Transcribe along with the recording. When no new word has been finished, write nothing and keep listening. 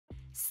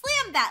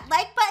Slam that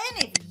like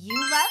button if you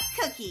love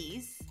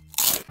cookies.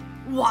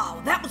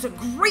 Wow, that was a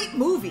great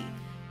movie.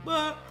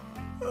 But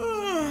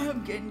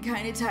I'm getting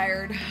kind of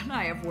tired.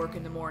 I have work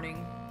in the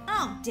morning.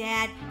 Oh,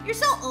 Dad, you're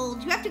so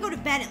old. You have to go to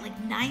bed at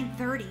like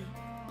 9:30.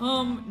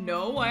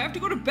 No, I have to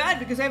go to bed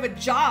because I have a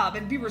job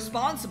and be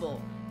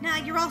responsible. Nah,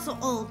 you're also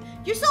old.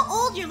 You're so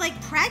old, you're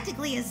like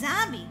practically a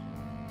zombie.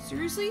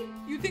 Seriously?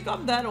 You think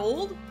I'm that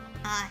old?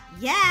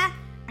 Yeah.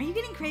 Are you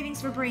getting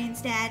cravings for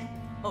brains, Dad?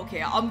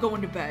 Okay, I'm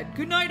going to bed.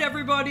 Good night,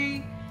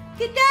 everybody.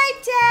 Good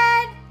night,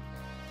 Dad.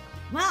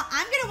 Well,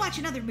 I'm gonna watch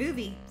another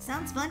movie.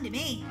 Sounds fun to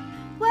me.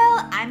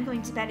 Well, I'm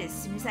going to bed as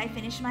soon as I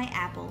finish my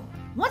apple.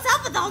 What's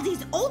up with all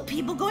these old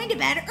people going to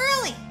bed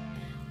early?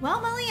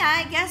 Well, Molly,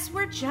 I guess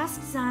we're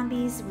just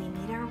zombies. We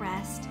need our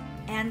rest.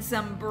 And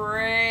some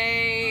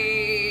brains.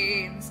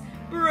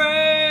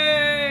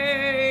 Brains!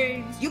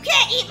 You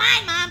can't eat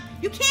mine, Mom!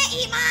 You can't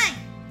eat mine!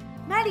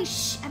 Molly,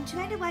 shh. I'm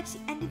trying to watch the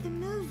end of the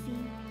movie.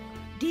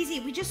 Daisy,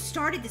 we just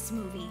started this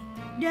movie.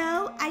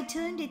 No, I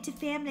turned it to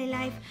family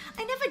life.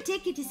 I never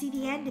did get to see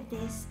the end of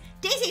this.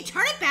 Daisy,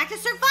 turn it back to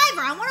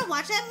Survivor. I want to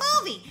watch that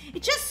movie.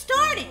 It just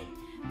started.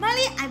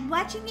 Molly, I'm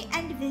watching the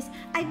end of this.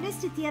 I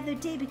missed it the other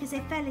day because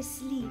I fell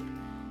asleep.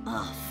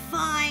 Oh,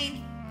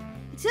 fine.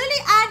 It's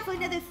only on for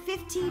another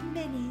 15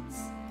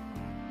 minutes.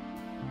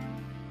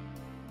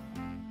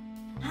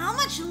 How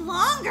much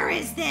longer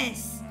is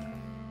this?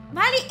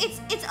 Molly, it's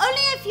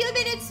only a few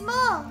minutes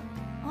more.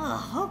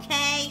 Oh,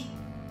 okay.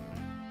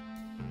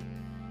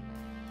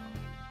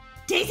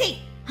 Daisy,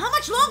 how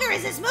much longer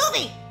is this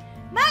movie?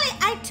 Molly,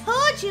 I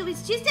told you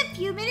it's just a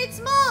few minutes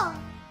more.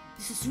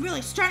 This is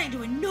really starting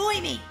to annoy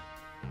me.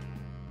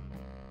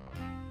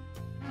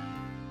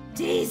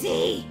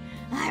 Daisy,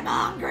 I'm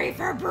hungry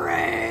for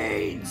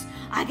brains.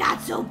 I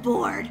got so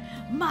bored,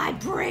 my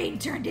brain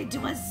turned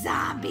into a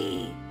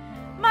zombie.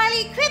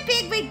 Molly, quit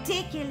being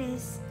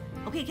ridiculous.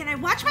 Okay, can I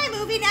watch my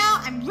movie now?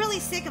 I'm really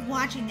sick of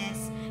watching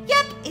this.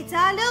 Yep, it's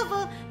all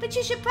over, but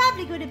you should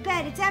probably go to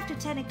bed. It's after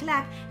 10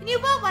 o'clock, and you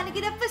won't want to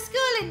get up for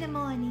school in the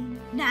morning.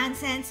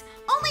 Nonsense.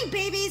 Only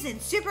babies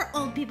and super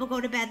old people go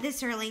to bed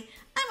this early.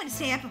 I'm going to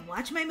stay up and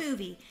watch my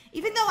movie,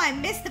 even though I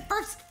missed the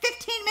first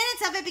 15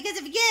 minutes of it because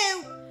of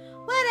you.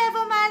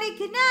 Whatever, Molly.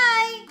 Good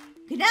night.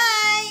 Good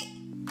night.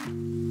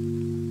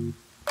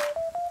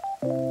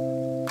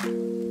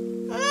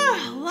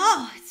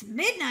 Whoa, it's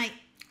midnight.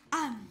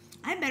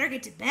 I better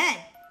get to bed.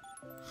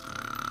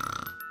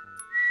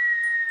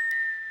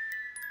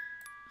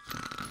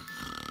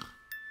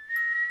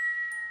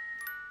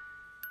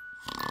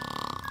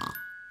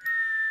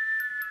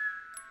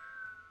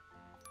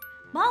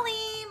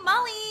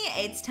 Molly,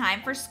 it's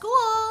time for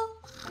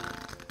school.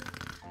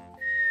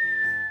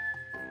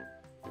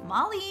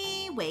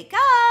 Molly, wake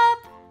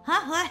up.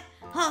 Huh? What?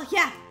 Oh,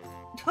 yeah.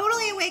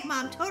 Totally awake,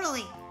 Mom,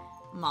 totally.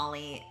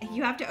 Molly,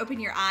 you have to open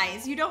your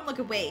eyes. You don't look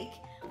awake.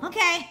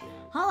 Okay,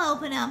 I'll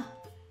open them.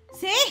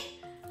 See?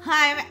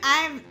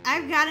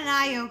 I've got an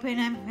eye open.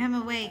 I'm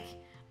awake.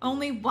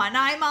 Only one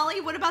eye, Molly?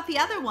 What about the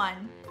other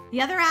one?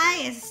 The other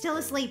eye is still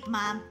asleep,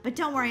 Mom. But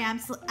don't worry, I'm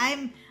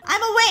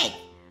awake.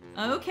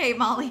 Okay,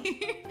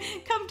 Molly.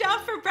 Come down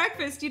for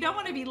breakfast. You don't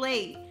want to be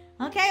late.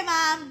 Okay,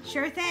 Mom.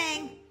 Sure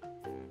thing.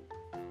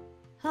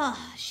 Oh,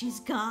 she's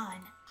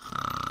gone.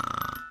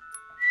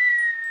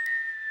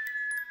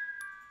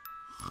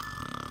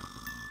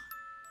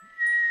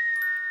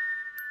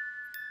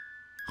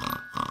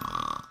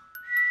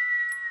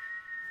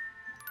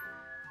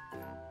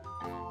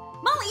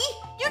 Molly,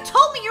 you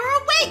told me you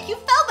were awake. You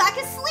fell back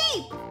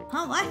asleep.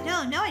 Oh, what?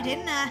 No, I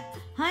didn't.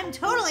 I'm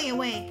totally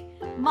awake.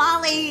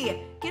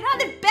 Molly, get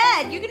out of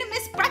bed. You're gonna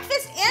miss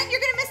breakfast and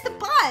you're gonna miss the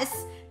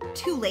bus.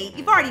 Too late.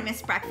 You've already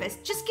missed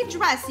breakfast. Just get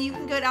dressed so you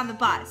can go down the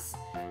bus.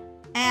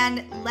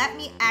 And let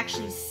me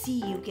actually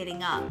see you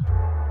getting up.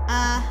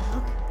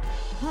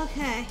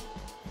 Okay.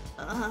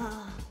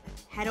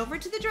 Head over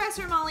to the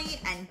dresser, Molly,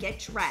 and get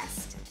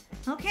dressed.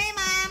 Okay,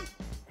 Mom.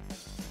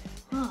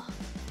 Oh,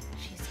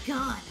 she's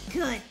gone.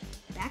 Good.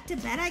 Back to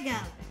bed I go.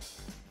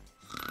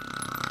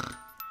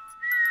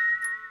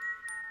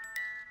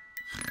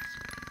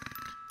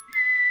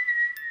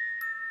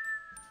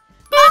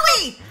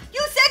 Molly,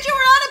 you said you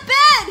were out of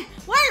bed.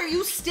 Why are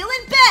you still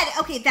in bed?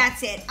 Okay,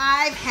 that's it.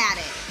 I've had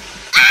it.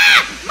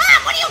 Ah!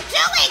 Mom, what are you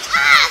doing?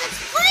 Ah, that's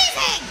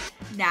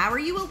freezing! Now are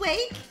you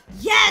awake?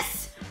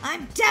 Yes,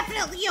 I'm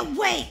definitely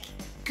awake.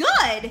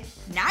 Good.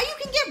 Now you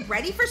can get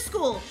ready for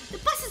school. The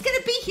bus is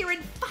gonna be here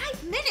in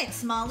 5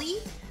 minutes,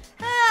 Molly.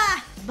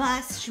 Ah,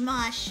 bus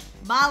schmush.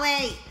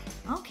 Molly.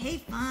 Okay,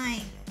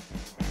 fine.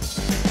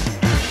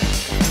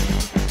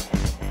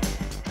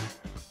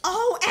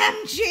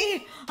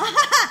 OMG!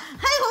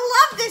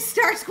 I love this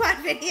Star Squad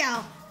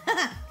video.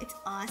 It's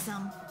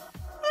awesome.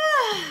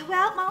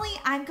 Well, Molly,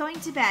 I'm going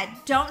to bed.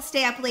 Don't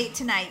stay up late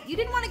tonight. You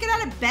didn't want to get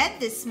out of bed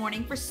this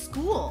morning for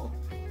school.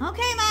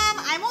 Okay, Mom.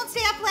 I won't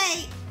stay up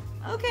late.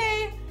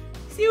 Okay.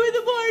 See you in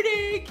the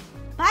morning.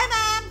 Bye,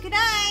 Mom. Good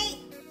night.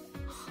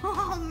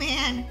 Oh,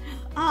 man.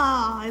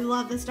 Oh, I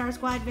love the Star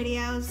Squad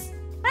videos.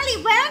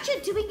 Molly, why aren't you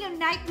doing your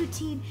night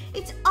routine?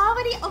 It's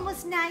already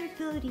almost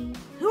 9:30.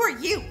 Who are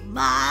you,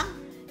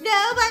 Mom?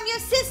 No, I'm your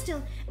sister,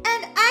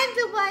 and I'm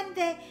the one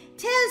that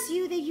tells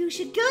you that you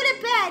should go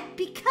to bed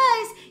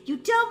because you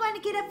don't want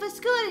to get up for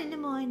school in the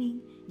morning.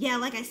 Yeah,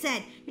 like I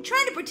said, you're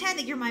trying to pretend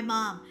that you're my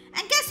mom.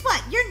 And guess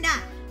what? You're not.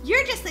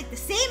 You're just like the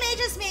same age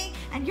as me,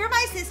 and you're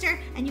my sister,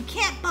 and you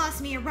can't boss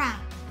me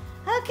around.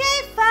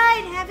 Okay,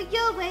 fine, have it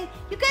your way.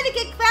 You're gonna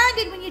get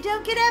grounded when you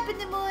don't get up in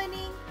the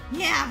morning.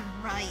 Yeah,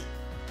 right.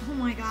 Oh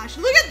my gosh,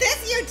 look at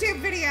this YouTube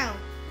video.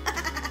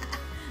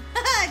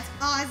 It's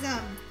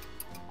awesome.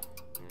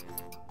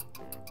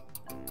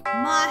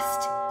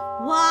 Must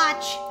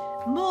watch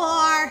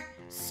more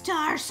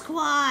Star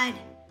Squad.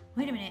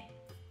 Wait a minute,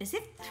 is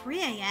it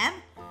 3 a.m.?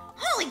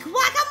 Holy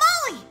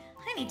guacamole!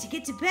 I need to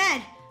get to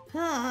bed.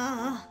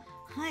 I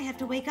have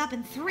to wake up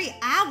in 3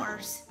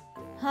 hours.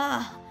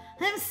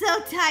 I'm so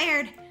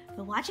tired,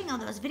 but watching all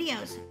those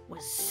videos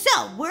was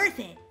so worth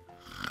it.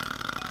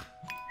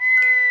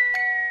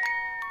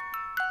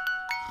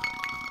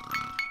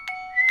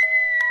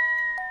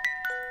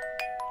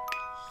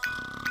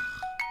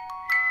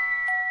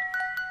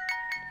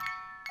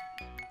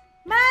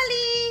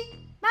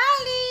 Molly!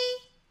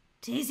 Molly!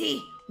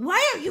 Daisy,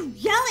 why are you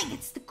yelling?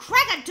 It's the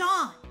crack of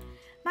dawn.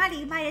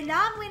 Molly, my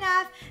alarm went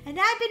off, and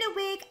I've been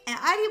awake. I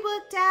already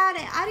worked out.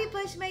 I already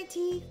brushed my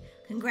teeth.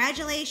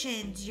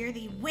 Congratulations, you're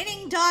the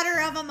winning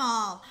daughter of them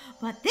all.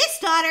 But this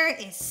daughter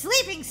is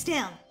sleeping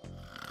still.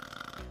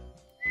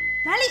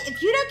 Molly,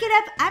 if you don't get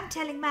up, I'm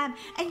telling Mom,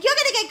 and you're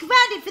gonna get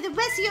grounded for the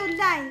rest of your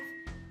life.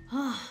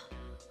 Oh,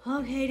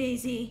 okay,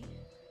 Daisy.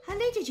 How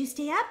late did you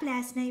stay up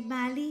last night,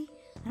 Molly?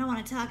 I don't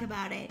want to talk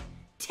about it.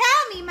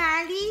 Tell me,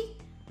 Molly.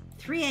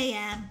 3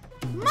 a.m.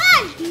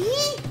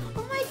 Molly!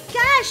 Oh my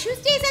gosh, who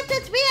stays up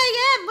till 3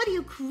 a.m.? What are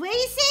you,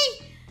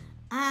 crazy?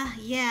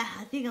 Yeah,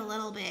 I think a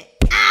little bit.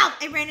 Ow!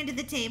 I ran into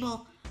the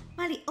table.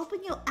 Molly,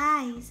 open your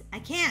eyes. I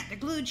can't, they're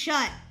glued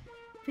shut.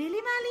 Really,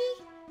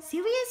 Molly?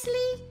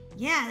 Seriously?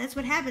 Yeah, that's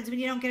what happens when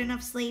you don't get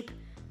enough sleep.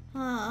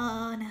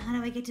 Oh, now how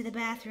do I get to the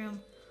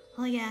bathroom?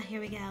 Oh yeah,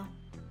 here we go.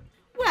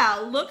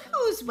 Well, look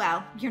who's,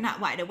 well, you're not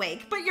wide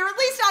awake, but you're at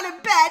least out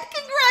of bed.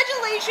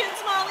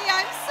 Congratulations, Molly.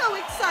 I'm so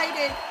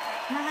excited.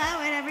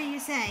 Whatever you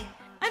say.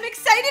 I'm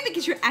excited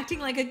because you're acting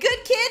like a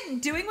good kid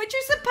and doing what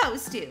you're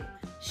supposed to.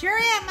 Sure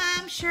am,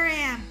 Mom. Sure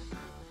am.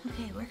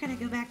 Okay, we're gonna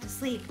go back to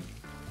sleep.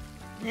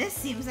 This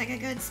seems like a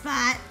good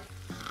spot.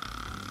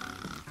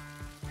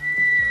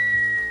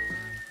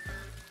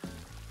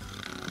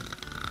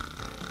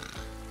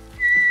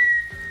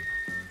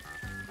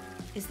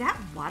 Is that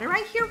water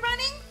I hear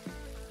running?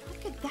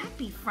 What could that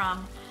be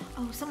from?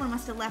 Oh, someone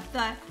must have left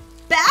the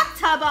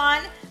bathtub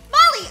on.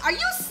 Molly, are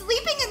you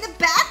sleeping in the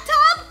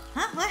bathtub?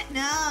 Huh? What?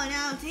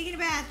 No, taking a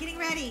bath, getting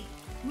ready.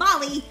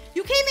 Molly,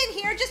 you came in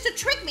here just to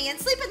trick me and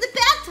sleep in the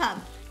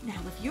bathtub. Now,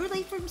 if you're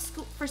late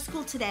for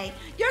school today,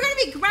 you're gonna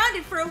be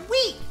grounded for a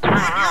week.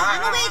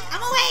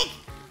 I'm awake.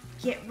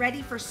 Get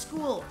ready for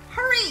school.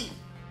 Hurry.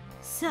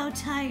 So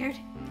tired.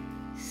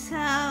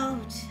 So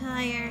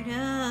tired.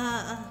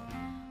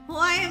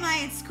 Why am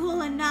I at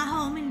school and not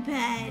home in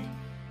bed?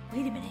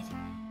 Wait a minute.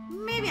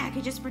 Maybe I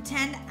could just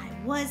pretend I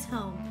was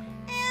home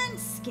and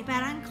skip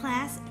out on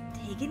class and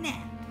take a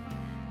nap.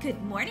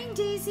 Good morning,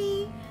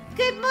 Daisy.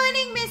 Good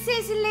morning,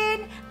 Mrs.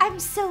 Lynn. I'm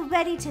so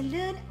ready to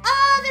learn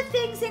all the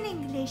things in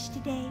English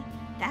today.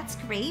 That's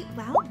great.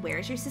 Well,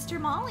 where's your sister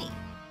Molly?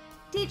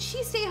 Did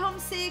she stay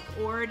homesick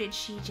or did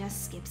she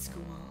just skip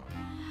school?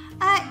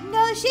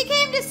 No, she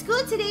came to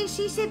school today.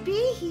 She should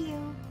be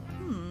here.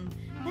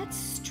 That's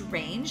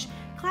strange.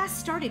 Class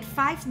started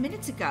 5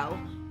 minutes ago.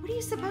 What do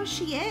you suppose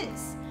she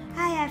is?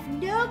 I have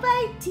no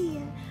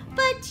idea,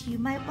 but you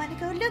might want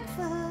to go look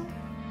for her.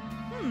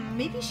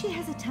 Maybe she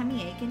has a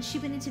tummy ache and she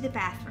went into the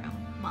bathroom.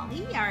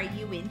 Molly, are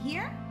you in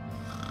here?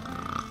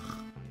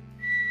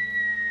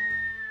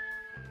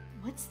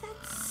 What's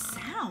that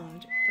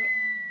sound?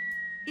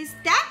 Is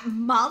that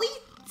Molly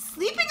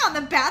sleeping on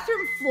the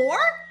bathroom floor?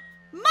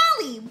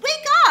 Molly,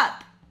 wake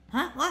up!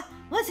 Huh? What?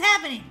 What's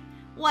happening?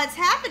 What's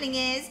happening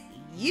is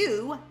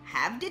you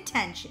have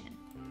detention.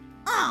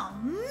 Oh,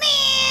 man!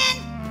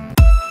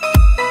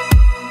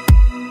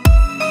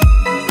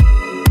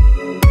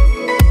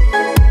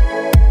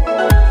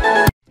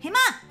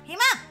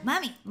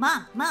 Mommy.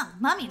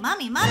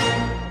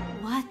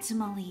 What,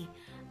 Molly?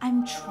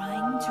 I'm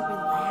trying to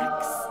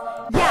relax.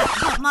 Yeah,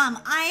 but Mom,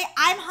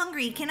 I'm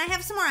hungry. Can I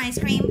have some more ice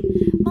cream?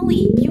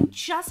 Molly, you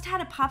just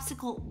had a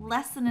popsicle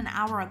less than an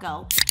hour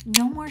ago.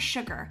 No more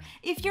sugar.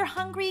 If you're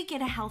hungry,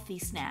 get a healthy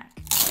snack.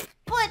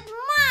 But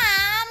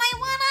Mom, I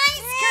want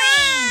ice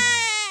cream!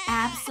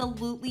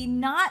 Absolutely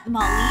not,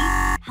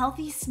 Molly.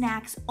 Healthy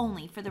snacks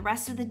only for the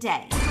rest of the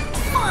day.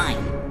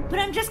 Fine, but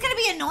I'm just gonna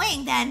be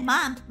annoying then.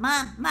 Mom.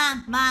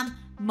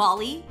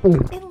 Molly,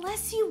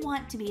 unless you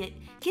want to be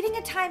getting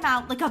a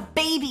timeout like a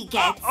baby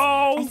gets,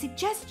 I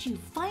suggest you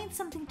find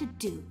something to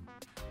do.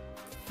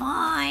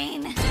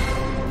 Fine.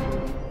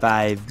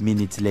 5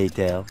 minutes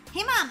later.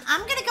 Hey Mom,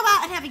 I'm gonna go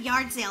out and have a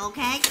yard sale,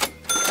 okay?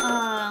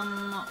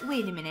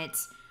 Wait a minute.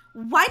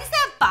 Why does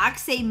that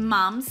box say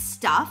Mom's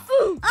stuff?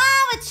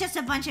 Oh, it's just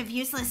a bunch of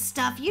useless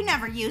stuff you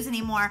never use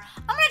anymore.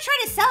 I'm gonna try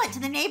to sell it to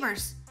the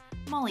neighbors.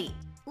 Molly,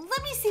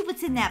 Let me see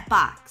what's in that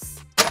box.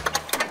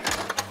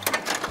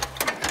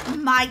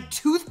 My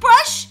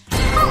toothbrush?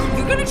 Oh,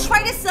 you're gonna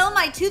try to sell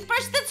my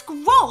toothbrush? That's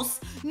gross.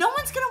 No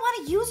one's gonna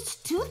want a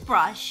used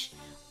toothbrush.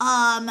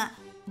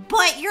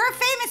 But you're a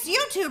famous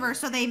YouTuber,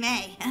 so they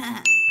may.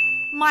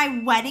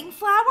 My wedding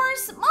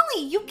flowers?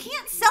 Molly, you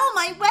can't sell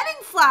my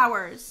wedding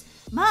flowers.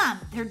 Mom,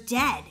 they're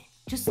dead.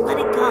 Just let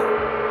it go.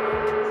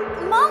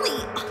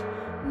 Molly,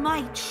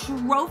 my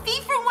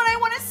trophy for when I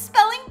won a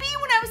spelling bee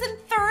when I was in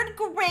 3rd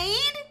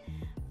grade?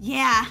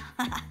 Yeah,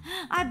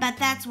 I bet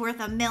that's worth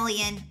 $1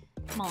 million.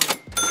 Molly,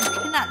 you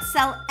cannot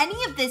sell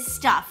any of this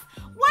stuff.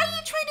 Why are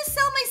you trying to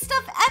sell my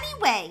stuff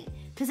anyway?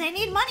 Because I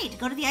need money to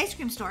go to the ice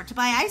cream store to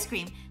buy ice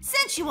cream,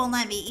 since you won't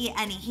let me eat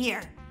any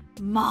here.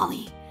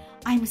 Molly,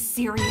 I'm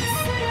serious.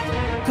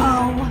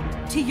 Go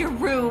to your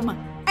room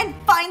and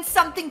find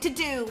something to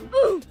do.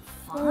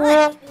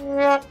 Fine.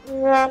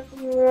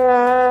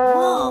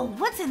 Whoa,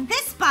 what's in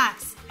this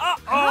box?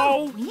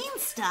 Halloween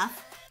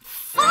stuff?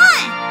 Fun!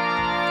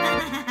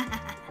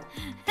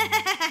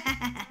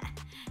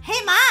 Hey,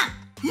 Mom.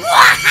 Demon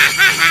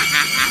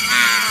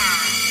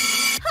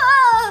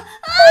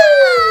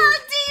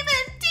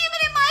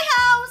in my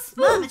house.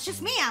 Mom, it's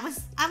just me. I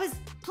was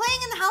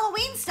playing in the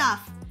Halloween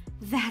stuff.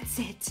 That's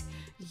it.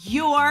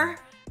 You're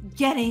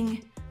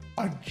getting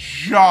a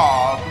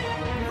job.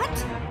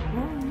 What?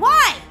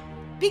 Why?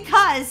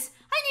 Because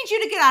I need you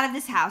to get out of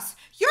this house.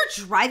 You're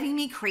driving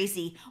me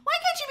crazy. Why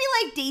can't you be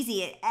like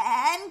Daisy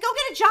and go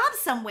get a job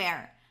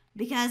somewhere?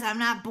 Because I'm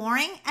not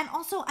boring, and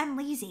also I'm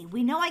lazy.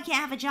 We know I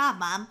can't have a job,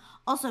 Mom.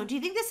 Also, do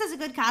you think this is a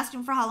good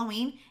costume for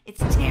Halloween? It's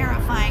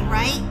terrifying,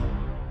 right?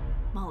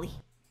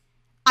 Molly,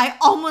 I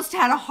almost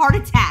had a heart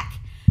attack.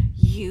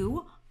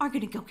 You are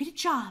gonna go get a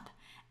job,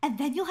 and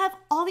then you'll have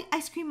all the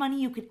ice cream money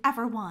you could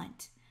ever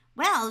want.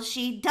 Well,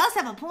 she does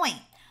have a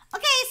point.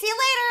 Okay, see you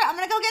later. I'm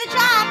gonna go get a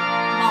job.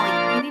 Molly,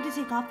 you need to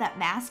take off that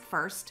mask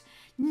first.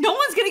 No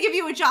one's gonna give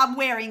you a job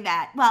wearing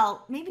that.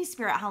 Well, maybe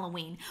Spirit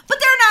Halloween, but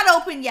they're not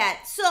open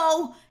yet,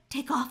 so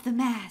take off the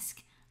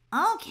mask.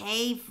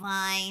 Okay,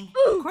 fine.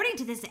 According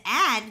to this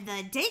ad,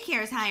 the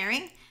daycare is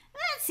hiring.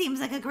 That seems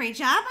like a great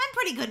job. I'm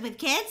pretty good with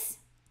kids.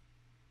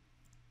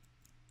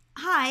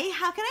 Hi,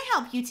 how can I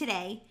help you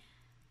today?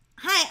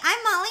 Hi,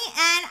 I'm Molly,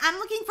 and I'm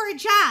looking for a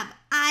job.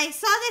 I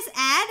saw this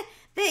ad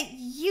that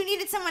you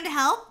needed someone to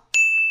help.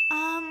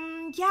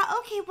 Yeah,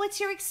 okay, what's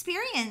your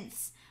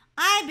experience?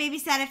 I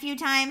babysat a few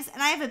times,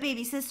 and I have a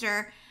baby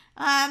sister.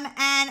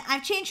 And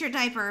I've changed her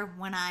diaper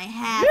when I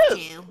have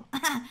to.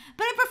 But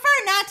I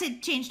prefer not to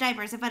change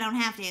diapers if I don't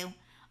have to.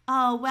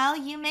 Oh, well,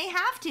 you may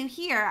have to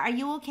here. Are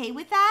you okay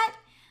with that?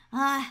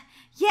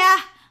 Yeah,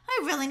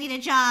 I really need a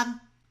job.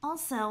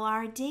 Also,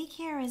 our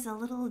daycare is a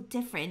little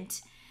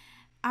different.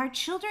 Our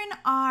children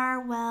are,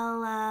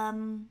 well,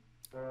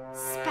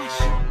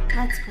 special.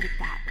 Let's put it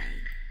that way.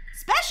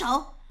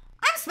 Special?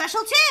 I'm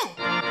special too. Did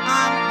you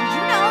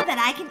know that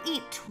I can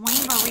eat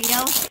 20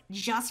 burritos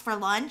just for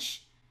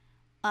lunch?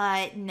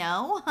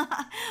 No.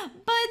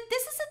 But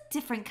this is a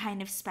different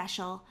kind of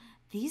special.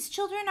 These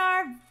children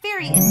are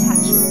very in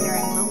touch with their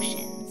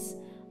emotions.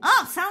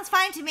 Oh, sounds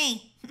fine to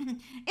me. If they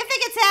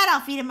get sad,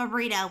 I'll feed them a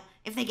burrito.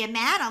 If they get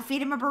mad, I'll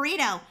feed them a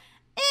burrito.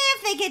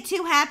 If they get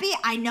too happy,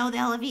 I know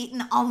they'll have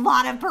eaten a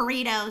lot of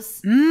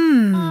burritos.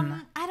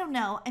 I don't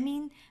know. I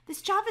mean,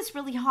 this job is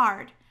really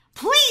hard.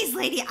 Please,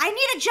 lady, I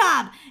need a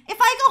job. If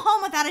I go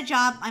home without a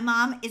job, my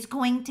mom is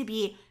going to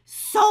be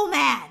so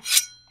mad.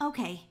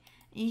 Okay,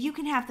 you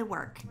can have the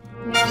work.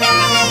 Yay! So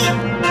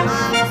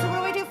what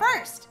do I do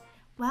first?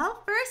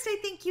 Well, first I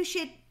think you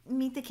should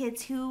meet the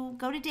kids who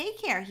go to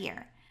daycare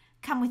here.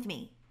 Come with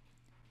me.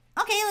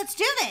 Okay, let's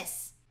do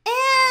this.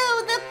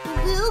 Ew, the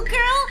blue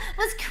girl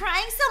was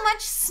crying so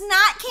much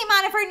snot came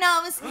out of her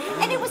nose,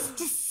 and it was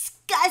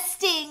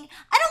disgusting.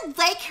 I don't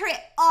like her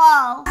at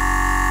all.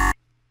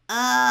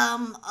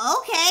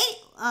 Okay.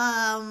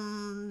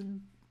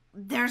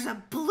 There's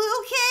a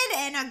blue kid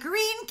and a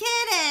green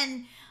kid,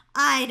 and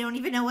I don't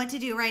even know what to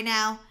do right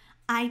now.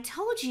 I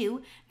told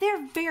you,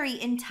 they're very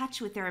in touch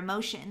with their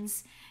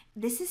emotions.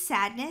 This is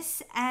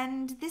sadness,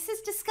 and this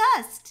is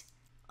disgust.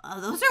 Oh,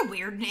 those are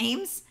weird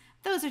names.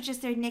 Those are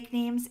just their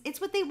nicknames.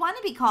 It's what they want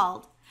to be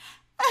called.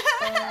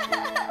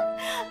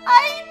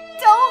 I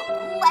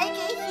don't like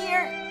it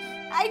here.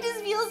 I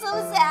just feel so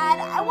sad.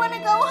 I want to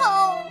go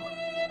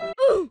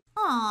home.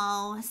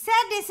 Oh,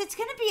 sadness, it's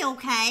gonna be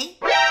okay.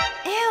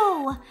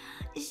 Ew,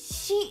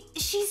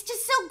 she's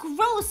just so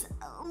gross.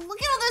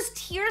 Look at all those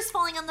tears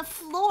falling on the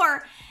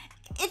floor.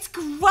 It's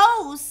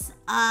gross.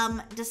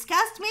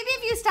 Disgust, maybe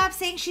if you stop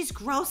saying she's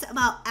gross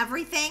about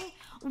everything.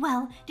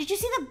 Well, did you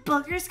see the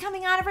boogers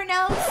coming out of her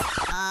nose?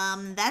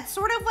 That's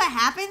sort of what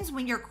happens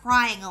when you're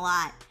crying a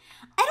lot.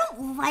 I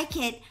don't like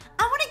it.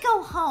 I want to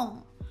go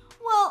home.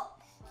 Well,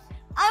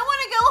 I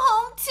want to go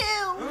home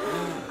too.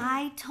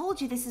 I told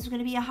you this is going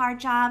to be a hard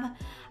job.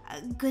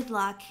 Good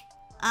luck.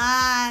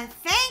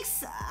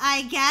 Thanks,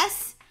 I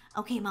guess.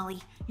 Okay,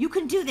 Molly, you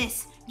can do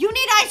this. You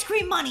need ice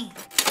cream money.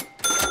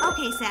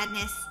 Okay,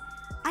 Sadness.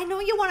 I know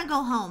you want to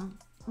go home,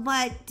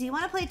 but do you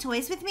want to play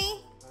toys with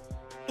me?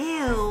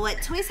 Ew,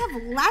 toys have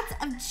lots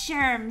of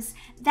germs.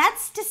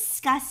 That's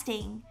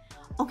disgusting.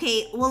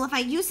 Okay, well, if I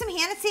use some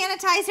hand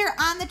sanitizer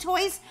on the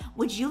toys,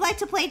 would you like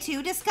to play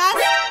too, Disgust?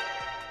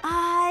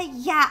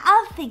 Yeah,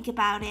 I'll think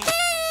about it.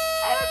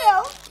 I don't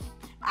know.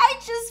 I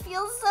just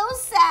feel so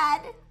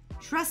sad.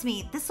 Trust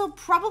me, this will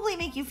probably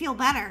make you feel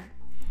better.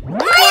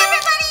 Hi,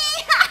 everybody!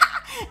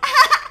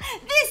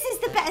 This is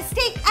the best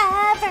day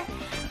ever.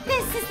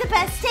 This is the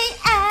best day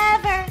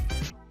ever.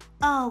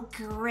 Oh,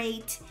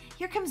 great.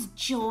 Here comes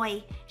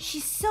Joy.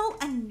 She's so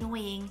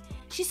annoying.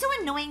 She's so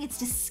annoying, it's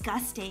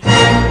disgusting.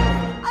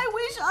 I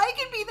wish I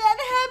could be that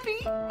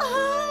happy.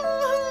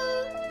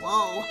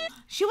 Whoa,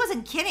 she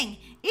wasn't kidding.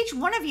 Each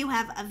one of you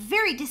have a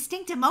very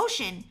distinct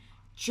emotion.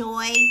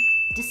 Joy,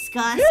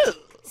 disgust,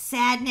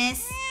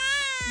 sadness.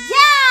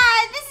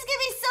 Yeah, this is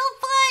gonna be so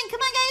fun.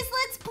 Come on, guys,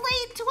 let's play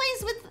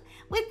toys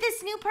with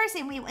this new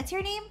person. Wait, what's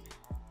your name?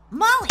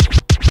 Molly.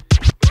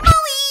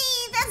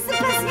 Molly, that's the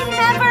best name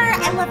ever.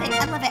 I love it,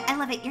 I love it, I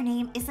love it. Your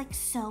name is like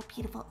so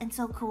beautiful and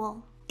so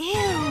cool.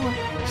 Ew,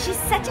 she's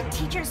such a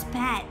teacher's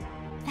pet.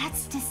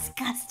 That's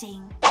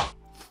disgusting.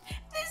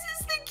 This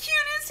is the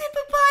cutest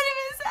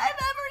hippopotamus I've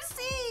ever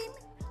seen.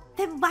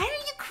 Then why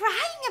are you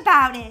crying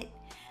about it?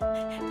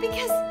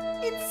 Because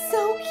it's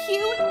so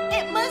cute,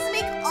 it must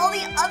make all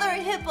the other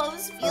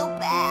hippos feel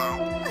bad.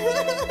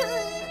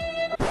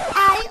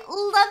 I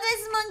love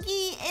this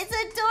monkey, it's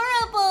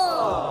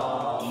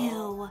adorable.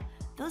 Ew,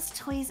 those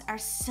toys are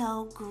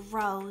so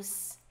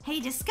gross. Hey,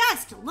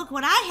 Disgust, look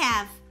what I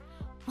have.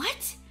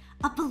 What,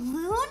 a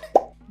balloon?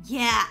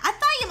 Yeah, I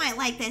thought you might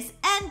like this,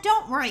 and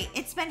don't worry,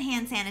 it's been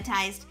hand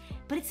sanitized,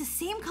 but it's the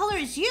same color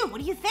as you,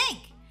 what do you think?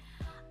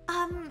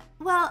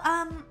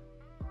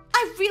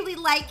 I really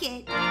like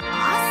it.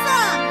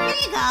 Awesome, here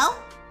you go.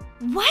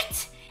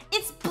 What?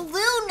 It's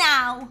blue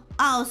now.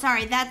 Oh,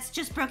 sorry, that's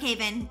just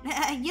Brookhaven.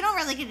 You don't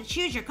really get to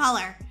choose your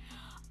color.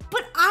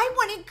 But I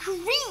wanted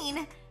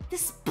green.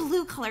 This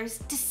blue color is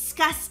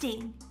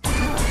disgusting.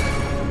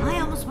 I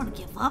almost want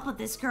to give up with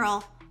this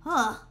girl.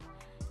 Ugh.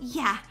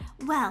 Yeah,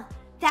 well,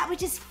 that would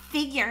just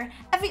figure.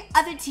 Every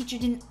other teacher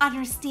didn't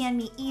understand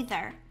me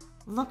either.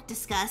 Look,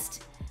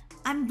 Disgust,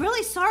 I'm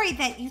really sorry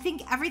that you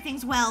think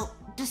everything's, well,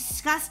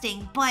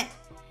 disgusting, but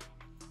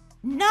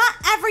not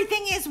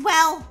everything is,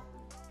 well,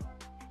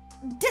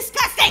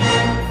 disgusting.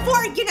 For,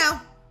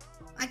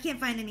 I can't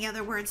find any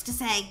other words to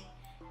say.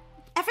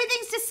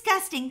 Everything's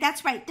disgusting.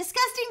 That's right.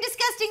 Disgusting,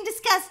 disgusting,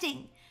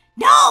 disgusting.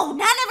 No,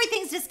 not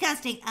everything's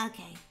disgusting.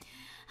 Okay.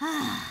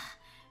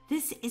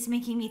 This is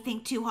making me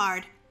think too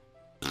hard.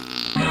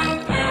 Whoops!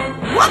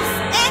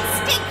 And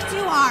stink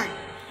too hard.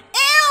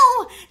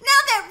 Ew!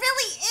 Now that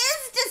really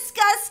is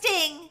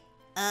disgusting.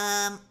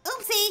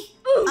 Oopsie.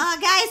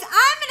 Guys,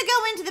 I'm gonna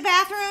go into the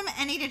bathroom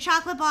and eat a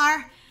chocolate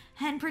bar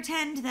and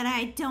pretend that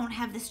I don't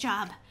have this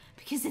job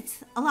because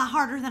it's a lot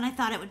harder than I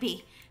thought it would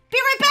be. Be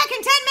right back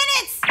in 10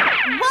 minutes.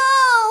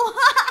 Whoa!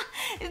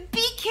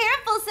 Be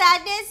careful,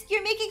 Sadness.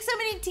 You're making so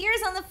many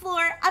tears on the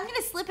floor. I'm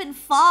gonna slip and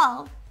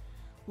fall.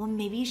 Well,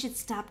 maybe you should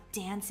stop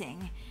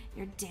dancing.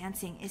 Your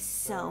dancing is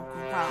so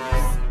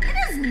gross. It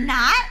is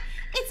not.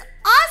 It's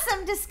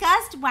awesome,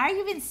 Disgust. Why are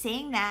you even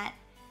saying that?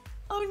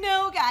 Oh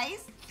no,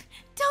 guys.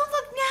 Don't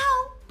look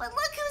now, but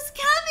look who's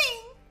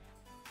coming.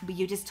 But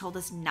you just told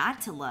us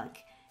not to look.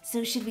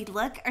 So should we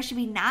look or should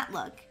we not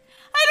look?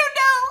 I don't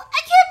know.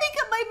 I can't make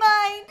up my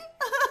mind.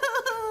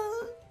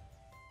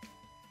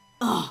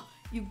 Ugh,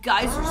 you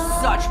guys are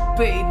such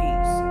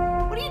babies.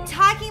 What are you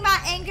talking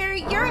about, Anger?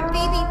 You're a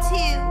baby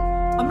too.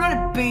 I'm not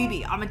a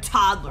baby, I'm a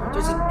toddler.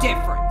 There's a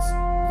difference.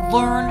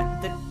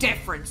 Learn the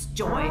difference,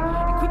 Joy.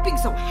 And quit being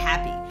so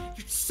happy.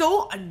 You're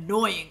so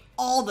annoying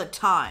all the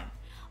time.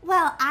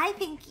 Well, I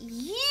think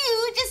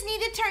you just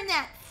need to turn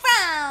that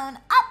frown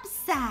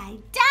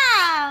upside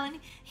down.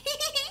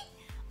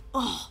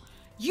 Oh,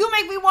 you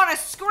make me want to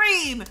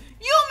scream.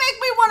 You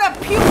make me want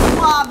to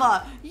puke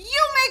lava. You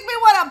make me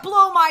want to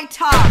blow my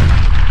top.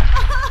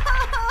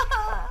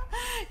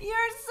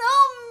 You're so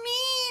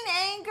mean,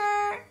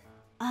 Anger.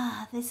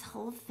 This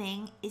whole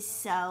thing is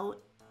so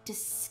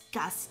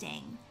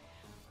disgusting.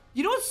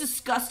 You know what's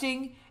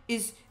disgusting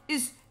is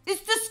this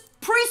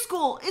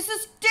preschool, is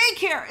this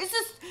daycare, is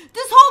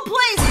this whole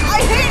place.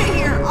 I hate it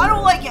here. I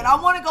don't like it. I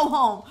want to go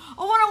home.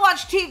 I want to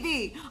watch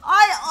TV.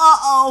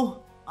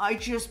 I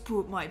just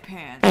pooped my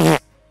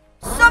pants.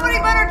 Somebody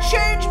better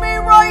change me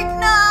right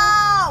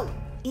now.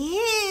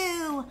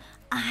 Ew,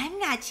 I'm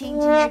not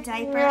changing your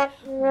diaper.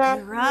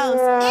 Gross.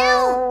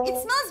 Ew,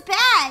 it smells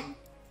bad.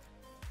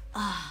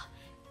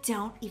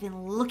 Don't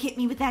even look at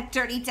me with that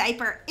dirty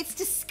diaper. It's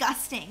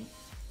disgusting.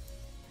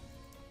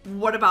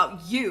 What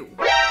about you?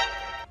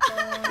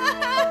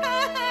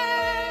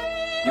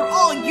 You're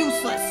all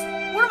useless.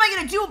 What am I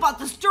gonna do about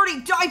this dirty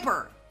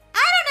diaper?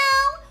 I don't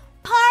know.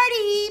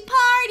 Party.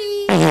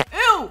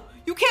 Ew,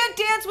 you can't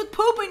dance with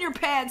poop in your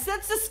pants.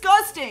 That's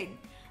disgusting.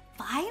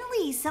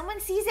 Finally, someone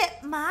sees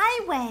it my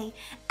way.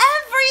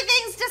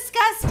 Everything's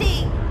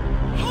disgusting.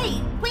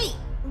 Hey, wait,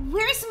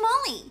 where's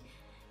Molly?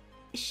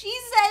 She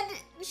said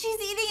she's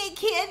eating a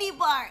candy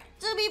bar.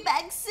 She'll be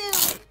back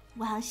soon.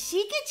 Well,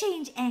 she could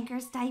change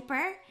Anger's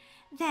diaper.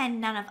 Then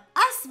none of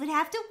us would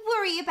have to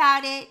worry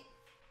about it.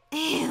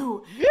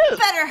 Ew,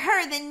 better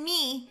her than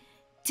me.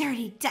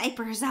 Dirty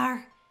diapers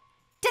are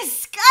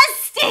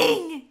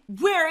disgusting.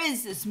 Where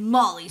is this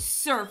Molly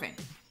servant?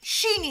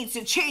 She needs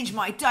to change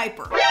my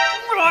diaper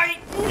right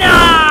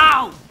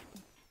now!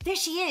 There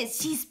she is.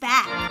 She's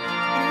back.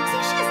 And it looks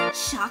like she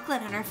has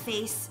chocolate on her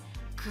face.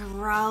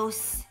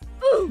 Gross.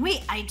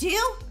 Wait, I do?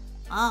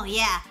 Oh,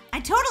 yeah. I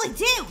totally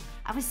do.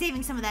 I was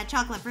saving some of that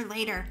chocolate for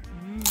later.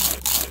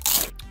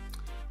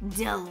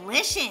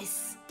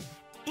 Delicious.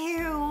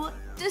 Ew.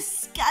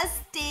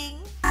 Disgusting.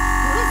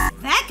 Who's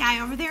that guy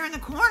over there in the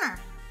corner?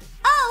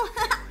 Oh,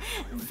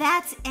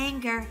 that's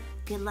Anger.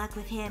 Good luck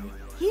with him.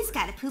 He's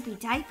got a poopy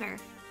diaper.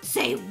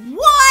 Say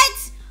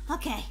what?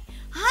 Okay.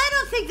 I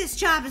don't think this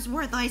job is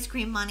worth ice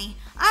cream money.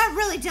 I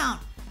really don't.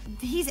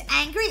 He's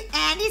angry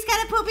and he's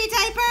got a poopy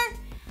diaper?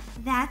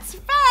 That's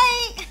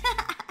right.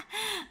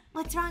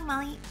 What's wrong,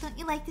 Molly? Don't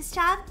you like this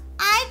job?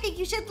 I think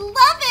you should love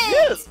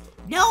it. Yes.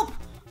 Nope.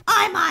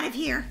 I'm out of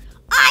here.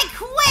 I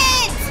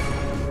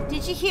quit.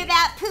 Did you hear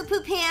that, Poo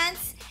Poo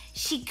Pants?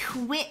 She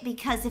quit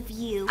because of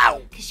you.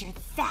 Ow. Because you're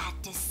that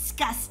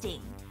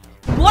disgusting.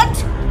 What?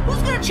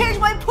 Who's gonna change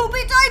my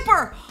poopy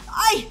diaper?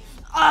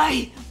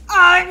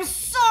 I'm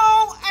so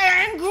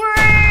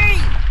angry!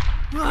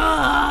 So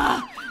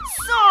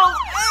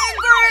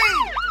angry!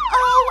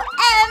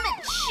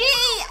 OMG!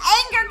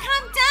 Anger,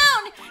 calm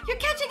down! You're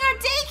catching our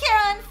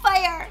daycare on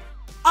fire!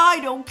 I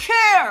don't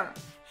care!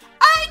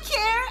 I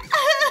care!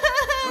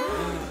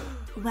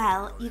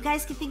 Well, you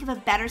guys can think of a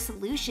better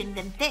solution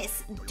than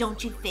this,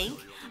 don't you think?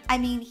 I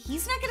mean,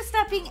 he's not gonna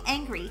stop being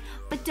angry,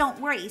 but don't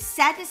worry,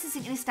 Sadness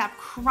isn't gonna stop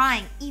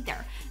crying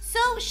either. So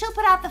she'll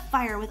put out the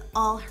fire with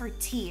all her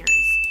tears.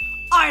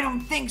 I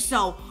don't think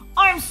so.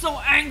 I'm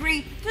so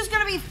angry. There's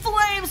gonna be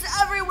flames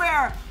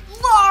everywhere.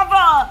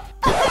 Lava!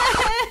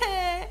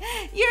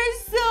 You're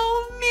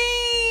so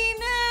mean.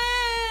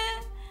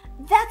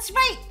 That's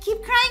right.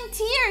 Keep crying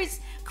tears.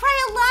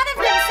 Cry a lot of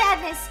them,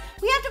 Sadness.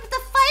 We have to put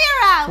the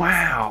fire out.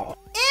 Wow.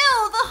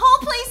 Ew, the whole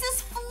place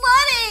is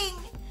flooding.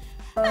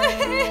 I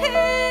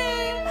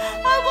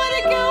want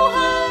to go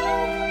home.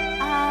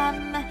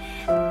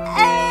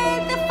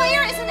 The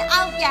fire isn't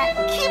out yet.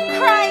 Keep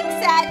crying,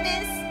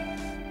 Sadness.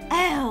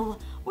 Oh,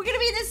 we're gonna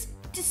be in this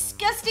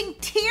disgusting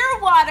tear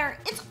water.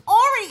 It's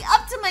already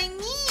up to my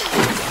knees.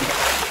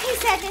 Okay,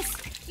 Sadness,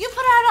 you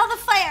put out all the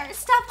fire.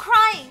 Stop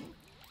crying.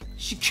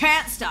 She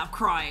can't stop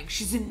crying.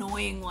 She's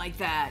annoying like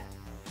that.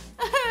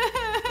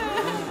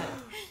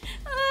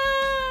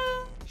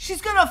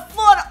 She's gonna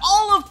flood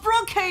all of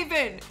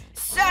Brookhaven.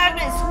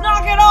 Sadness,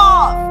 knock it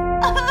off.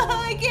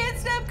 I can't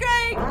stop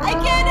crying. I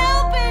can't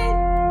help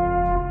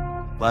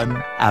it.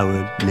 1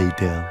 hour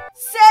later.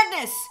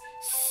 Sadness,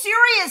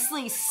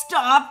 seriously,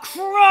 stop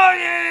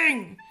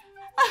crying.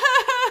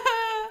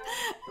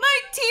 My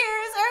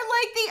tears are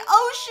like the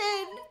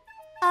ocean.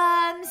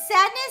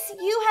 Sadness,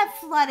 you have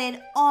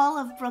flooded all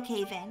of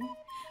Brookhaven.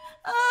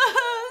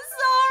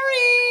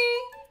 Sorry.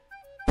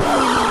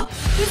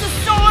 This is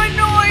so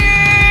annoying.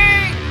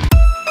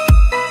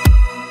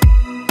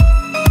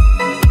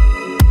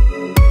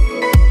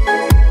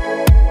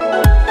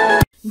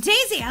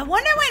 Daisy, I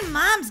wonder when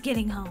Mom's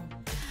getting home.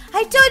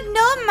 I don't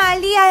know,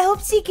 Molly. I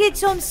hope she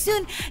gets home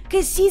soon,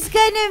 because she's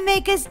gonna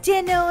make us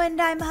dinner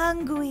and I'm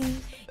hungry.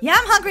 Yeah,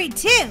 I'm hungry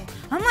too.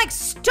 I'm like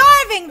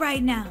starving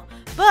right now,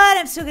 but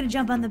I'm still gonna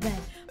jump on the bed.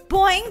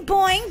 Boing,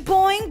 boing,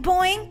 boing,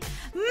 boing.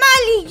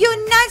 Molly,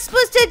 you're not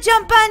supposed to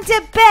jump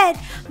onto bed,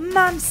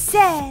 Mom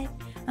said.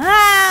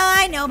 Oh,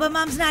 I know, but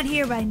Mom's not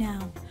here right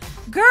now.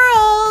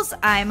 Girls,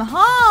 I'm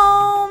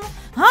home.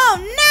 Oh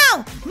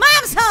no,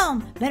 Mom's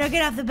home. Better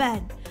get off the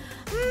bed.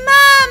 Mom,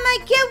 I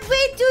can't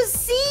wait to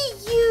see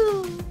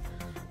you.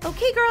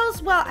 Okay,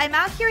 girls, well, I'm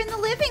out here in the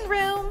living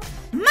room.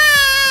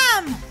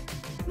 Mom!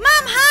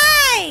 Mom,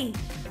 hi!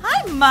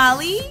 Hi,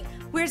 Molly.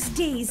 Where's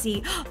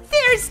Daisy?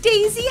 There's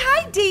Daisy.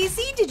 Hi,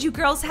 Daisy. Did you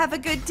girls have a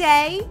good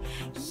day?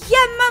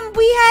 Yeah, Mom,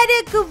 we had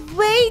a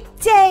great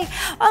day.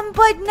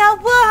 But now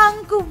we're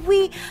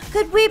hungry.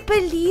 Could we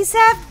please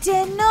have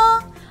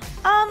dinner?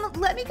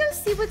 Let me go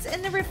see what's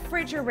in the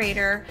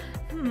refrigerator.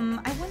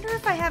 I wonder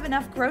if I have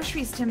enough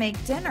groceries to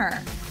make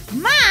dinner.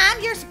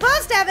 Mom, you're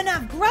supposed to have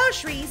enough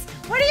groceries.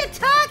 What are you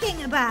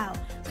talking about?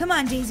 Come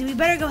on, Daisy, we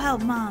better go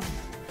help Mom.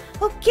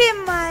 Okay,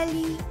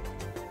 Molly.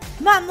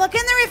 Mom, look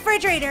in the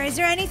refrigerator. Is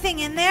there anything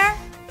in there?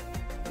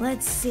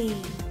 Let's see.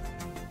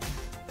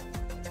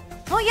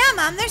 Oh, yeah,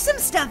 Mom, there's some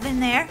stuff in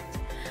there.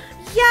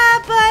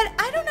 Yeah, but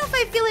I don't know if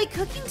I feel like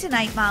cooking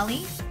tonight,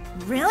 Molly.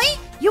 Really?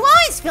 You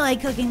always feel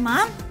like cooking,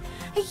 Mom.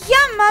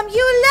 Yeah, Mom,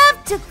 you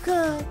love to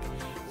cook.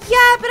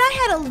 Yeah, but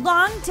I had a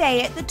long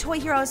day at the Toy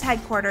Heroes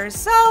headquarters,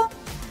 so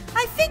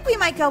I think we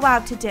might go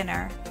out to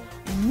dinner.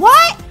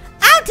 What?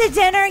 Out to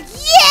dinner?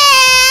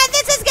 Yeah!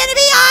 This is gonna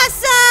be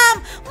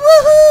awesome!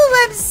 Woohoo!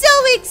 I'm so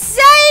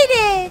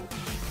excited!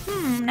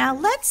 Now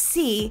let's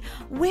see.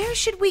 Where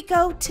should we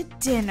go to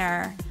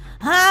dinner?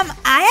 I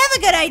have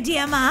a good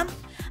idea, Mom.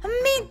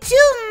 Me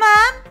too,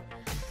 Mom.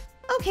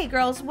 Okay,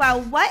 girls,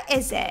 well, what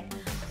is it?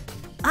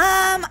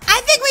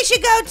 I think we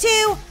should go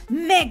to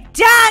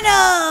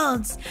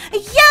McDonald's.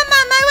 Yeah,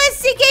 Mom, I was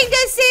thinking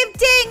the same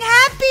thing.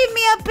 Happy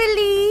Meal,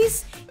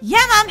 please.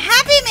 Yeah, Mom,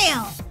 Happy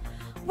Meal.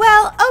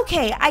 Well,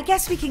 okay, I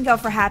guess we can go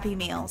for Happy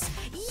Meals.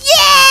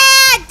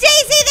 Yeah!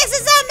 Daisy, this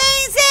is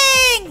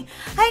amazing!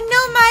 I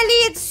know,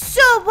 Miley, it's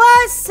so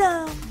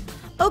awesome.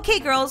 Okay,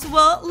 girls,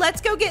 well,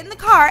 let's go get in the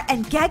car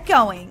and get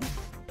going.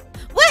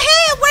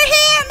 We're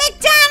here,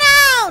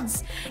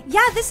 McDonald's!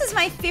 Yeah, this is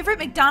my favorite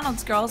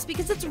McDonald's, girls,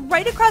 because it's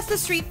right across the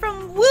street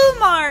from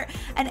Walmart.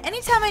 And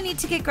anytime I need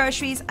to get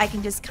groceries, I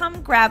can just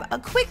come grab a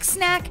quick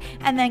snack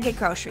and then get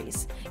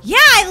groceries. Yeah,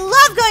 I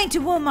love going to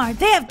Walmart.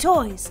 They have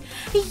toys.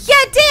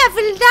 Yeah, they have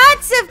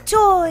lots of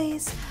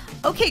toys.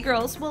 Okay,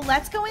 girls, well,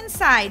 let's go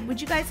inside.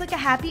 Would you guys like a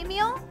Happy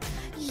Meal?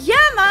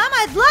 Yeah, Mom,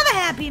 I'd love a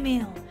Happy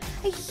Meal.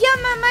 Yeah,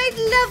 Mom, I'd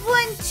love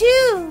one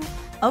too.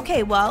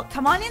 Okay, well,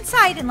 come on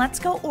inside and let's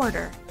go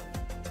order.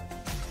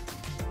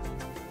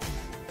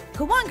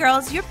 Go on,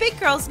 girls. You're big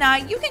girls now.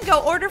 You can go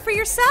order for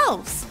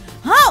yourselves.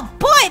 Oh,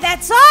 boy,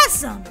 that's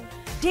awesome.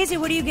 Daisy,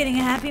 what are you getting,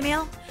 a Happy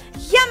Meal?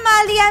 Yeah,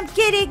 Molly, I'm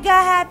getting a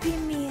Happy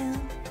Meal.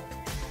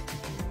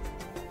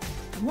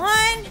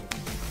 One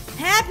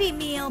Happy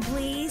Meal,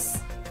 please.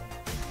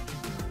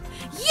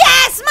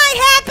 Yes, my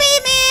Happy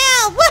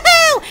Meal!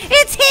 Woohoo!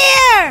 It's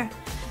here!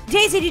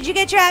 Daisy, did you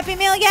get your Happy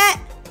Meal yet?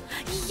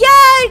 Yeah,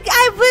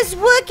 I was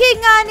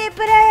working on it,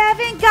 but I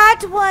haven't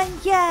got one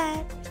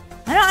yet.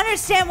 I don't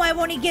understand why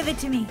won't he give it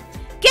to me.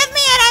 Give me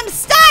it, I'm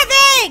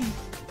starving!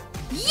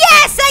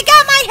 Yes, I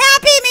got my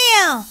Happy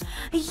Meal!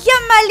 Yeah,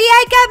 Molly,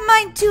 I got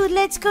mine too.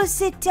 Let's go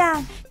sit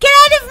down. Get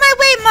out of my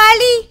way,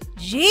 Molly!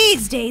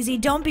 Jeez, Daisy,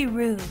 don't be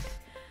rude.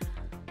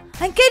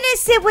 I'm gonna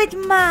sit with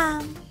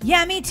Mom.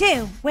 Yeah, me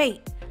too.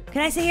 Wait,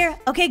 can I sit here?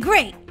 Okay,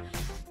 great.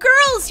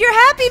 Girls, your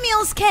Happy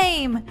Meals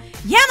came.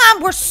 Yeah,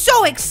 Mom, we're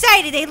so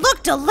excited. They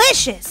look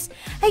delicious.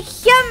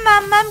 Yeah,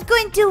 Mom, I'm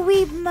going to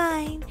eat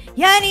mine.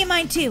 Yeah, I need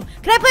mine too.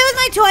 Can I play with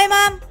my toy,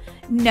 Mom?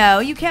 No,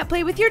 you can't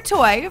play with your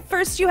toy.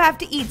 First, you have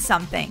to eat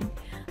something.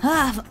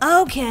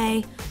 Okay.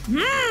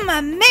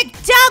 A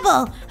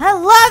McDouble. I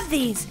love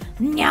these.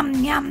 Yum,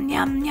 yum,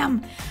 yum,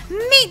 yum.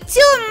 Me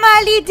too,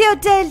 Molly. They're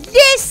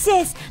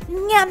delicious.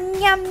 Yum,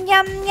 yum,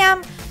 yum,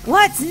 yum.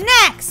 What's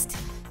next?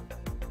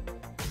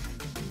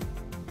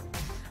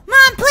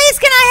 Mom, please,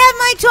 can I have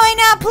my toy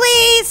now,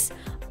 please?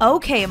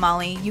 Okay,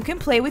 Molly, you can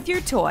play with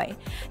your toy.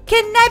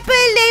 Can I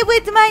play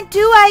with mine too?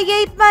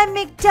 I ate my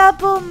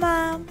McDouble,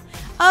 Mom.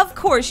 Of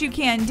course you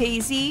can,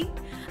 Daisy.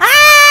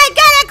 I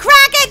got a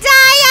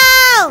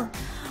crocodile!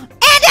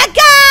 And a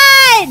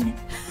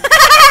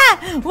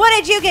gun! What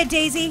did you get,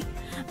 Daisy?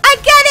 I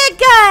got a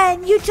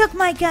gun. You took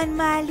my gun,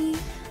 Molly.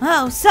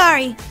 Oh,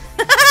 sorry.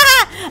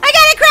 I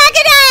got a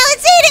crocodile.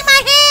 It's eating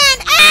my hand.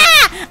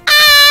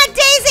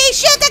 Daisy,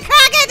 shoot the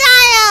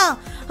crocodile.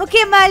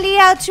 Okay, Molly,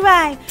 I'll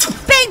try.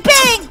 Bang,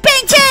 bang,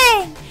 bang,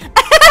 bang.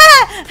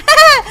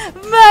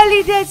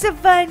 Molly, that's so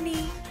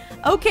funny.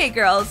 Okay,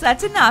 girls,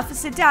 that's enough.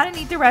 Sit down and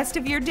eat the rest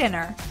of your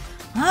dinner.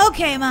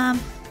 Okay, Mom.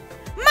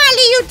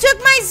 Molly, you took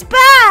my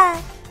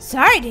spot.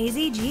 Sorry,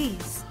 Daisy,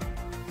 jeez.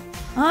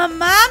 Mom,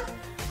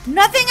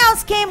 nothing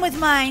else came with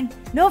mine.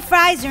 No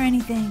fries or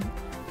anything.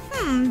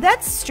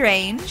 That's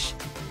strange.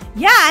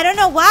 Yeah, I don't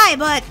know why,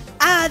 but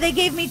they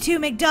gave me 2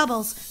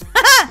 McDoubles.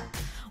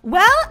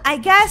 Well, I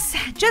guess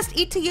just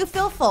eat till you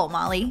feel full,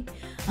 Molly.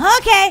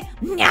 Okay.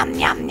 Yum,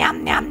 yum,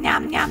 yum, yum,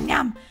 yum, yum,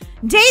 yum.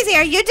 Daisy,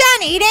 are you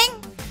done eating?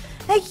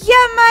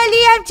 Yeah,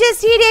 Molly, I'm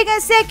just eating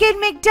a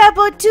second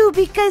McDouble too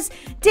because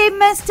they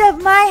messed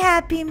up my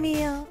Happy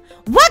Meal.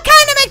 What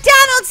kind of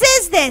McDonald's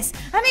is this?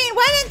 I mean,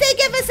 why didn't they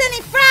give us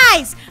any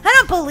fries? I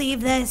don't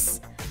believe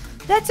this.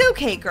 That's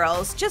okay,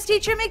 girls. Just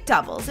eat your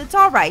McDoubles. It's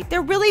all right.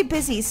 They're really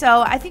busy,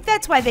 so I think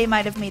that's why they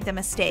might have made the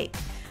mistake.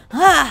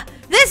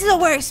 This is the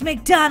worst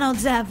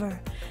McDonald's ever.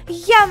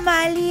 Yeah,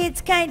 Molly, it's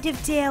kind of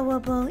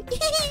terrible.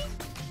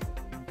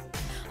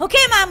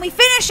 Okay, Mom, we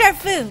finished our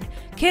food.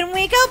 Can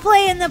we go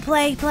play in the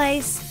play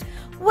place?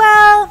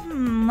 Well,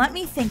 let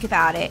me think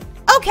about it.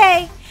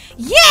 Okay.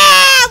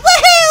 Yeah!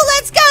 Woohoo!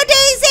 Let's go,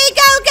 Daisy!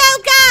 Go, go,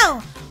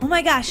 go! Oh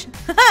my gosh.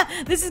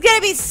 This is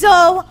gonna be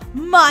so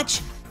much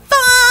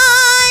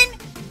fun!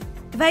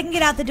 If I can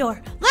get out the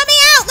door. Let me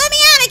out! Let me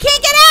out! I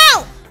can't get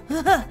out!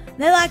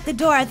 They locked the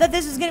door. I thought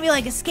this was gonna be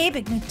like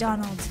escaping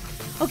McDonald's.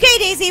 Okay,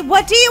 Daisy,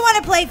 what do you want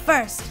to play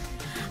first?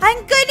 I'm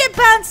gonna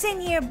bounce in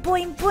here.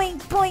 Boing, boing,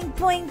 boing,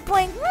 boing,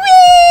 boing.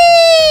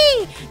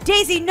 Whee!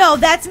 Daisy, no,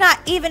 that's not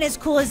even as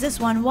cool as this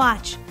one.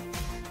 Watch.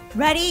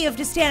 Ready? You have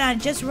to stand on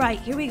it just right.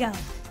 Here we go.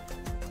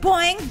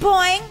 Boing,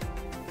 boing.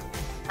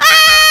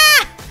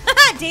 Ah!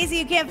 Daisy,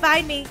 you can't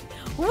find me.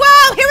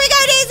 Whoa, here we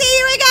go, Daisy,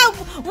 here we go.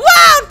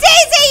 Whoa,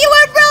 Daisy, you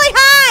went really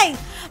high.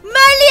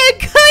 Miley, I'm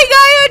going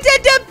higher to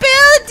the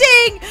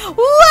building.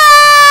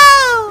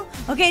 Whoa!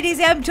 Okay,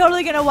 Daisy, I'm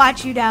totally gonna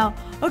watch you now.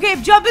 Okay,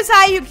 jump as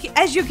high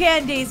as you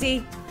can,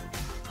 Daisy.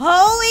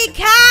 Holy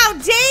cow,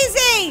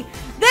 Daisy!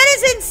 That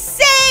is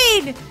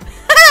insane!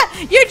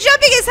 You're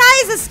jumping as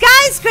high as a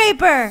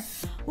skyscraper.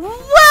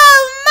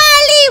 Whoa,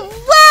 Miley!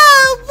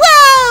 Whoa,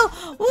 whoa,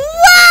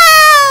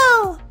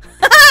 whoa!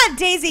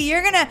 Daisy,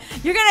 you're gonna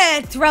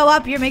throw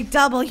up your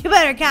McDouble. You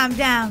better calm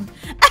down.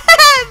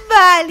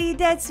 Molly,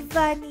 that's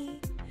funny.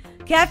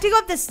 Okay, I have to go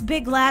up this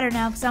big ladder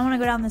now because I want to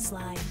go down the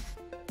slide.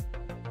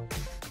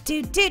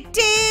 Daisy,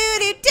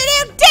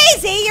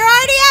 you're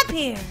already up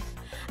here.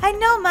 I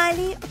know,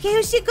 Molly. Okay,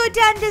 who should go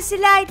down the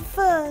slide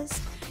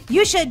first?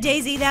 You should,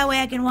 Daisy. That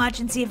way I can watch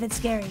and see if it's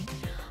scary.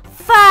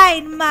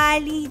 Fine,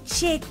 Molly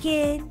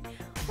chicken.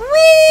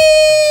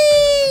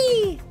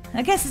 Whee!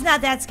 I guess it's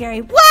not that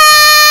scary.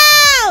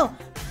 Wow!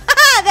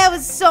 That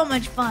was so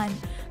much fun.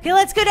 Okay,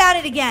 let's go down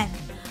it again.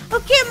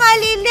 Okay,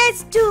 Molly,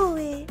 let's do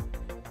it.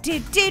 Okay,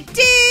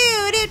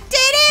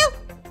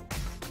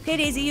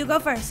 Daisy, you go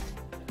first.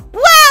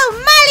 Wow,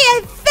 Molly,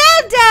 I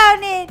fell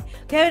down it.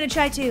 Okay, I'm gonna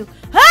try too.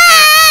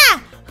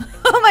 Ah!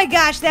 Oh my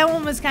gosh, that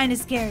one was kind of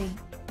scary.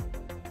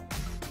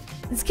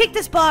 Let's kick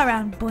this ball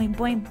around. Boing,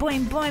 boing,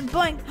 boing, boing,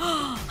 boing.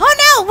 Oh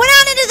no, went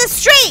out into the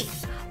street.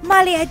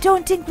 Molly, I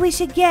don't think we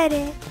should get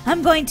it.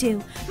 I'm going to.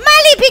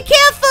 Molly, be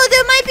careful.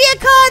 There might be a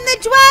car in the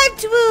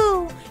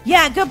drive-thru.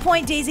 Yeah, good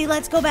point, Daisy.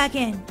 Let's go back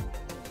in.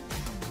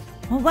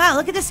 Oh, wow,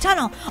 look at this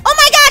tunnel. Oh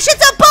my gosh,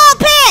 it's a ball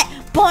pit.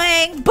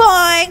 Boing,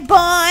 boing,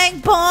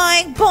 boing,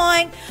 boing,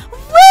 boing.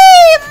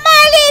 Whee,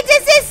 Molly,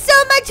 this is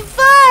so much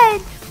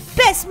fun.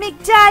 Best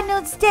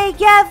McDonald's day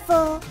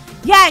ever.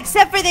 Yeah,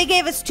 except for they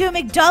gave us 2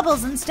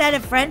 McDoubles instead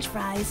of French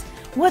fries.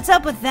 What's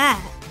up with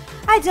that?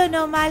 I don't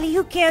know, Molly.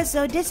 Who cares,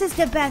 though? This is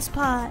the best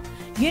part.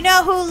 You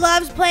know who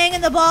loves playing in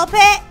the ball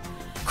pit?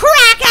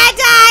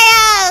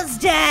 Crocodiles!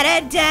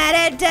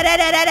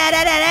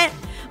 Da-da-da-da-da-da-da-da-da-da-da.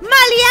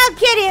 Molly, I'll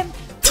get him.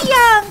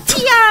 Pyong,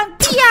 pyong,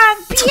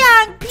 pyong,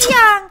 pyong,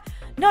 pyong.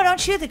 No, don't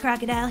shoot the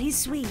crocodile. He's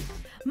sweet.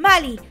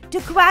 Molly,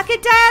 the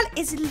crocodile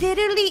is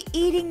literally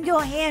eating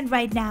your hand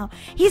right now.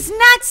 He's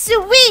not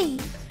sweet.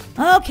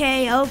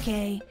 Okay.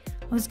 I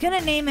was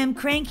gonna name him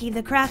Cranky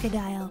the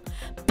Crocodile.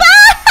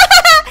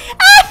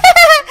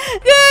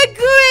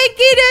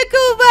 Cranky the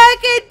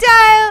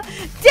Crocodile!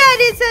 That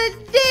is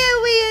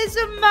hilarious,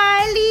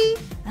 Molly!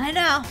 I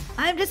know.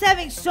 I'm just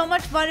having so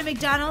much fun at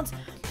McDonald's.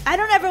 I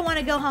don't ever want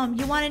to go home.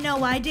 You want to know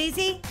why,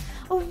 Daisy?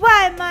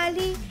 Why,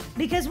 Molly?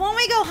 Because when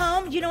we go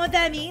home, you know what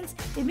that means?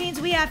 It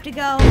means we have to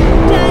go to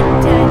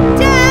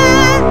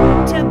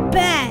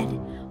bed.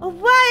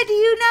 Why do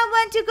you not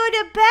want to go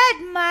to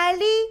bed,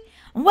 Molly?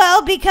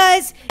 Well,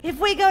 because if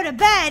we go to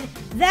bed,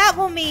 that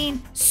will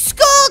mean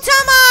school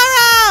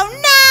tomorrow!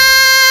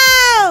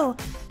 No!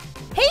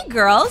 Hey,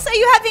 girls, are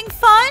you having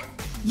fun?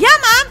 Yeah,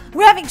 Mom,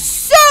 we're having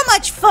so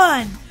much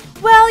fun.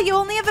 Well, you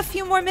only have a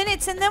few more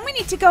minutes, and then we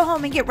need to go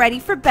home and get ready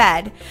for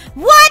bed.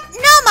 What?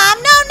 No,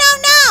 Mom, no.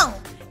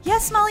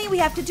 Yes, Molly, we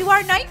have to do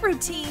our night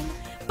routine.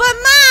 But,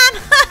 Mom,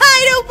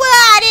 I don't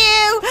want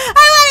to.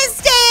 I want to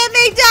stay at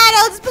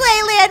McDonald's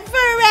Playland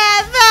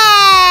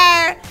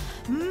forever.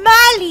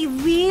 Molly,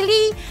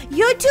 really?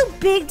 You're too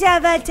big to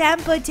have a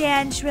temper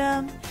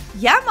tantrum.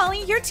 Yeah,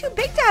 Molly, you're too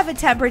big to have a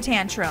temper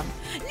tantrum.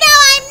 No,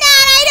 I'm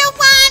not. I don't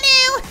want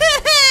to.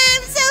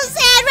 I'm so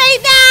sad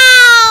right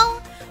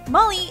now.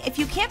 Molly, if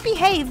you can't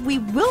behave, we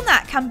will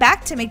not come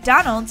back to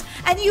McDonald's,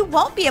 and you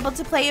won't be able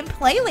to play in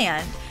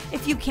Playland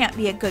if you can't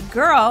be a good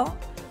girl.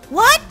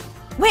 What?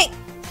 Wait,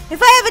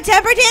 if I have a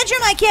temper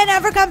tantrum, I can't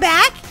ever come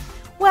back?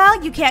 Well,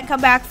 you can't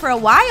come back for a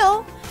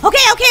while. Okay.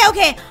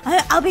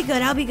 I'll be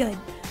good.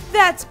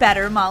 That's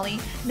better, Molly.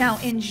 Now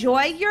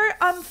enjoy your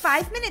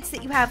 5 minutes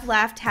that you have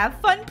left. Have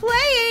fun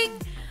playing.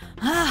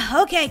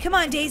 Okay, come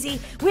on, Daisy.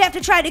 We have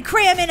to try to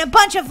cram in a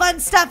bunch of fun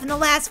stuff in the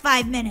last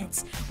 5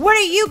 minutes. What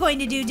are you going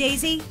to do,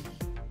 Daisy?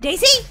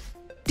 Daisy?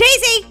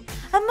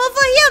 I'm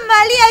over here,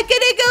 Molly. I'm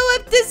gonna go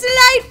up the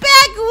slide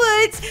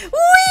backwards.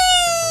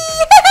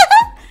 Whee!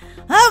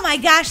 Oh my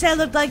gosh, that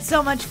looked like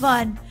so much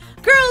fun.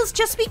 Girls,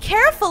 just be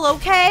careful,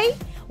 okay?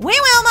 We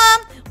will,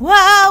 Mom.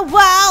 Wow!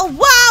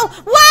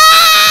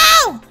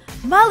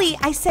 Molly,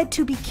 I said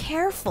to be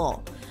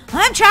careful.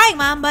 I'm trying,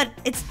 Mom, but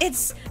it's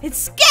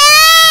scary!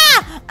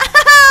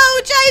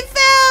 Ouch! I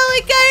fell!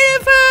 It kind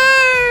of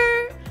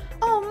hurt!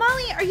 Oh,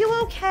 Molly, are you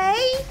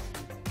okay?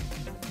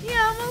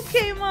 Yeah, I'm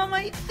okay, Mom,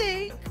 I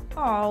think.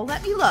 Oh,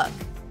 let me look.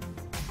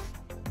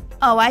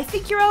 Oh, I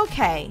think you're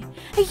okay.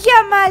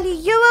 Yeah, Molly,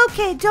 you're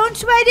okay. Don't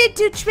try to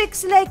do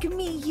tricks like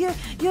me.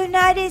 You're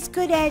not as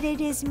good at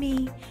it as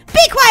me.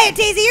 Be quiet,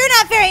 Daisy. You're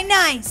not very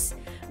nice.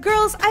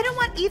 Girls, I don't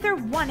want either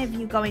one of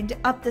you going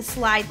up the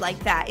slide like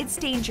that. It's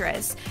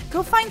dangerous.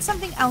 Go find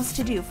something else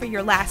to do for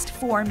your last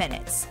 4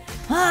 minutes.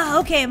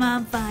 Okay,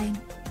 Mom, fine.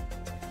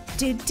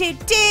 I'm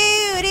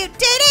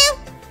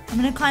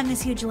gonna climb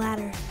this huge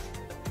ladder.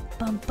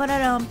 Bum ba da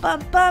dum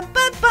bum bum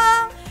bum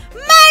bum.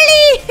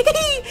 Molly! Wee!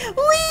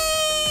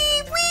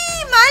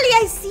 Molly,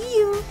 I see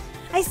you.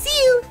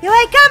 Here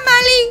I come,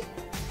 Molly.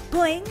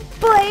 Boing,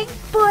 boing,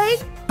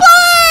 boing,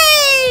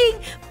 boing!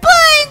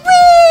 Boing,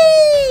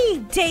 wee!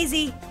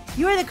 Daisy,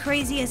 you're the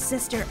craziest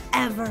sister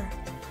ever.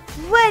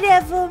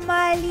 Whatever,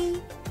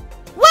 Molly.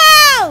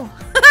 Wow!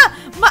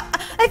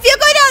 If you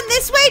go down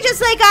this way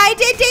just like I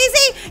did,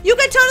 Daisy, you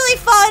could totally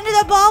fall into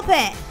the ball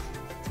pit.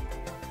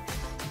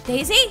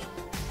 Daisy,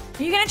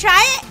 are you gonna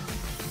try it?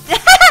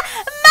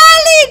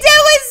 Molly,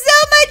 that was so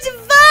much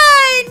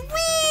fun! Whee!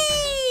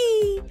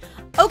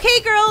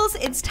 Okay, girls,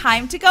 it's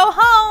time to go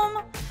home.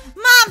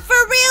 Mom,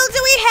 for real,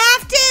 do we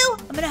have to?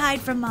 I'm gonna hide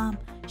from Mom.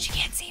 She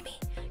can't see me.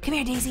 Come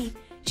here, Daisy.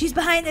 She's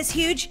behind this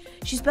huge,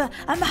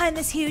 I'm behind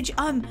this huge,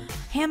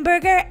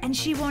 hamburger, and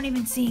she won't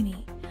even see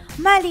me.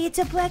 Molly, it's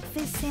a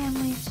breakfast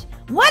sandwich.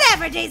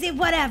 Whatever, Daisy,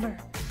 whatever.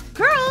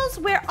 Girls,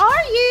 where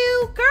are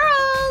you?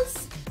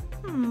 Girls!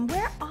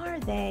 Where are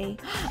they?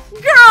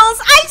 Girls,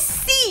 I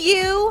see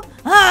you!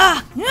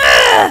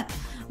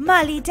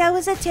 Molly, that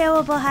was a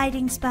terrible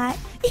hiding spot.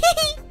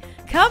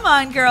 Come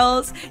on,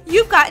 girls.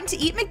 You've gotten to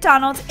eat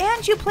McDonald's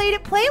and you played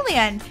at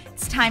Playland.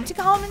 It's time to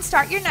go home and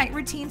start your night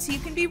routine so you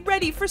can be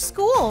ready for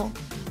school.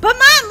 But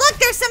Mom, look,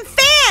 there's some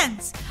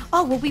fans!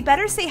 Oh, well, we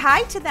better say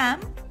hi to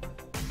them.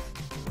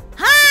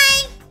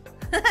 Hi!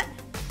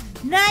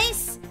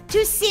 Nice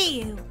to see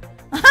you.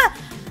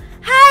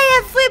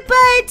 Hi,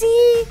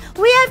 everybody.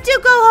 We have to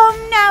go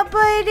home now,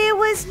 but it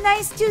was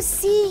nice to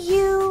see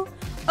you.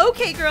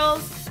 Okay,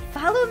 girls,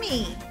 follow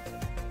me.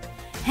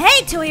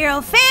 Hey, Toy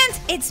Hero fans,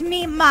 it's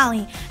me,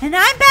 Molly, and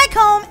I'm back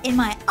home in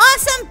my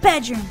awesome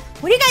bedroom.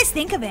 What do you guys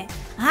think of it?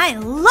 I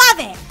love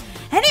it.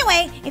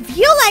 Anyway, if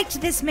you liked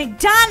this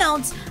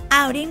McDonald's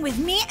outing with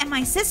me and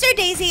my sister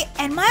Daisy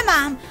and my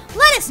mom,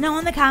 let us know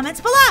in the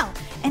comments below.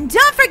 And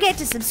don't forget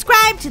to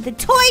subscribe to the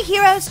Toy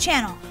Heroes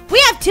channel. We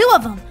have 2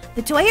 of them,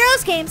 the Toy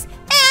Heroes games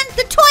and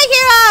the Toy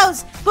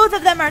Heroes. Both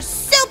of them are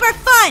super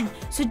fun.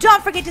 So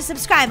don't forget to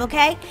subscribe,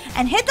 okay?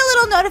 And hit the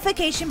little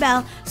notification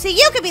bell so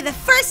you can be the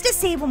first to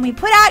see when we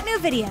put out new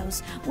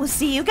videos. We'll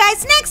see you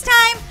guys next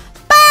time.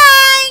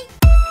 Bye!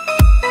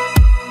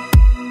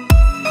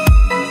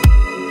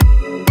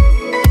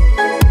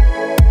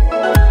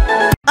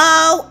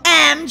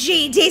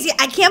 OMG, Daisy,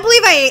 I can't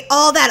believe I ate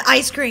all that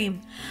ice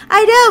cream.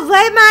 I know,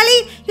 right,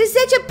 Molly? You're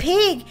such a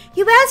pig.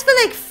 You asked for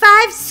like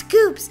 5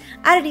 scoops.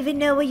 I don't even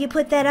know where you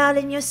put that all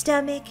in your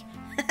stomach.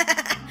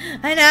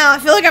 I know, I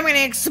feel like I'm gonna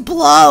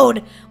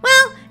explode.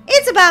 Well,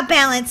 it's about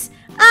balance.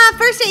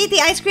 First I eat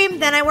the ice cream,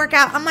 then I work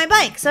out on my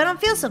bike, so I don't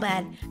feel so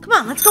bad. Come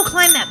on, let's go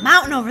climb that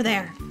mountain over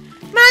there.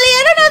 Molly,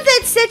 I don't know if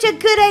that's such a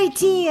good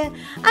idea.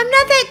 I'm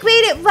not that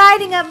great at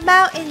riding up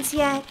mountains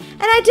yet,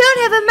 and I don't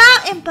have a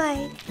mountain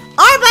bike.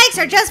 Our bikes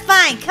are just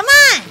fine, come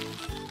on.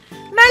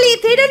 Molly,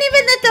 they don't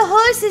even let the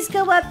horses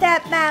go up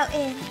that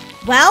mountain.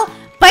 Well,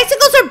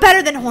 bicycles are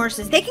better than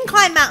horses. They can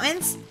climb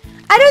mountains.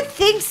 I don't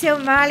think so,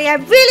 Molly. I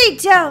really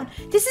don't.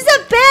 This is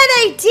a bad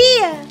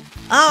idea.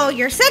 Oh,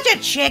 you're such a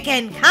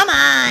chicken. Come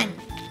on.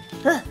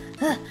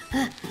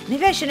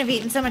 Maybe I shouldn't have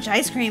eaten so much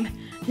ice cream.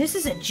 This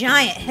is a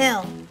giant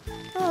hill.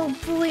 Oh,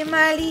 boy,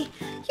 Molly.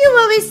 You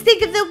always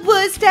think of the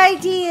worst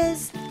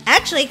ideas.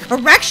 Actually,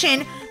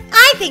 correction.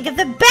 I think of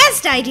the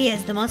best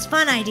ideas, the most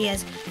fun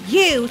ideas.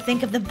 You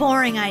think of the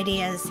boring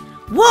ideas.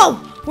 Whoa,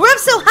 we're up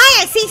so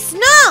high I see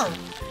snow.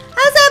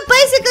 How's our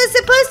bicycle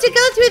supposed to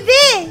go through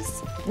this?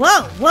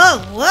 Whoa, whoa,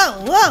 whoa,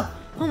 whoa.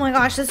 Oh my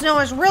gosh, the snow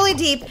is really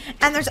deep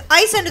and there's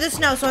ice under the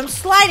snow, so I'm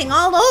sliding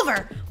all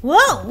over.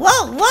 Whoa,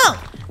 whoa, whoa.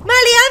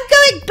 Molly, I'm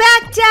going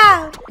back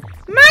down.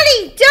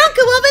 Molly, don't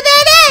go over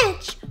that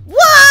edge.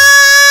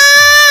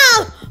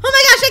 Whoa! Oh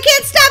my gosh, I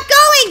can't stop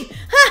going.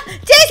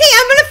 Daisy,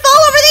 I'm gonna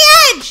fall over the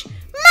edge.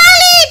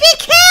 Molly, be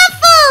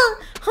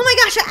careful. Oh my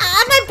gosh,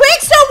 my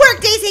brakes don't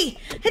work, Daisy.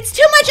 It's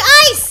too much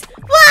ice.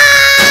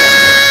 Wah!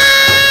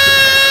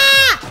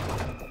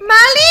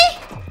 Molly?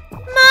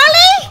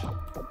 Molly?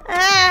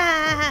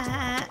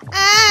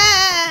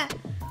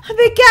 Oh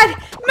my God.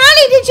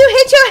 Molly, did you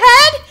hit your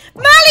head?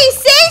 Molly,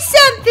 say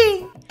something.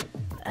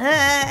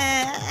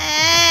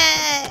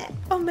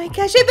 Oh my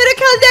gosh, I better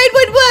call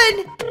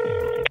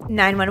 911.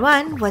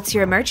 911, what's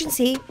your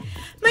emergency?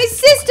 My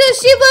sister,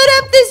 she rode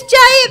up this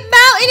giant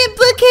mountain in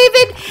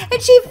Brookhaven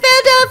and she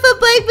fell off her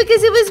bike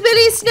because it was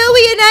really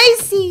snowy and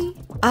icy.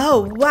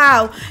 Oh,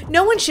 wow.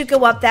 No one should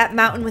go up that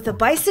mountain with a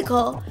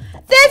bicycle.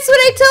 That's what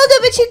I told her,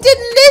 but she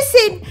didn't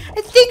listen.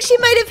 I think she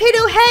might have hit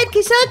her head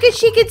because all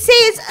she could say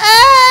is,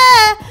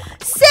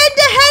 send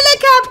a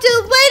helicopter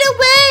right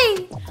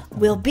away.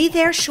 We'll be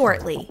there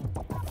shortly.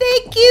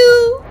 Thank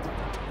you.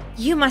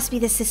 You must be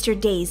the sister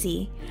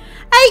Daisy.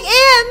 I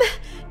am.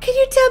 Can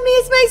you tell me,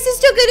 is my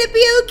sister gonna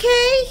be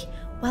okay?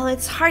 Well,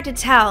 it's hard to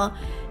tell.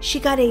 She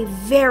got a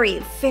very,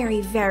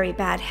 very, very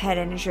bad head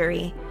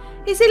injury.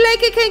 Is it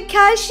like a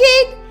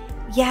concussion?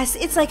 Yes,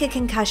 it's like a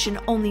concussion,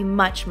 only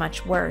much,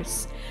 much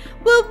worse.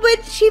 Well,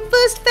 when she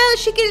first fell,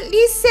 she could at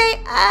least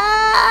say,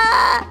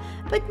 ah!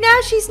 But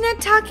now she's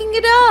not talking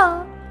at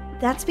all.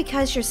 That's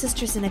because your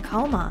sister's in a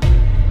coma.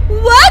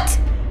 What?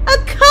 A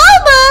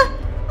coma?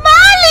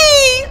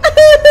 Molly!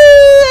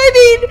 I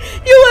mean,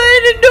 you are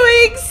an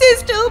annoying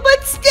sister,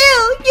 but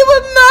still, you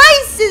were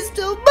my sister.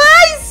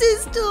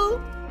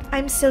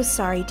 I'm so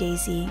sorry,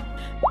 Daisy.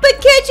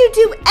 But can't you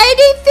do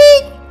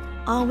anything?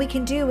 All we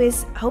can do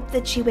is hope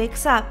that she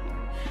wakes up.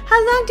 How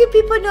long do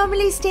people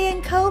normally stay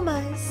in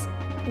comas?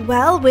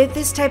 Well, with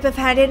this type of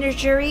head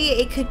injury,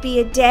 it could be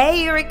a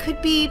day or it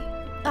could be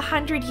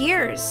 100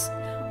 years.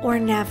 Or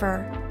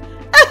never.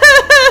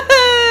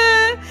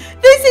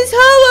 This is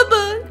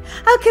horrible.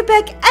 I'll come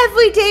back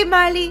every day,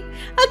 Molly.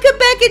 I'll come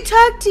back and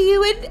talk to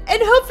you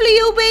and hopefully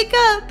you'll wake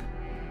up.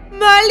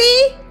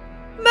 Molly?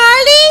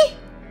 Molly?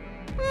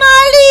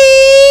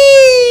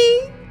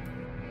 Molly!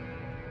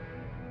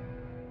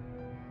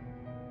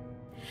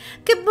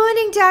 Good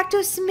morning,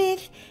 Dr.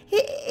 Smith.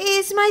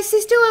 Is my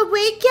sister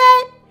awake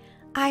yet?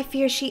 I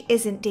fear she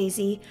isn't,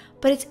 Daisy,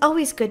 but it's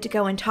always good to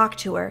go and talk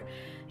to her.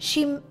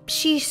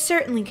 She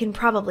certainly can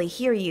probably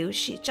hear you.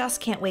 She just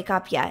can't wake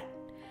up yet.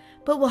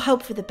 But we'll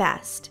hope for the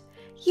best.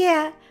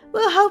 Yeah,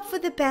 we'll hope for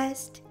the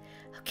best.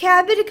 Okay,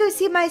 I'm gonna go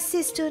see my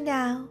sister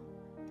now.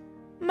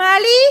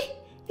 Molly?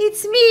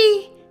 It's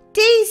me,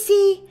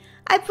 Daisy.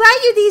 I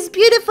brought you these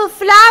beautiful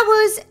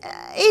flowers.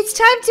 It's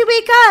time to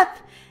wake up.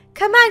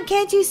 Come on,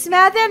 can't you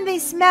smell them? They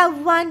smell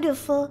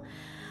wonderful.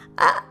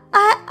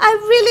 I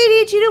really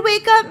need you to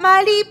wake up,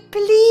 Molly.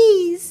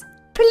 Please.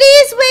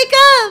 Please wake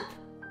up.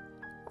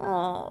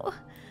 Oh,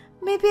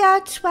 maybe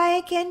I'll try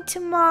again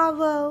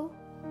tomorrow.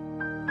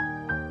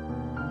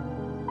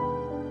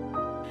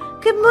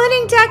 Good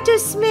morning, Dr.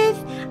 Smith.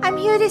 I'm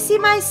here to see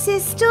my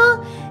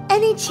sister.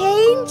 Any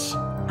change?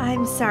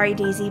 I'm sorry,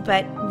 Daisy,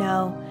 but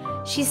no.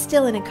 She's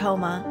still in a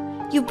coma.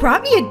 You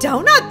brought me a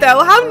donut,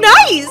 though. How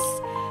nice!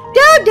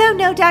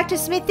 No, Dr.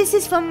 Smith. This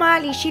is for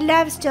Molly. She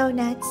loves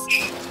donuts.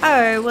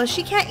 Oh, well,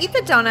 she can't eat the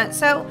donut,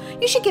 so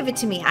you should give it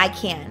to me. I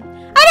can.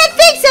 I don't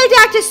think so,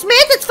 Dr.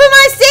 Smith. It's for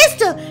my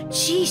sister.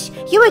 Sheesh,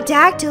 you're a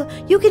doctor.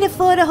 You can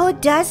afford a whole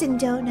dozen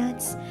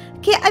donuts.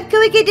 Okay, I'm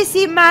going in to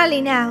see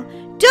Molly now.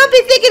 Don't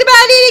be thinking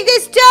about eating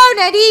this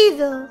donut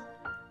either.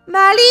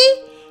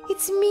 Molly,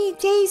 it's me,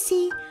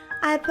 Daisy.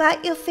 I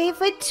brought your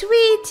favorite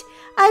treat,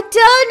 a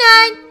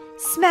donut.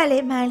 Smell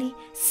it, Molly.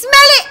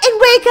 Smell it and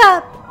wake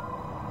up.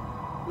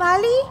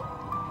 Molly?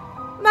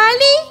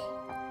 Molly?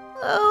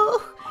 Oh,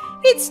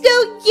 it's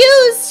no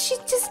use.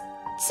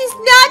 She's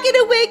not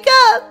gonna wake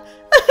up.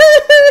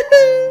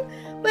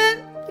 Well,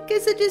 I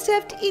guess I just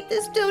have to eat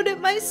this donut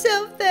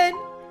myself then.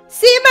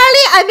 See,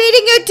 Molly, I'm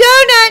eating your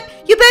donut.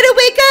 You better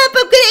wake up.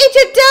 I'm gonna eat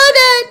your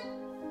donut.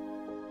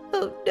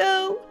 Oh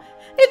no,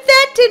 if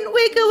that didn't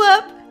wake her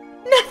up,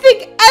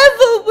 nothing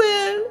ever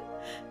will.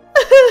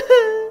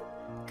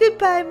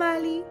 Goodbye,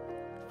 Molly.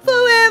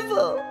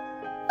 Forever.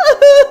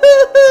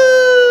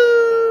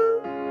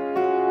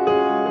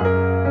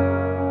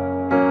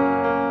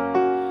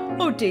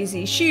 Oh,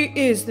 Daisy, she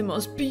is the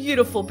most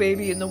beautiful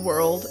baby in the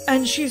world,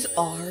 and she's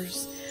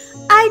ours.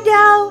 I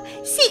know.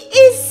 She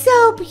is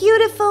so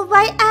beautiful,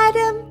 right,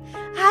 Adam?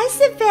 Hi,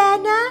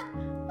 Savannah.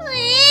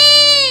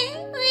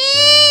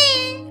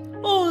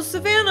 Oh,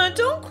 Savannah,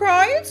 don't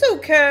cry. It's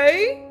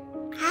okay.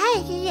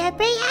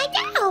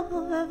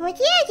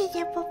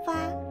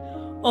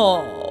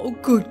 Oh,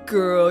 good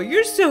girl.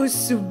 You're so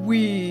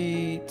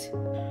sweet.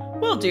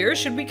 Well, dear,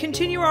 should we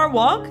continue our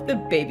walk? The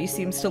baby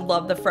seems to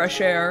love the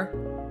fresh air.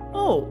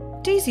 Oh,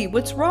 Daisy,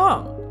 what's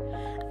wrong?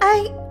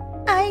 I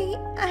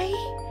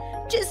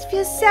just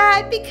feel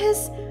sad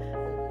because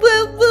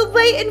we're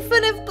right in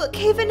front of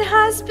Brookhaven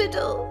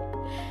Hospital.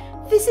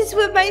 This is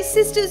where my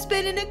sister's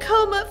been in a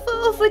coma for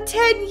over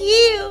 10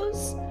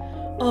 years.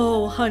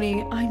 Oh,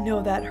 honey, I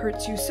know that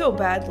hurts you so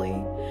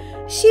badly.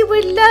 She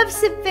would love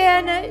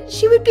Savannah.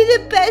 She would be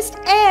the best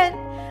aunt.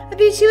 I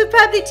mean, she would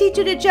probably teach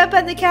her to jump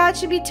on the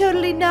couch and be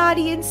totally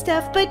naughty and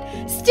stuff, but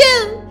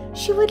still,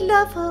 she would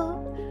love her.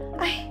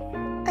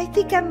 I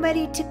think I'm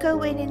ready to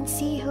go in and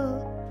see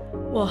her.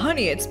 Well,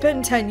 honey, it's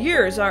been 10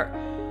 years.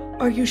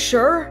 Are you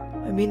sure?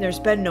 I mean, there's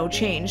been no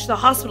change. The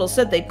hospital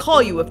said they'd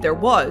call you if there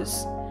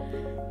was.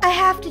 I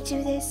have to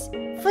do this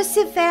for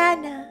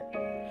Savannah.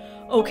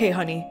 Okay,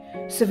 honey.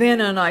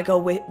 Savannah and I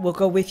will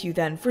go with you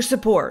then for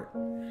support.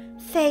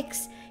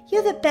 Thanks.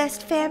 You're the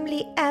best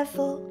family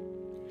ever.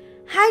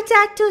 Hi,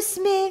 Dr.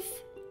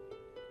 Smith.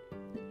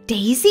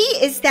 Daisy,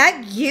 is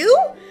that you?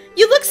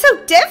 You look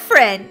so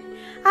different.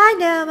 I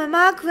know, I'm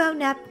all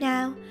grown up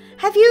now.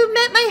 Have you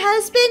met my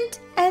husband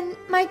and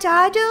my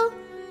daughter?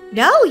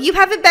 No, you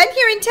haven't been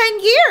here in 10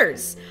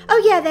 years.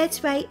 Oh, yeah,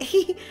 that's right.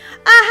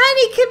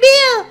 Honey, come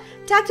here.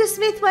 Dr.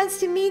 Smith wants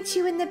to meet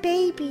you and the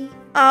baby.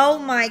 Oh,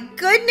 my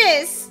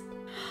goodness.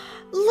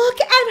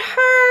 Look at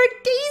her,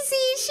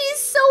 Daisy. She's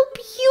so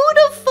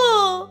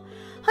beautiful.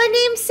 Her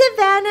name's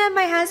Savannah.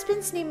 My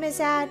husband's name is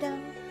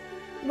Adam.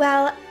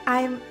 Well,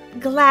 I'm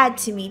glad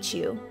to meet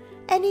you.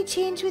 Any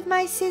change with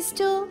my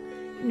sister?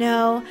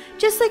 No,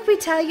 just like we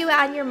tell you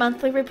on your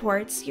monthly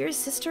reports, your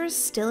sister is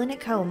still in a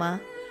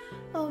coma.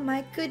 Oh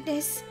my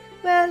goodness.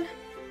 Well,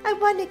 I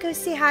want to go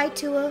say hi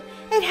to her.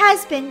 It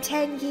has been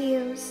 10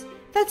 years.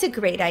 That's a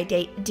great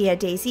idea,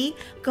 Daisy.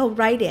 Go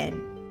right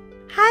in.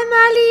 Hi,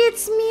 Molly.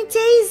 It's me,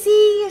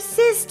 Daisy, your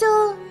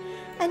sister.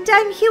 And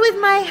I'm here with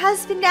my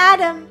husband,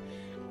 Adam,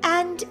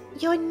 and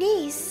your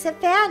niece,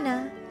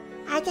 Savannah.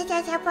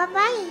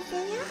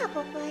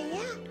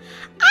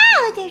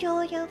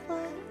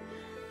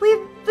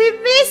 We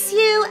miss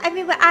you. I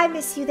mean, well, I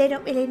miss you. They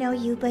don't really know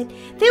you, but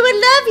they would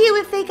love you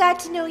if they got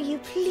to know you.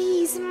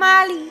 Please,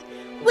 Molly,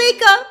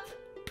 wake up.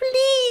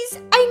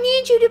 Please, I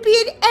need you to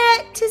be an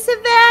aunt to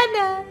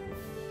Savannah.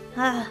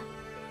 Oh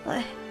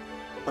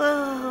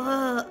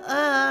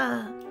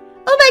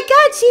my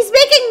God, she's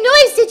making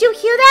noise. Did you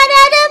hear that,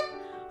 Adam?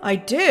 I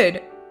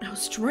did. How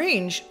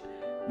strange.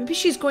 Maybe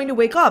she's going to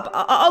wake up.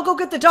 I'll go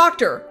get the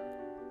doctor.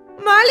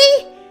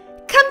 Molly,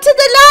 come to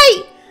the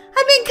light.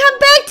 I mean, come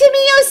back to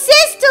me, your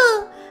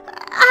sister.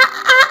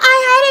 I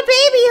had a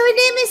baby. Her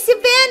name is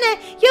Savannah.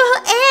 You're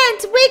her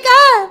aunt. Wake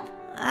up.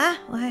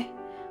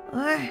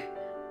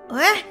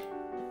 What?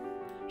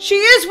 She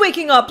is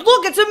waking up.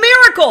 Look, it's a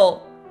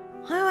miracle.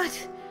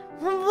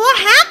 What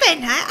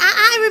happened?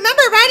 I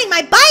remember riding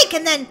my bike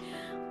and then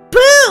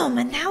boom,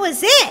 and that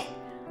was it.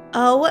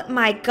 Oh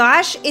my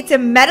gosh, it's a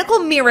medical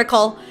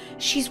miracle.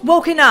 She's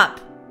woken up.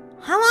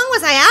 How long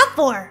was I out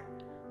for?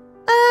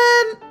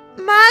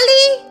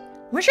 Molly?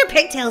 Where's your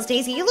pigtails,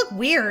 Daisy? You look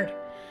weird.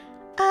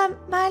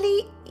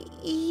 Molly,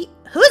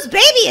 whose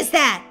baby is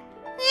that?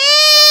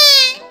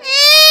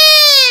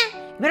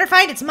 You better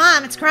find its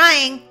mom. It's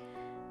crying.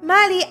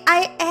 Molly,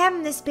 I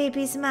am this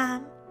baby's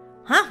mom.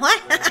 Huh?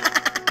 What?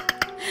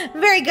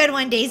 Very good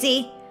one,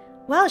 Daisy.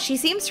 Well, she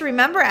seems to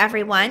remember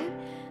everyone.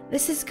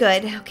 This is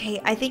good.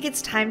 Okay, I think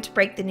it's time to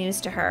break the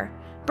news to her.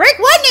 Break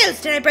what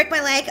news? Did I break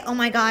my leg? Oh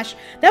my gosh.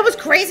 That was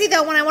crazy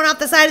though when I went off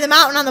the side of the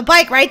mountain on the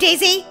bike, right,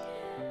 Daisy?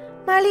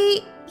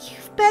 Molly,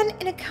 you've been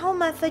in a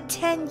coma for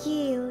 10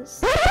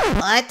 years.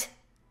 What?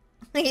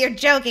 You're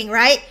joking,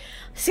 right?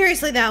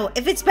 Seriously though,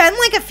 if it's been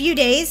like a few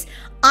days,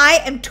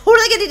 I am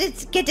totally going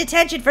to get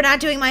detention for not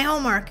doing my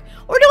homework.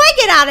 Or do I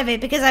get out of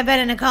it because I've been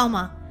in a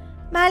coma?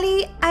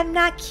 Molly, I'm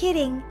not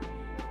kidding.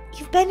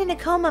 You've been in a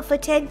coma for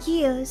 10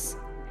 years.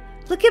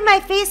 Look at my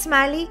face,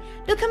 Molly.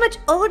 Look how much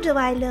older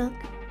I look.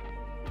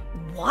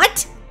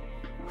 What?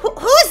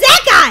 Who's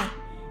that guy?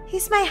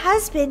 He's my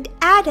husband,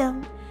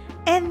 Adam.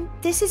 And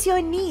this is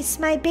your niece,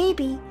 my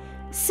baby,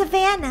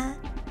 Savannah.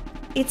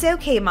 It's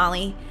okay,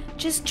 Molly.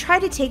 Just try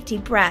to take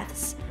deep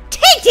breaths.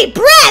 Take deep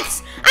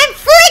breaths? I'm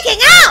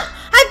freaking out!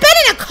 I've been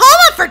in a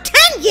coma for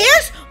 10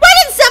 years? Why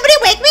didn't somebody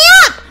wake me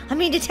up? I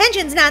mean,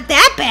 detention's not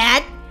that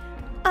bad.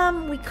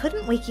 We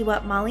couldn't wake you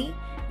up, Molly.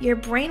 Your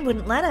brain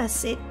wouldn't let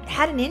us. It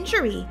had an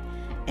injury,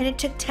 and it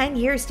took 10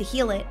 years to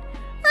heal it.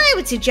 I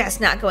would suggest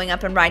not going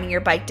up and riding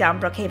your bike down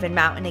Brookhaven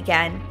Mountain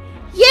again.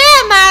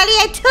 Yeah, Molly,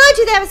 I told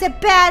you that was a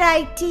bad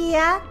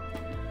idea.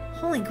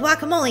 Holy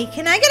guacamole,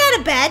 can I get out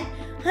of bed?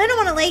 I don't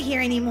want to lay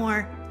here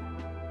anymore.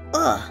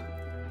 Ugh.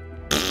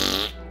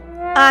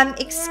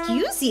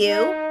 Excuse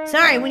you?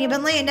 Sorry, when you've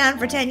been laying down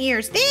for 10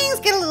 years, things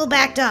get a little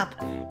backed up.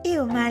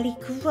 Ew, Molly,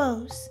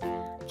 gross.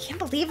 I can't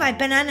believe I've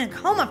been in a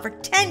coma for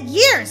 10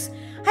 years.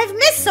 I've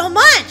missed so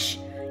much.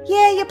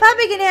 Yeah, you're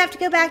probably gonna have to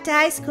go back to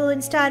high school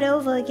and start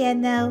over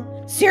again, though.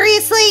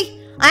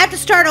 Seriously? I have to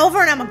start over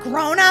and I'm a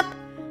grown-up?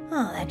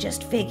 Oh, that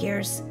just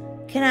figures.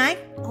 Can I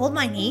hold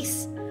my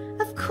niece?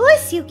 Of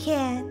course you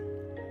can.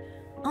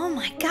 Oh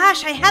my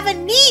gosh, I have a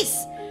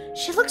niece.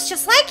 She looks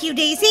just like you,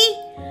 Daisy.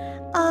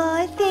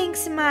 Oh,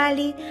 thanks,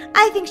 Molly.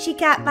 I think she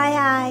got my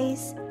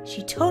eyes.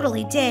 She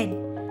totally did.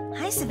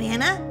 Hi,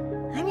 Savannah.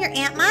 I'm your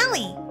Aunt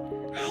Molly.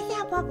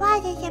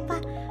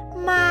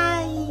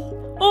 Molly.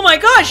 Oh my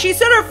gosh, she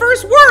said her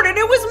first word and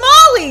it was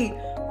Molly!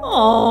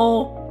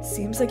 Oh,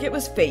 seems like it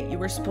was fate you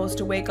were supposed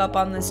to wake up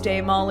on this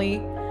day, Molly.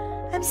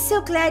 I'm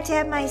so glad to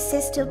have my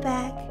sister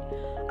back.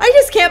 I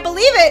just can't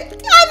believe it!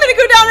 I'm gonna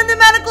go down in the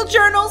medical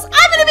journals!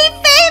 I'm gonna be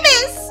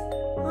famous!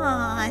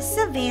 Aw,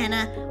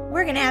 Savannah,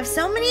 we're gonna have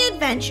so many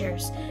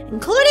adventures,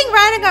 including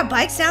riding our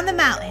bikes down the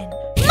mountain.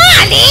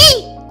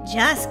 Molly!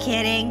 Just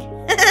kidding.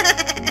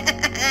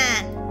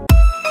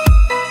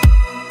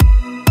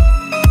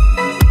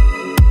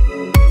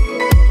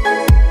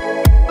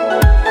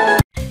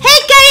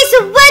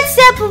 What's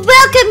up?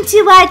 Welcome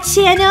to our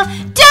channel.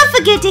 Don't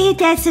forget to hit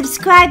that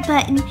subscribe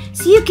button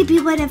so you can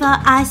be one of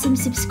our awesome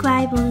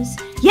subscribers.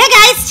 Yeah,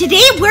 guys,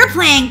 today we're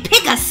playing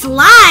Pick a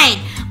Slide.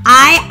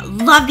 I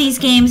love these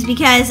games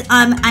because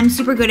I'm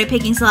super good at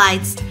picking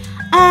slides.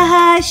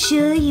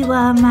 Sure you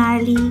are,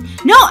 Molly.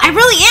 No, I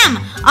really am.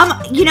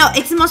 You know,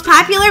 it's the most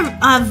popular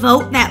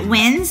vote that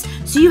wins.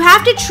 So you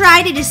have to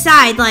try to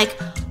decide like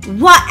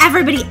what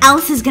everybody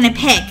else is gonna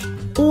pick.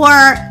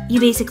 Or you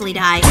basically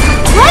die.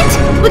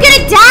 What? We're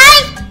gonna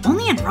die?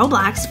 Only in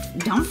Roblox.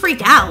 Don't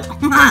freak out.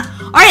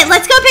 Alright,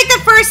 let's go pick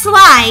the first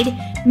slide.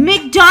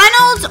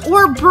 McDonald's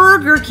or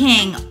Burger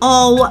King?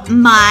 Oh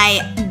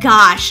my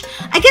gosh.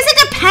 I guess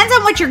it depends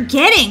on what you're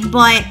getting,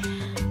 but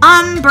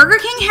Burger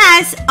King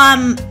has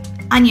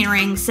onion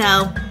rings, so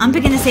I'm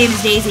picking the same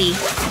as Daisy.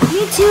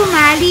 Me too,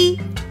 Molly.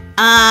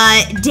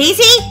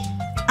 Daisy?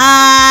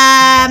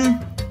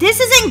 This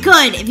isn't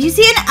good. If you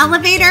see an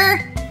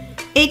elevator,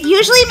 it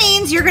usually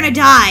means you're gonna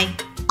die.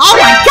 Oh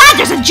my god,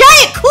 there's a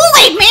giant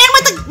Kool-Aid man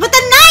with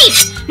a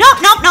knife!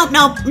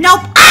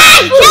 Nope. Ah,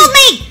 he killed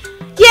me!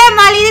 Yeah,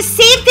 Molly, the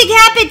same thing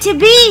happened to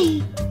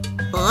me.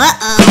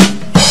 Uh-oh.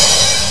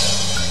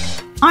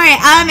 Alright,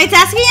 it's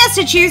asking us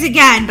to choose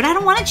again, but I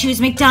don't want to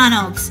choose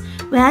McDonald's.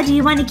 Well, do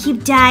you want to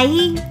keep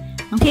dying?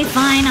 Okay,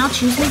 fine, I'll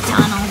choose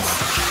McDonald's.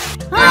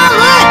 Oh,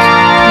 look!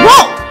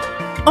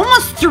 Whoa!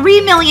 Almost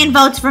 3 million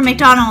votes for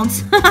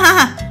McDonald's.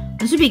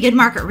 This would be good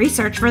market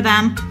research for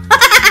them.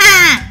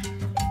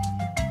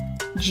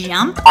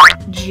 Jump.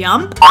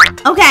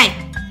 Okay.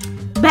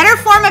 Better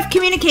form of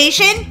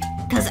communication?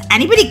 Does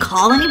anybody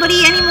call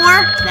anybody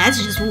anymore?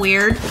 That's just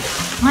weird.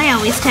 I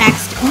always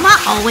text. Not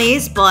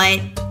always, but...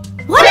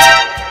 What?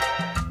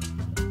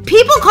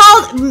 People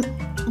called...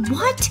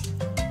 What?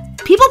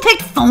 People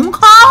picked phone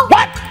call?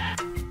 What?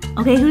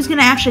 Okay, who's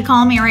gonna actually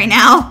call me right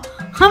now?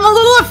 I'm a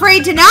little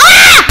afraid to know.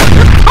 Ah!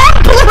 The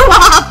phone blew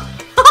up!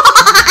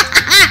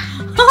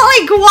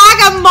 Holy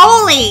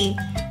guacamole!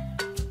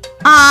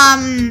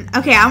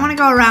 Okay, I want to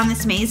go around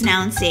this maze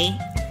now and see.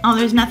 Oh,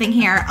 there's nothing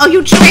here. Oh,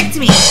 you tricked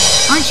me!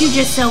 Aren't you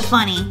just so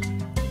funny?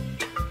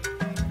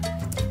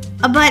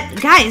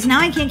 But, guys, now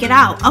I can't get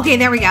out. Okay,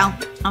 there we go.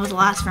 I was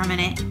lost for a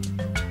minute.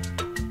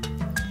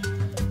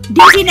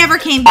 Daisy never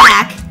came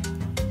back.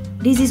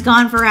 Daisy's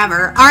gone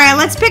forever. Alright,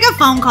 let's pick a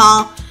phone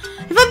call.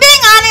 If I'm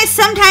being honest,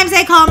 sometimes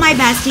I call my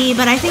bestie,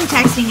 but I think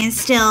texting is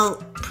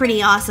still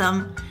pretty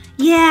awesome.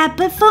 Yeah,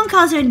 but phone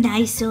calls are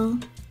nicer.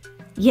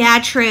 Yeah,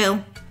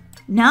 true.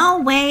 No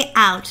way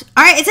out.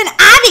 Alright, it's an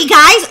Abby,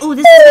 guys! Oh,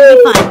 this is gonna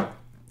be fun.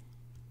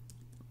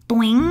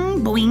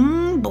 Boing,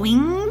 boing,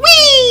 boing,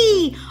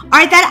 whee!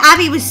 Alright, that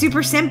Abby was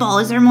super simple.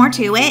 Is there more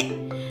to it?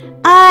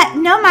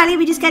 No, Molly,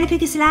 we just gotta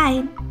pick a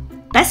slide.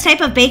 Best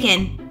type of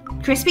bacon.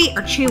 Crispy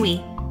or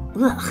chewy?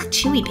 Ugh,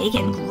 chewy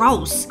bacon,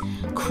 gross.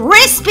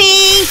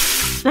 Crispy!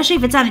 Especially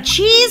if it's on a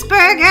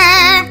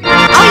cheeseburger. Oh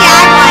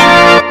yeah,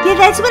 I won. Yeah,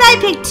 that's what I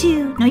picked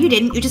too. No, you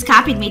didn't. You just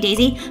copied me,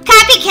 Daisy.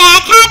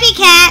 Copycat,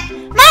 copycat!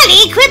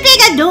 Molly, quit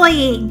being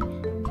annoying!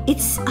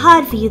 It's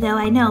hard for you though,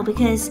 I know,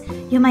 because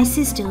you're my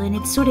sister and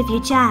it's sort of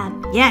your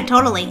job. Yeah,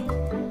 totally.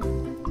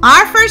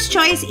 Our first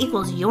choice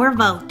equals your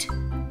vote.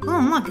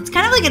 Oh, look, it's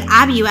kind of like an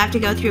obby you have to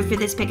go through for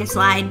this pick a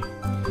slide.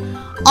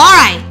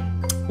 Alright,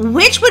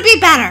 which would be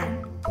better?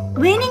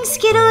 Raining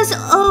Skittles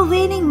or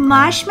raining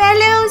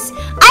marshmallows?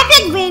 I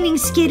pick raining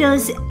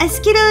Skittles.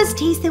 Skittles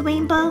taste the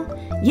rainbow.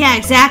 Yeah,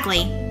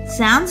 exactly.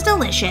 Sounds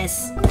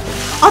delicious.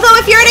 Although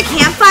if you're at a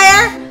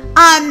campfire,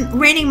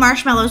 raining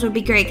marshmallows would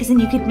be great because then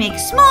you could make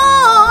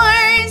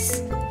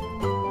s'mores.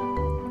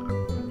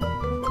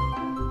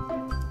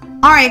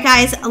 Alright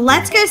guys,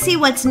 let's go see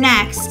what's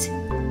next.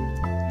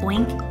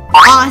 Boink.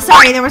 Oh,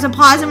 sorry, there was a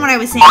pause in what I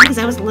was saying because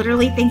I was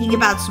literally thinking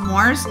about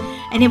s'mores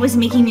and it was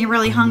making me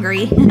really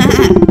hungry.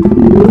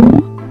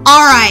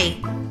 Alright,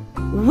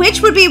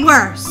 which would be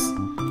worse?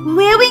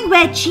 Wearing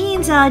wet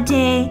jeans all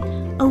day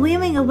or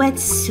wearing a wet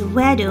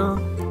sweater?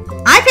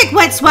 I pick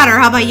wet sweater,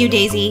 how about you,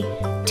 Daisy?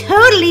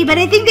 Totally, but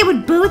I think they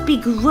would both be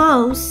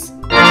gross.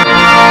 Yep,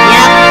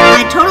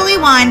 I totally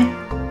won.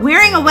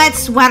 Wearing a wet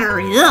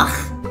sweater,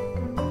 ugh.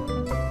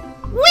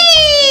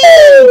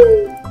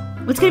 Whee!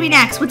 What's gonna be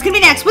next? What's gonna be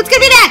next? What's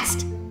gonna be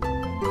next?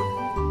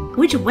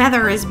 Which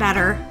weather is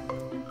better?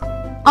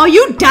 Oh,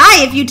 you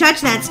die if you touch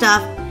that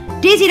stuff.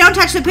 Daisy, don't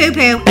touch the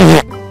poo-poo.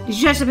 Did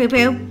you touch the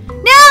poo-poo?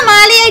 No,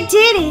 Molly, I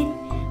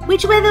didn't.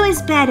 Which weather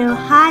is better,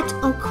 hot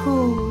or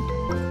cold?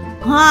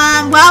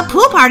 Well,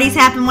 pool parties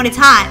happen when it's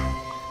hot.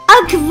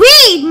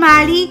 Agreed,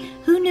 Molly.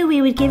 Who knew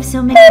we would give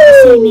so many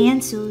the same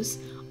answers?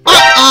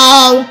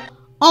 Uh-oh.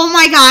 Oh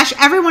my gosh,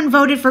 everyone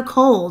voted for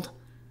cold.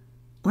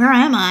 Where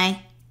am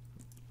I?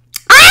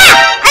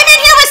 Ah! I'm in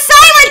here with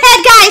Siren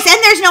Head, guys,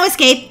 and there's no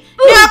escape.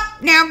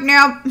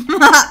 Nope.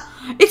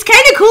 It's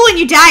kind of cool when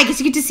you die because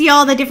you get to see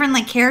all the different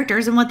like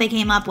characters and what they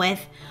came up with.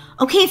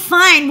 Okay,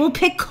 fine, we'll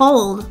pick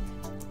cold.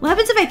 What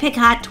happens if I pick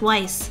hot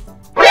twice?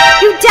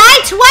 You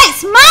died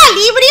twice!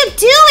 Molly, what are you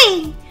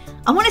doing?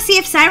 I want to see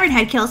if Siren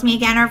Head kills me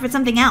again or if it's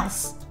something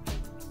else.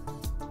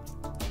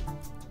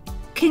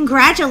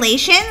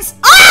 Congratulations.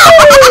 Oh!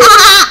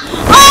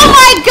 Oh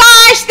my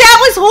gosh, that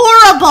was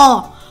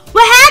horrible.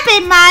 What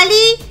happened,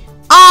 Molly?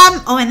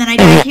 Oh, and then I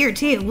died here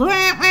too.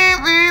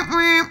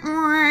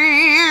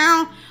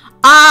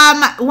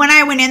 When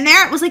I went in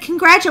there, it was like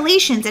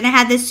congratulations, and it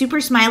had this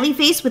super smiley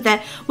face with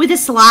a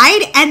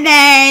slide, and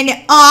then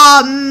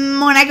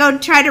when I go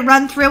try to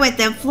run through it,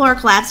 the floor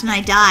collapsed and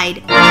I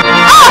died.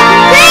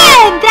 Oh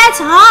man, that's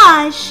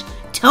harsh.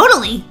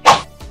 Totally.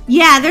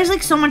 Yeah, there's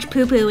like so much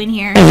poo-poo in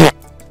here.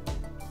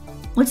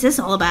 What's this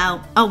all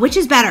about? Oh, which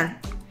is better?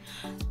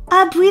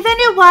 Breathe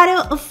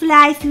underwater or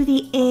fly through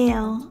the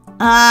air?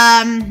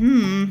 I'm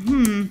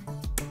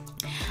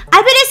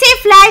gonna say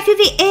fly through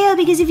the air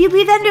because if you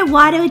breathe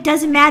underwater, it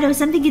doesn't matter.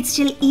 Something could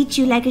still eat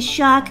you like a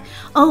shark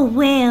or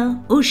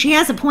whale. Oh, she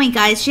has a point,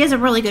 guys. She has a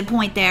really good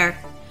point there.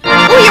 Oh,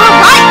 you were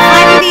right.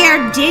 Fly through the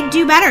air did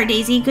do better,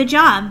 Daisy. Good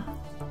job.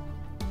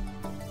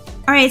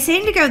 All right, it's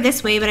saying to go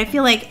this way, but I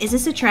feel like, is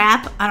this a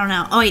trap? I don't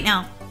know. Oh, wait,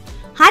 no.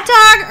 Hot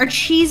dog or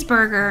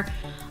cheeseburger?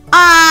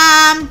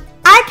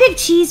 I pick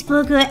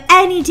cheeseburger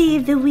any day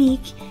of the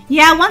week.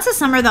 Yeah, once a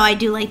summer, though, I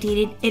do like to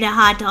eat a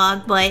hot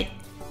dog, but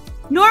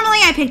normally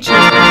I pick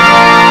cheeseburger.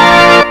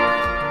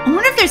 I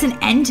wonder if there's an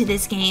end to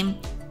this game.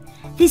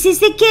 This is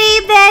the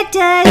game that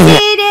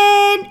doesn't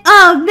end.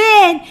 Oh,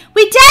 man.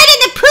 We died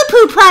in the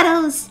poo-poo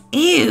puddles.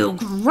 Ew,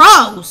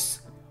 gross.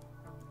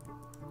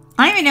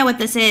 I don't even know what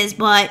this is,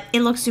 but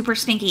it looks super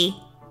stinky.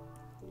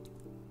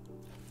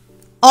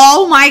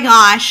 Oh, my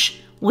gosh.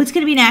 What's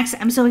going to be next?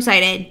 I'm so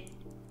excited.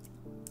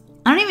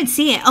 I don't even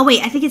see it. Oh,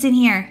 wait. I think it's in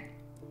here.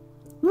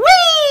 Whee!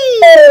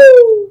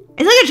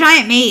 It's like a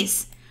giant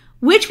maze.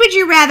 Which would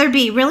you rather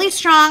be? Really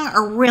strong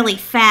or really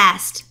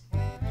fast?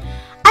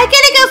 I'm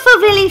gonna go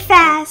for really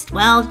fast.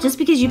 Well, just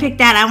because you picked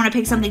that, I want to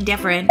pick something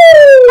different.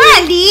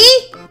 Molly!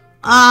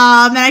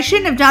 And I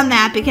shouldn't have done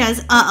that because,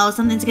 uh-oh,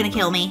 something's gonna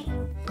kill me.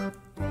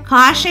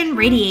 Caution,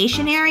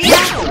 radiation area?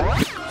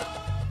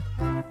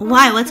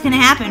 Why? What's gonna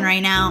happen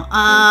right now?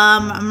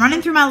 I'm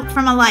running through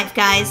for my life,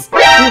 guys.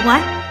 Wait,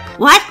 what?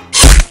 What?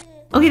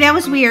 Okay, that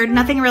was weird.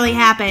 Nothing really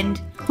happened.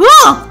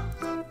 Whoa!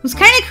 It was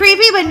kind of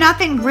creepy, but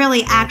nothing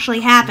really actually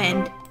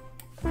happened.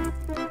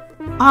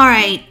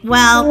 Alright,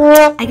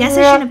 well, I guess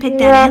I shouldn't have picked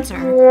that answer. I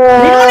didn't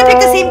want to pick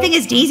the same thing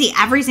as Daisy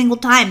every single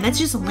time. That's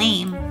just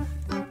lame.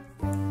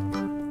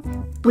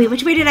 Wait,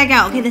 which way did I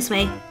go? Okay, this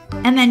way.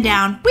 And then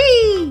down.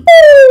 Whee!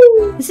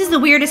 This is the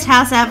weirdest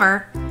house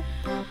ever. Okay,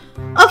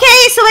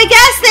 so I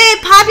guess the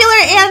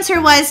popular answer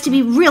was to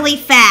be really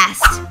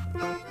fast.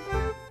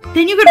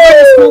 Then you could run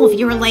to school if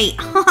you were late.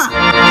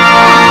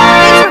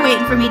 Thanks for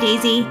waiting for me,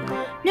 Daisy.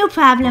 No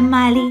problem,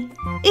 Molly.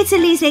 It's the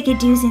least I could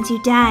do since you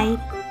died.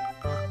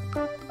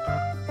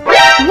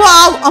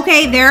 Whoa!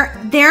 Okay,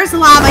 there's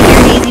lava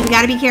here, Daisy. We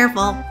gotta be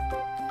careful.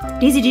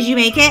 Daisy, did you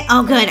make it?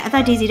 Oh, good. I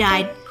thought Daisy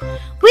died.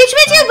 Which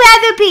would you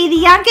rather be, the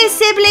youngest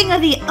sibling or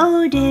the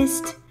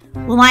oldest?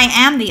 Well, I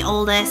am the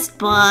oldest,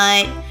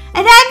 but... And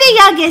I'm the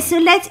youngest, so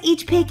let's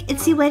each pick and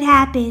see what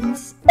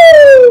happens.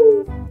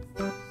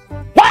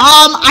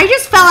 I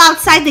just fell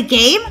outside the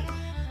game?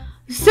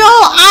 So,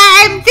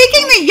 I'm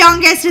thinking the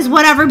youngest is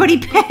what everybody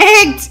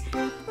picked.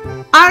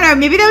 I don't know,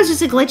 maybe that was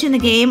just a glitch in the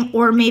game,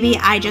 or maybe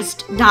I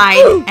just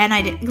died and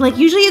I did. Like,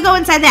 usually you go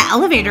inside that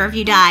elevator if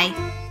you die.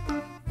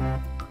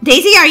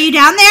 Daisy, are you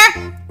down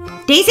there?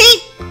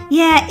 Daisy?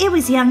 Yeah, it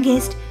was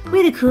youngest.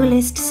 We're the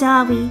coolest,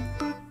 sorry.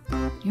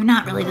 You're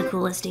not really the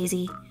coolest,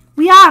 Daisy.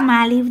 We are,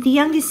 Molly. The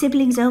youngest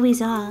siblings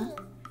always are.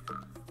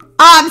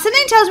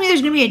 Something tells me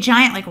there's gonna be a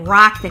giant, like,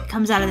 rock that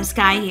comes out of the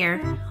sky here.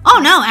 Oh,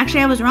 no,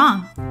 actually, I was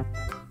wrong.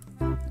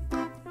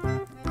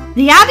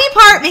 The obby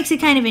part makes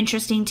it kind of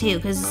interesting, too,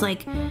 because it's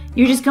like,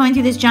 you're just going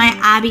through this giant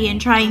obby and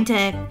trying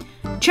to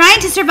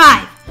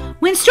survive.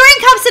 When storing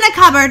cups in a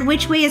cupboard,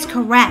 which way is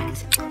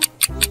correct?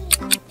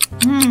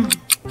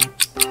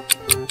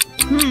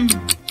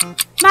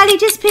 Molly,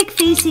 just pick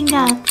facing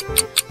up.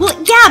 Well,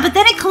 yeah, but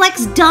then it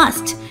collects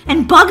dust,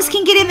 and bugs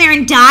can get in there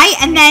and die,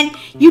 and then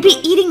you'd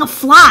be eating a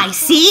fly.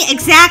 See?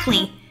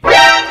 Exactly.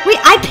 Wait,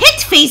 I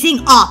picked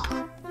facing up.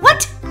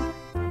 What?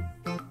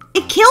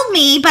 It killed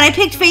me, but I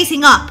picked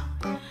facing up.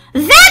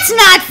 That's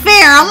not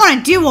fair. I want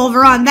a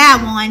do-over on that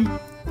one.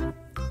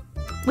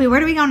 Wait, where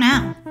do we go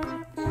now?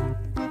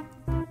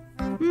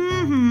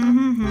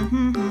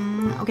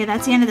 Okay,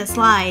 that's the end of the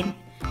slide.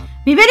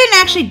 Maybe I didn't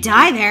actually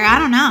die there. I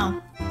don't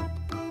know.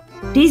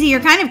 Daisy, you're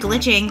kind of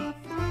glitching.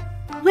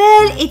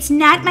 Well, it's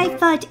not my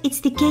fault. It's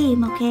the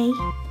game, okay?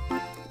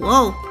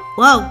 Whoa,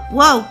 whoa,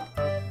 whoa.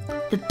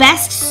 The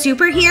best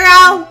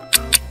superhero?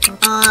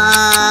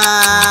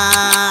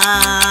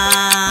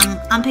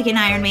 I'm picking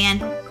Iron Man.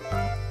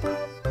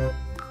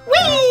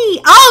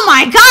 Whee! Oh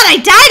my god, I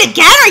died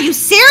again? Are you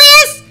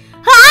serious?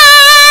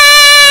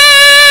 Ah!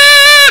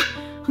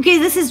 Okay,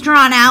 this is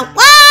drawn out.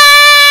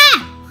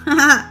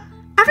 Ah!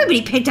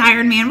 Everybody picked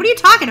Iron Man. What are you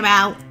talking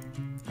about?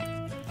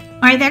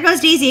 Alright, there goes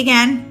Daisy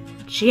again.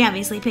 She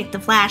obviously picked the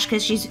Flash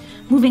because she's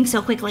moving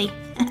so quickly.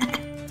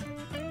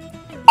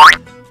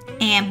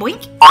 And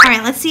boink.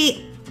 Alright, let's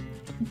see.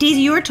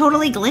 Daisy, you are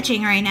totally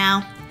glitching right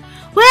now.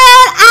 Well,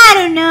 I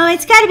don't know.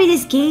 It's got to be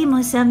this game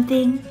or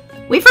something.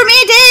 Wait for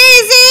me,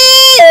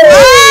 Daisy!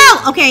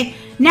 Oh! Okay,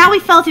 now we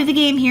fell through the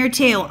game here,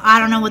 too. I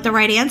don't know what the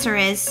right answer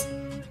is.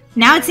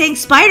 Now it's saying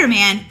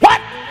Spider-Man.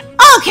 What?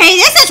 Okay,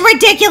 this is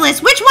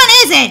ridiculous. Which one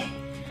is it?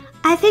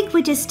 I think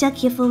we're just stuck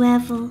here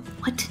forever.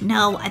 What?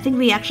 No, I think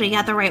we actually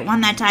got the right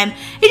one that time.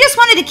 He just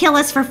wanted to kill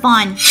us for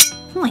fun.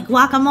 Holy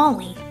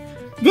guacamole.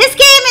 This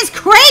game is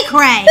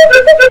cray-cray.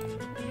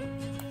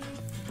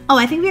 Oh,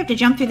 I think we have to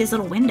jump through this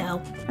little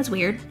window. That's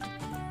weird.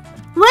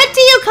 What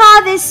do you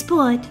call this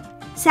sport?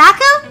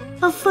 Soccer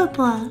or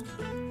football?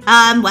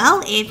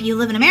 Well, if you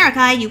live in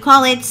America, you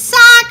call it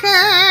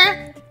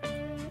soccer.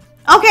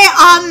 Okay,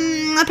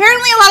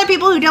 apparently a lot of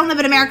people who don't live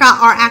in America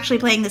are actually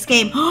playing this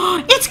game.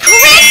 It's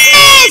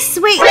Christmas!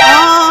 Wait,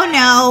 oh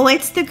no,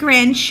 it's the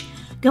Grinch.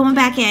 Going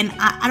back in.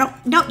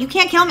 No, you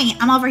can't kill me.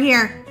 I'm over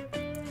here.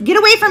 Get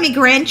away from me,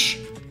 Grinch.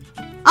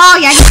 Oh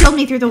yeah, he killed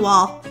me through the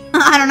wall.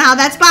 I don't know how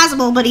that's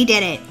possible, but he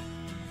did it.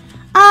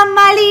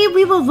 Molly,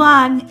 we were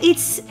wrong.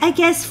 It's, I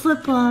guess,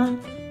 football.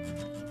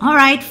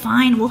 Alright,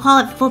 fine, we'll call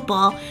it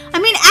football. I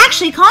mean,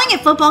 actually, calling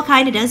it football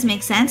kind of does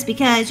make sense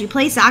because you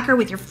play soccer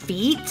with your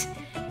feet.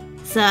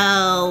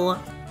 So,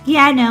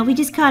 yeah, no, we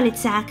just call it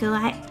soccer.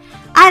 I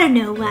don't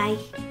know why.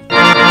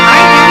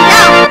 Alright,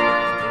 there we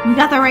go. We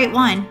got the right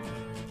one.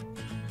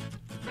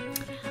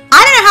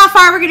 I don't know how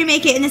far we're going to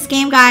make it in this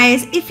game,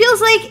 guys. It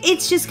feels like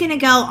it's just going to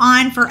go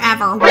on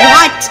forever.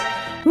 What?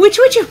 Which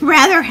would you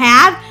rather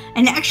have?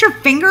 An extra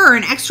finger or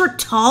an extra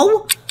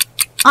toe?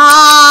 Well,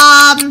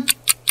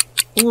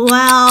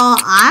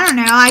 I don't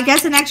know. I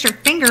guess an extra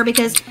finger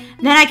because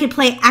then I could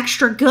play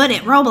extra good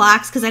at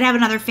Roblox because I'd have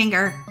another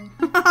finger.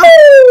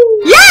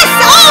 Yes!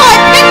 Oh,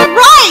 I picked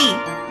right!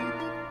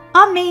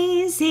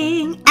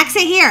 Amazing.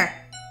 Exit here.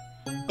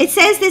 It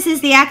says this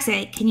is the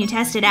exit. Can you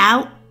test it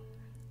out?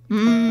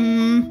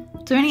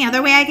 Is there any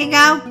other way I can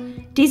go?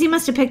 Daisy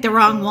must have picked the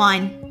wrong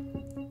one.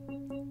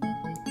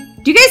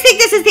 Do you guys think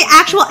this is the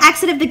actual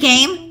exit of the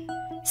game?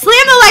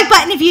 Slam the like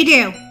button if you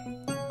do.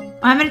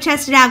 I'm gonna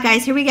test it out,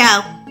 guys. Here we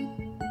go.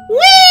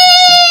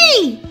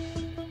 Whee!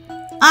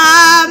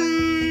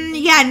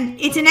 Yeah,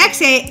 it's an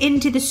exit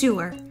into the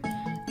sewer.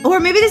 Or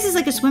maybe this is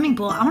like a swimming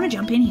pool. I want to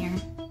jump in here.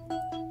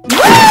 Woo!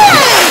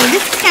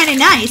 This is kind of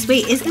nice.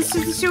 Wait, is this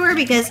the sewer?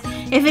 Because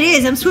if it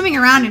is, I'm swimming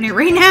around in it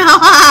right now.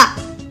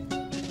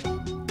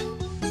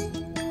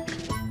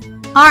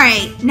 All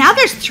right, now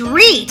there's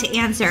 3 to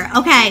answer.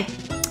 Okay.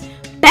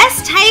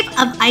 Best type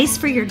of ice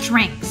for your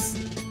drinks.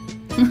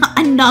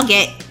 A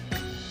nugget.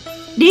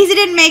 Daisy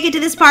didn't make it to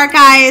this part,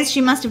 guys.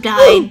 She must have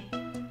died.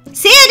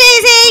 See ya,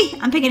 Daisy!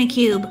 I'm picking a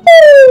cube.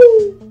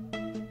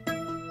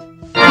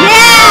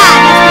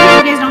 Yeah!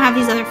 You guys don't have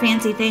these other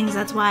fancy things,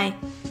 that's why.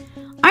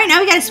 Alright, now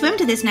we gotta swim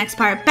to this next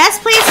part.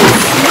 Best place to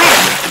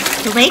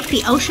swim. The lake,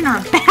 the ocean, or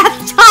a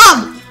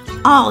bathtub?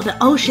 Oh, the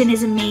ocean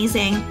is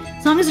amazing.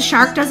 As long as a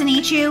shark doesn't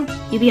eat you,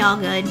 you'll be all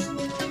good.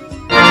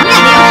 Yeah, the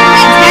ocean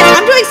wins, guys.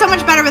 I'm doing so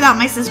much better without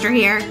my sister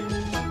here.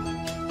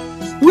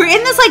 We're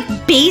in this, like,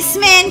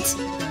 basement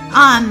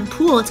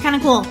pool. It's kind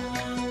of cool.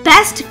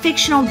 Best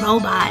fictional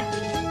robot.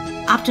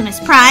 Optimus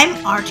Prime,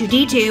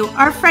 R2-D2,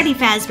 or Freddy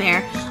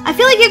Fazbear. I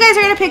feel like you guys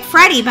are going to pick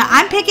Freddy, but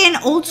I'm picking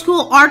old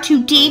school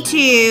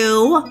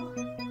R2-D2.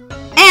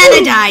 And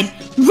I died.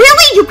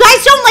 Really? You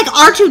guys don't like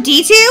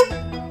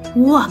R2-D2?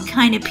 What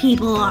kind of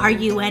people are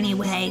you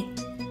anyway?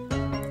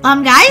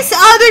 Guys,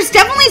 there's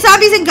definitely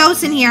zombies and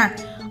ghosts in here.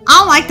 I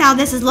don't like how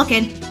this is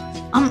looking.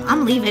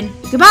 I'm leaving.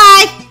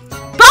 Goodbye.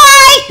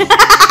 Bye!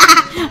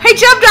 I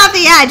jumped off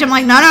the edge. I'm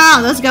like, no,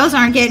 those ghosts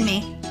aren't getting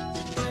me.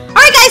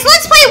 Alright guys,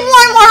 let's play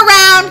one more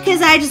round,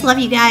 because I just love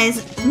you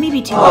guys.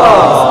 Maybe 2 more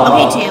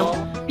rounds. Okay,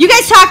 2. You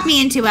guys talked me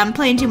into it. I'm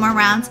playing 2 more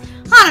rounds.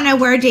 I don't know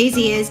where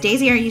Daisy is.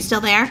 Daisy, are you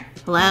still there?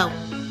 Hello?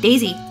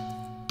 Daisy?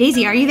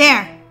 Daisy, are you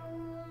there?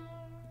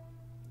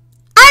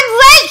 I'm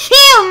right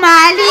here,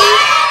 Molly.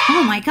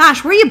 Oh my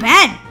gosh, where you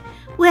been?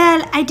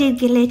 Well, I did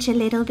glitch a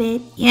little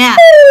bit. Yeah,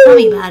 tell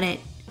me about it.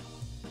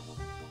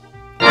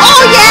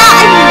 Oh yeah,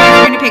 I knew you guys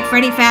were going to pick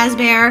Freddy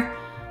Fazbear.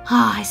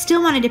 Oh, I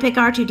still wanted to pick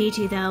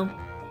R2-D2 though.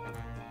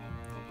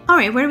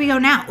 Alright, where do we go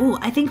now? Ooh,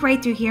 I think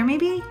right through here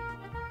maybe?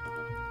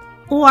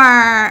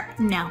 Or,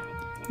 no.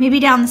 Maybe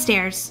down the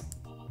stairs.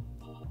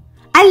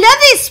 I love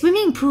these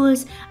swimming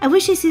pools. I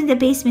wish this was in the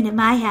basement of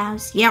my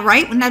house. Yeah,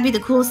 right? Wouldn't that be the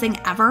coolest thing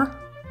ever?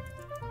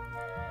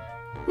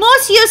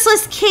 Most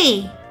useless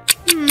key.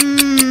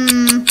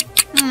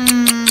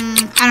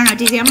 I don't know,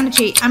 Daisy. I'm gonna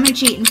cheat. I'm gonna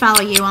cheat and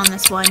follow you on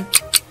this one.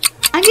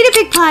 I'm gonna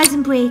pick pause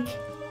and break.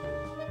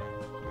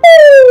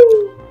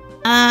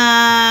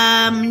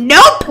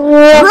 Nope.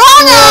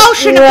 Wrong!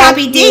 Shouldn't have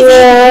copied Daisy.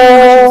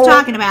 What she was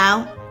talking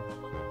about.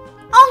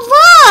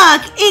 Oh,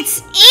 look! It's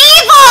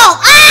evil!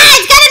 Ah,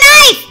 it's got a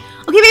knife!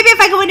 Okay, maybe if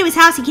I go into his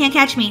house, he can't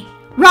catch me.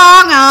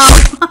 Wrong-o.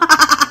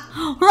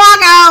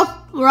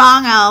 Wrong-o.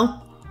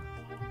 Wrong-o.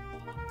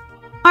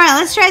 Alright,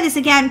 let's try this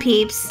again,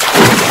 peeps.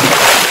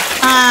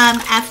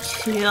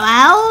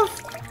 F12?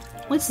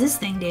 What's this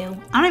thing do?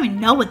 I don't even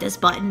know what this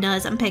button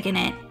does. I'm picking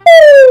it.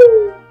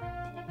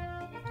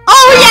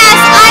 Oh, yes!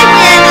 I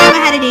win!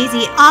 I'm ahead of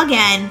Daisy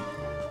again.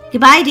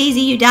 Goodbye,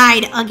 Daisy. You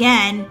died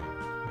again.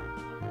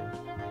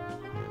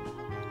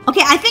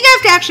 Okay, I think I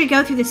have to actually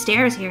go through the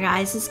stairs here,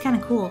 guys. This is kind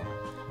of cool.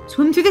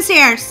 Swim through the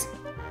stairs.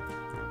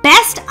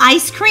 Best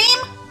ice cream?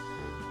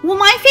 Well,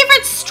 my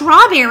favorite's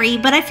strawberry,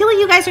 but I feel like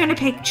you guys are going to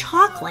pick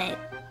chocolate.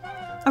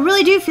 I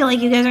really do feel like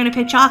you guys are going to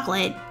pick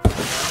chocolate.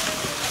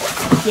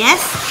 Yes?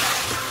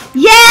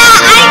 Yeah,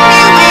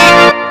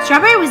 I knew it!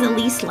 Strawberry was the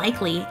least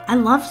likely. I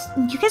love...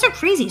 You guys are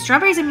crazy.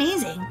 Strawberry's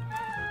amazing.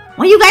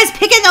 Why are you guys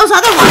picking those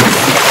other ones?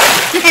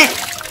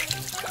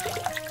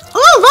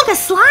 Oh, look, a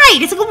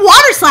slide. It's like a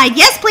water slide.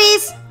 Yes,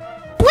 please.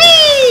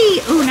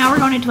 Whee! Ooh, now we're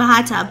going into a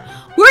hot tub.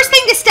 Worst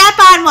thing to step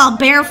on while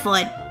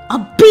barefoot. A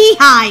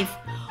beehive.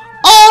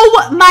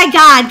 Oh, my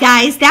God,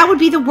 guys. That would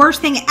be the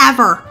worst thing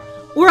ever.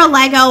 Or a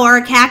Lego or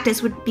a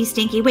cactus would be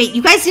stinky. Wait,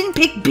 you guys didn't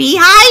pick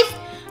beehive?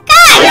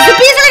 Guys, the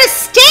bees are going to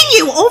sting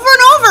you over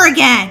and over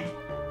again.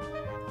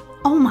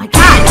 Oh my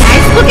God,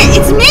 guys, look at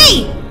it's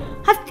me.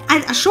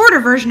 A shorter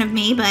version of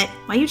me, but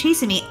why are you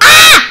chasing me?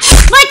 Ah!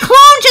 My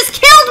clone just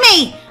killed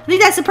me. I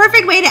think that's the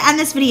perfect way to end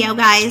this video,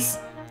 guys.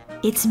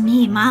 It's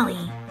me, Molly.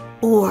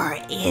 Or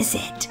is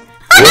it?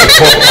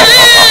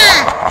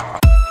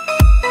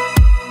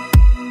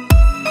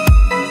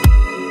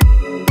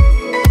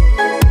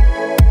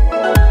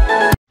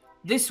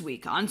 This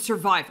week on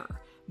Survivor,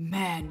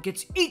 man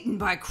gets eaten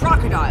by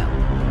crocodile.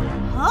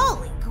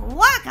 Holy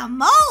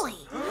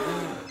guacamole!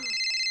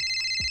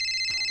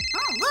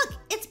 Oh, look,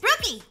 it's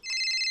Brookie.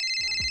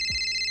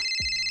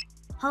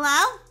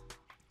 Hello?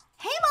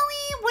 Hey,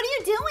 Molly, what are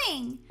you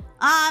doing?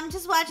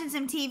 Just watching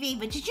some TV,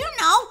 but did you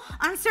know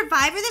on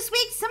Survivor this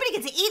week, somebody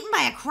gets eaten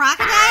by a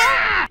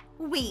crocodile?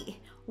 Wait,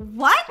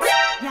 what?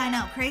 Yeah, I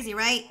know, crazy,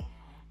 right?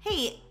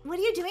 Hey, what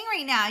are you doing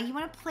right now? You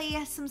want to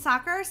play some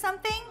soccer or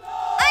something?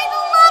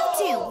 I'd love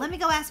to. Let me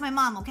go ask my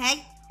mom,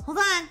 okay? Hold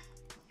on.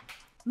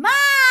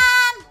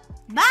 Mom!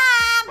 Mom!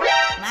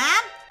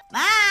 Mom?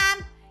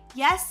 Mom?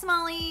 Yes,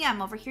 Molly,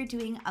 I'm over here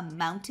doing a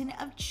mountain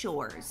of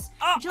chores.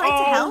 Would you like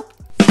to help?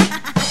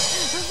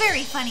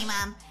 Very funny,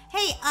 Mom.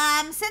 Hey,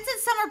 since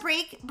it's summer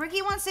break,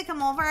 Brookie wants to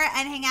come over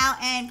and hang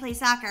out and play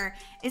soccer.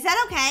 Is that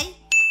okay?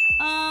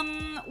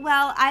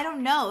 Well, I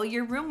don't know.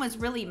 Your room was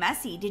really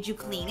messy. Did you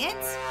clean it?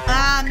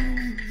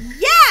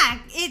 Yeah,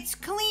 it's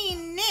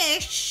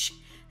clean-ish.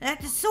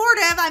 That's sort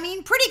of, I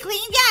mean, pretty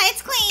clean. Yeah,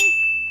 it's clean.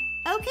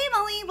 Okay,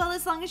 Molly, well,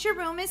 as long as your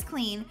room is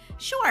clean.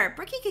 Sure,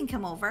 Brookie can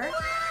come over.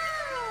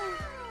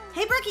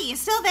 Hey, Brookie, you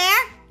still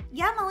there?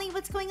 Yeah, Molly,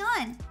 what's going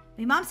on?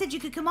 My mom said you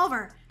could come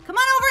over. Come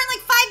on over in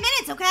like 5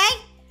 minutes, okay?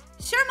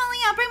 Sure, Molly,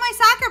 I'll bring my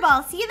soccer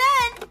ball. See you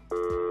then.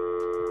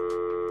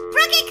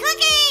 Brookie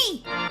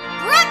Cookie!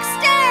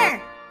 Brookster!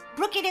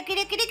 Brookie dookie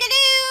dookie dookie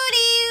doo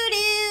doo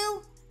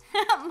doo.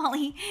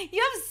 Molly,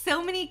 you have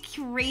so many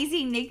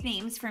crazy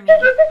nicknames for me.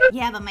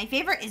 Yeah, but my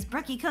favorite is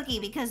Brookie Cookie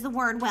because the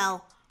word,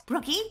 well,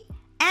 Brookie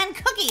and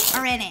Cookie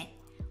are in it.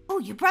 Oh,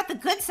 you brought the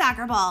good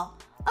soccer ball.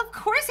 Of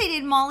course I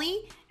did,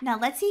 Molly. Now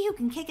let's see who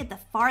can kick it the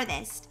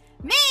farthest.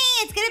 Me!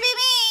 It's gonna be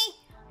me!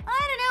 I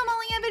don't know,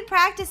 Molly. I've been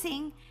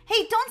practicing.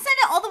 Hey, don't send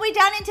it all the way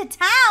down into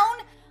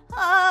town. Oh, now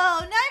I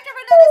have to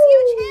run down this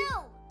huge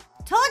hill.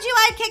 Told you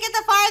I'd kick it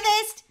the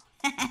farthest.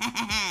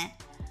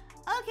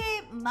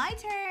 Okay, my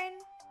turn.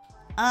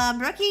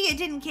 Brookie, you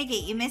didn't kick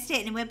it. You missed it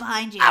and it went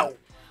behind you. Ow.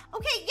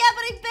 Okay, yeah,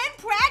 but I've been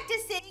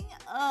practicing.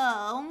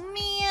 Oh,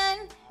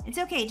 man. It's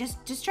okay.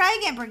 Just try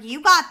again, Brookie.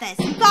 You got this.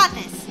 You got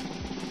this.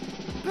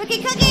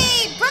 Brookie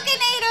Cookie!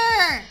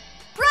 Brookinator!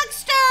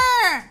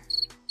 Brookster!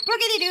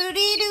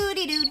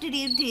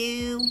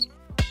 Brookity-doo-dee-doo-dee-doo-dee-doo-doo.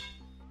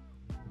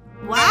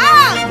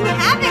 Wow, you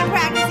have been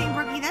practicing,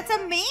 Brookie. That's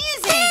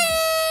amazing.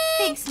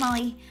 Thanks,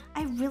 Molly.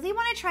 I really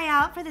want to try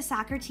out for the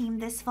soccer team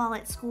this fall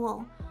at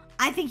school.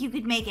 I think you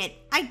could make it.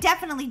 I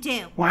definitely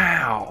do.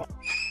 Wow.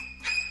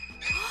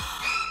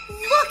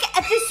 Look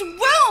at this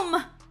room.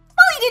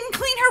 Molly didn't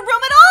clean her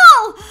room at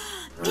all.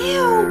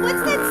 Ew,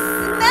 what's that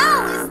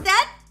smell? Is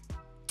that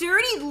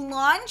dirty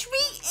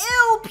laundry?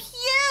 Ew,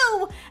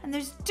 pew. And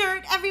there's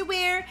dirt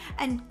everywhere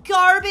and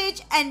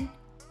garbage and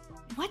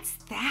what's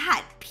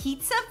that?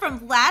 Pizza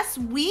from last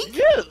week?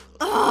 Yeah.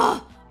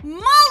 Ugh,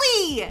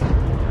 Molly!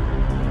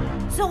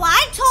 So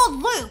I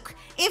told Luke,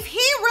 if he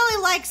really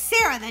likes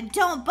Sarah, then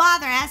don't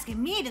bother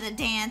asking me to the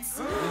dance.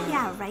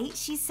 Yeah, right?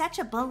 She's such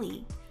a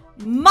bully.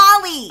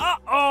 Molly!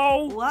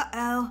 Uh-oh.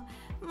 Uh-oh.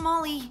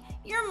 Molly,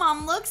 your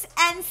mom looks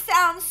and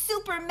sounds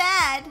super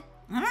mad.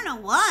 I don't know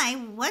why.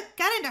 What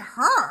got into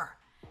her?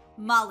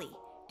 Molly,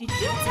 did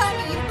you tell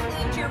me you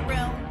cleaned your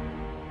room?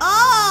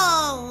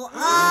 Oh,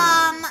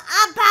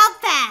 about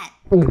that.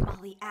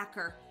 Molly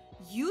Acker,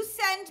 you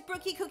send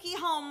Brookie Cookie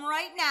home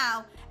right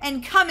now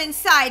and come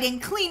inside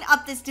and clean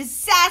up this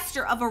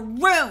disaster of a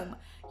room.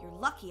 You're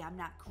lucky I'm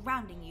not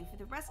grounding you for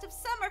the rest of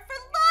summer for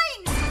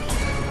lying to me.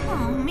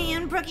 Oh,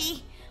 man,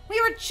 Brookie. We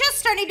were just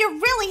starting to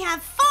really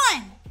have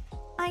fun.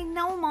 I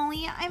know,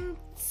 Molly. I'm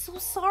so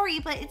sorry,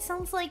 but it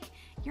sounds like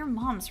your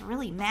mom's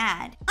really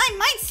mad. I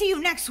might see you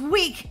next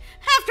week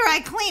after I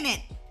clean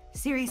it.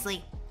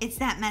 Seriously, it's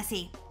that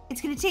messy.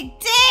 It's gonna take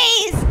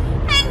days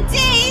and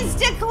days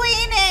to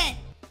clean it.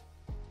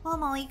 Well,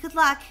 Molly, good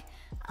luck.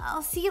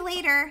 I'll see you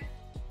later.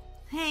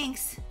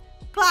 Thanks.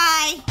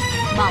 Bye.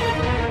 Molly,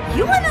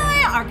 you and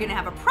I are gonna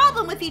have a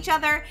problem with each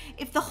other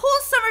if the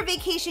whole summer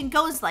vacation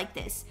goes like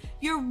this.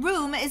 Your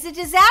room is a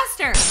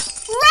disaster.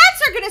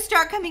 Rats are gonna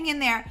start coming in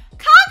there.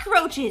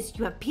 Cockroaches.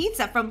 You have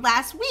pizza from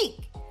last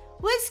week.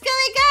 What's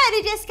going on?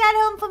 I just got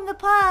home from the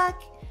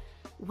park.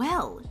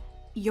 Well,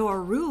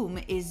 your room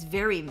is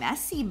very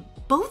messy,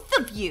 both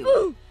of you.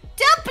 Ooh.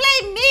 Don't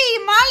blame me.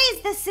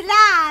 Molly's the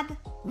slob.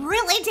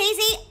 Really,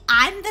 Daisy?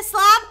 I'm the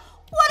slob?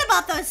 What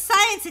about those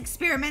science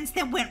experiments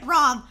that went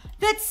wrong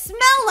that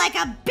smell like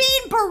a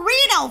bean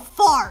burrito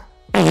fart?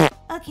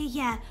 Okay,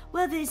 yeah.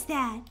 Well, there's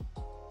that.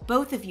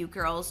 Both of you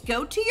girls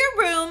go to your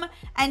room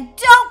and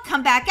don't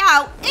come back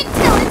out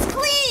until it's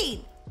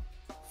clean.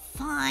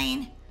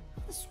 Fine.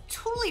 This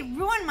totally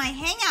ruined my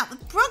hangout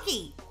with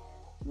Brookie.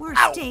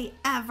 Worst day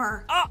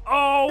ever.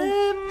 Uh-oh.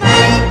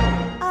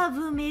 Our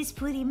room is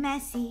pretty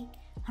messy.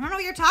 I don't know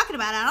what you're talking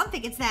about. I don't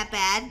think it's that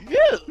bad.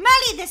 Yeah.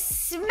 Molly, the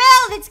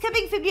smell that's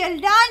coming from your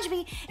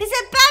laundry is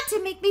about to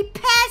make me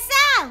pass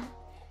out.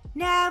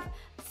 Now,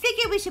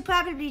 figure we should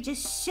probably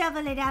just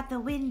shovel it out the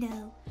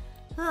window.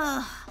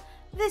 Ugh,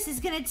 this is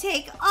gonna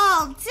take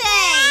all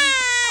day.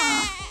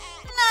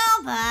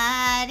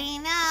 Nobody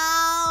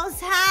knows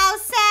how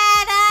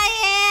sad I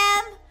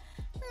am.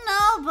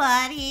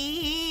 Nobody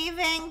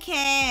even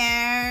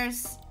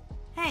cares.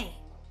 Hey,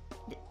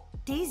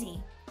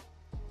 Daisy,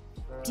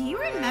 do you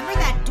remember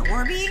that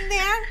door being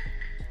there?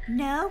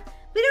 No,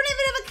 we don't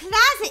even have a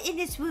closet in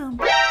this room.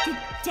 Did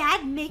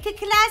Dad make a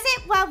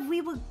closet while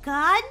we were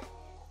gone?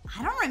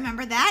 I don't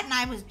remember that, and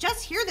I was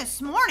just here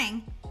this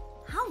morning.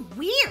 How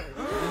weird.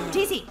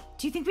 Daisy,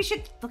 do you think we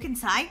should look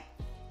inside?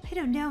 I I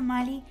don't know,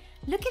 Molly.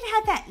 Look at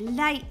how that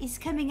light is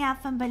coming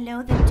out from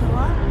below the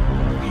door.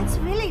 That's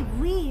really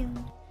weird.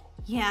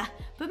 Yeah,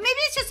 but maybe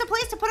it's just a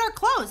place to put our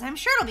clothes. I'm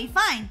sure it'll be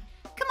fine.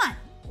 Come on,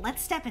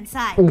 let's step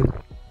inside.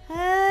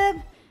 I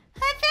feel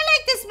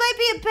like this might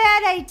be a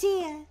bad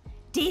idea.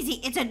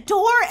 Daisy, it's a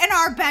door in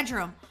our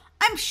bedroom.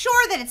 I'm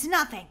sure that it's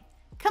nothing.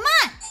 Come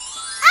on.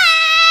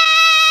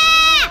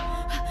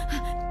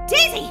 Ah!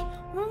 Daisy,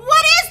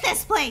 what is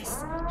this place?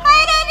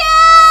 I don't know!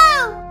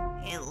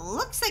 It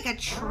looks like a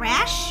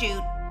trash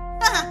chute.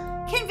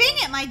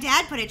 Convenient my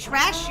dad put a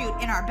trash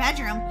chute in our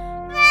bedroom.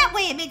 That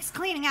way it makes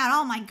cleaning out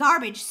all my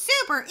garbage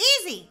super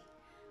easy.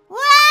 Wow!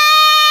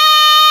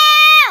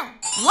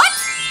 What?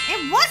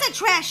 It was a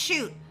trash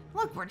chute.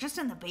 Look, we're just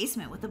in the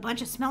basement with a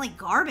bunch of smelly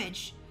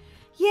garbage.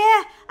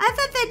 Yeah, I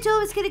thought that door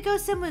was gonna go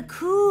somewhere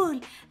cool,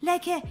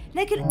 like an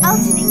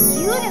alternate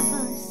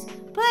universe.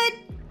 But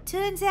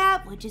turns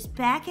out we're just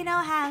back in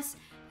our house.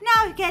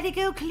 Now we gotta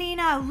go clean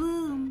our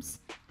rooms.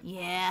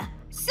 Yeah,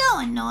 so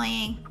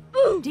annoying.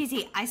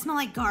 Daisy, I smell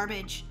like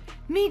garbage.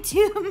 Me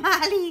too,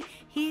 Molly.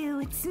 Ew,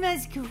 it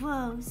smells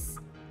gross.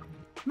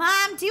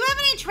 Mom, do you have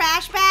any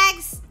trash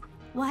bags?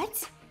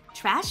 What?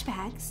 Trash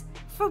bags?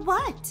 For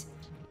what?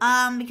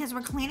 Because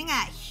we're cleaning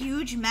a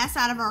huge mess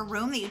out of our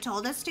room that you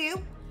told us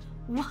to.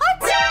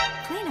 What?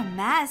 Clean a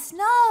mess?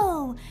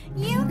 No.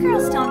 You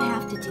girls don't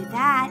have to do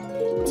that.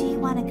 Do you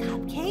want a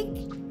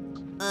cupcake?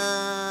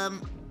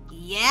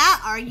 Yeah.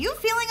 Are you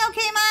feeling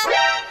okay, Mom?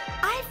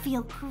 I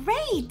feel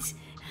great.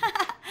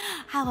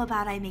 How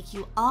about I make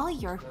you all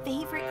your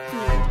favorite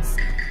foods?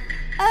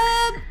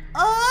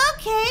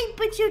 Okay,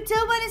 but you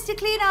don't want us to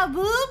clean our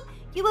room?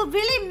 You were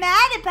really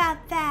mad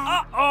about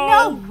that. Uh-oh.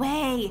 No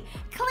way.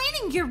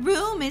 Cleaning your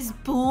room is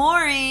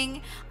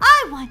boring.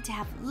 I want to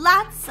have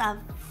lots of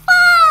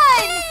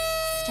fun.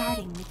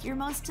 Starting with your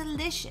most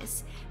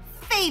delicious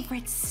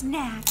favorite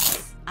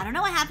snacks. I don't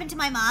know what happened to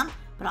my mom,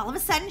 but all of a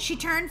sudden she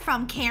turned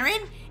from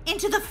Karen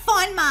into the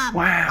fun mom.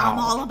 Wow. I'm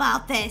all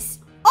about this.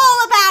 All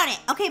about it.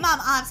 Okay, Mom,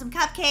 I'll have some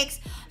cupcakes,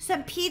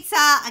 some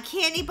pizza, a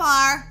candy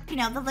bar. You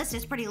know, the list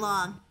is pretty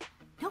long.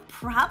 No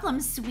problem,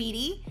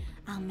 sweetie.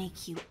 I'll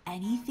make you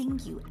anything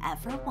you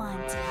ever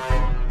wanted.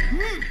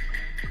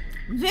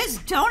 This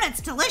donut's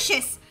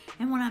delicious.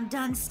 And when I'm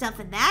done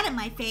stuffing that in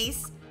my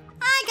face,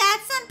 I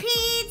got some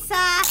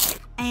pizza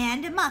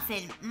and a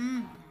muffin.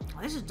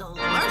 This is delicious.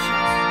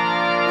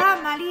 Wow,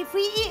 Molly, if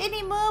we eat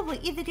any more, we're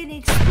either gonna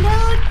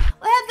explode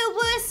or have the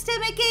worst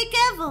stomachache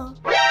ever.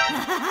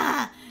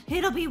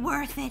 It'll be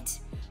worth it.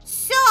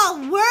 So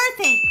worth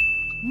it.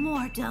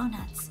 More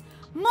donuts,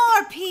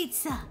 more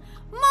pizza,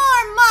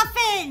 more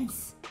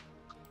muffins.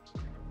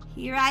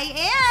 Here I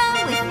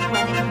am with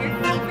one of your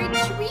favorite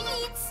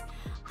treats,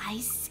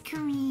 ice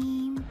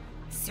cream.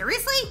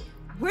 Seriously?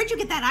 Where'd you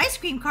get that ice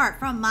cream cart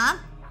from, Mom?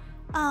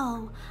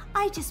 Oh,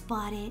 I just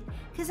bought it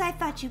because I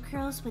thought you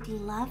girls would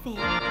love it.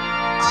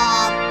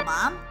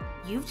 Mom,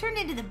 you've turned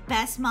into the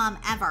best mom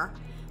ever.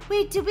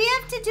 Wait, do we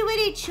have to do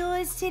any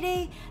chores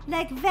today?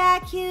 Like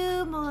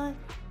vacuum or...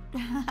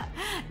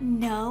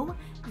 No,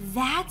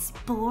 that's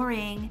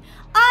boring.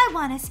 I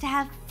want us to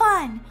have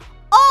fun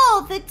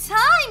all the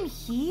time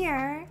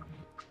here.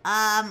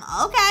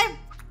 Okay.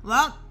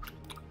 Well,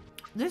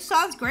 this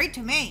sounds great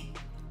to me.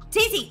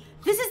 Daisy,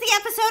 this is the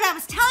episode I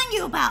was telling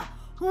you about,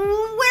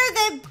 where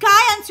the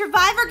guy on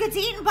Survivor gets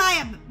eaten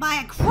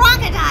by a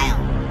crocodile.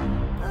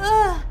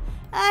 Ugh,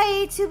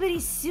 I ate too many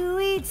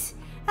sweets.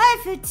 I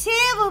feel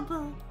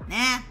terrible.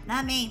 Nah,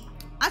 not me.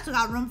 I still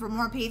got room for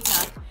more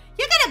pizza.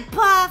 You're gonna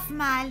barf,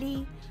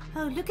 Molly.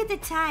 Oh, look at the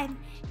time.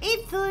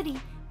 8:30.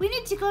 We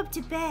need to go up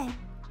to bed.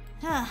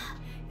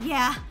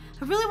 Yeah,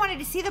 I really wanted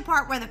to see the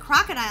part where the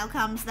crocodile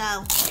comes,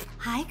 though.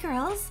 Hi,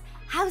 girls.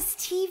 How's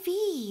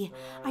TV?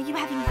 Are you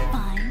having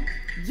fun?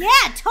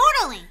 Yeah,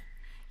 totally.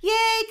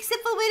 Yeah,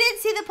 except for we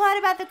didn't see the part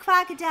about the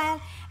crocodile,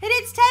 and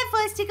it's time for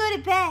us to go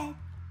to bed.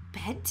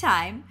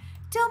 Bedtime?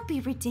 Don't be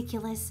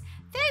ridiculous.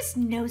 There's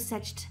no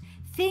such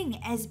thing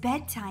as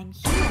bedtime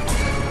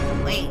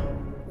here. Wait,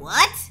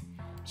 what?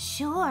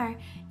 Sure,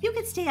 you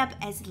can stay up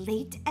as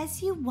late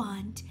as you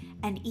want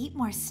and eat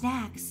more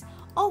snacks.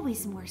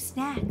 Always more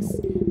snacks.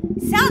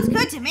 Sounds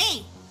good to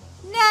me.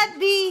 Not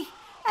me.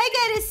 I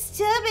got a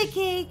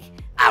stomachache.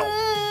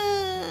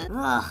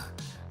 Ugh,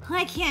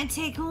 I can't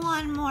take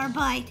one more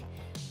bite.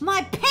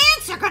 My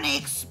pants are gonna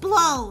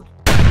explode.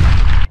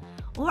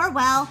 Or,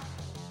 well,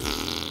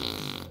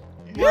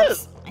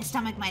 whoops, my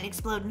stomach might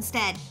explode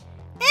instead.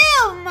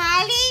 Ew,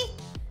 Molly.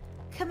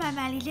 Come on,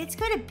 Molly, let's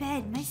go to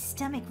bed. My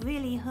stomach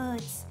really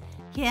hurts.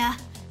 Yeah,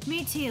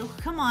 me too.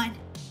 Come on.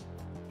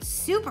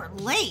 Super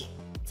late.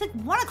 It's like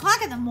 1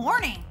 o'clock in the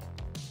morning.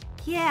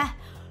 Yeah,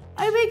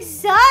 I'm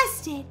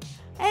exhausted.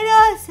 And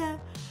also,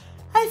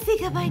 I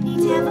think I might need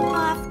to have a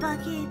bath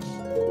bucket.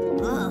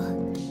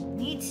 Ugh,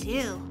 me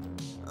too.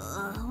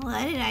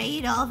 Why did I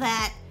eat all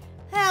that?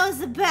 That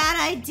was a bad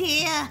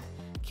idea.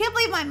 Can't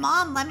believe my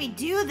mom let me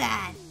do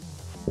that.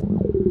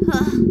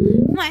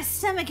 My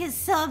stomach is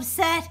so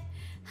upset.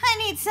 I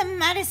need some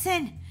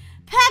medicine.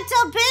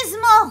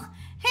 Pepto-Bismol!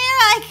 Here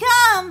I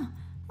come!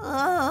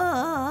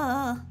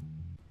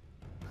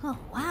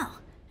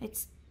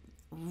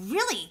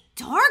 really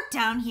dark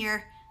down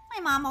here.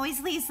 My mom always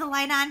leaves the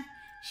light on.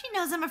 She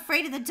knows I'm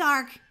afraid of the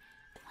dark.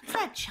 What's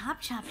that chop,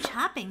 chop,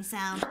 chopping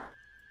sound?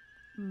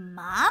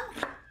 Mom?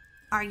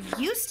 Are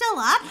you still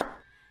up?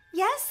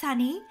 Yes,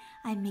 honey.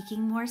 I'm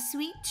making more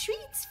sweet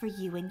treats for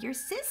you and your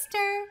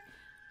sister.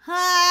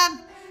 Actually,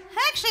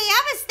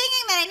 I was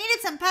thinking that I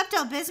needed some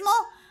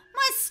Pepto-Bismol.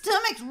 My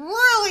stomach's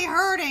really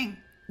hurting.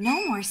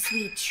 No more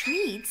sweet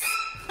treats.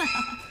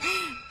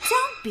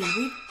 Don't be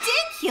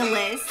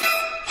ridiculous.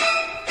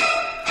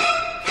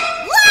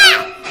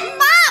 Ah!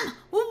 Mom!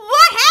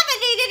 What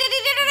happened to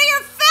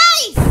your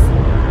face?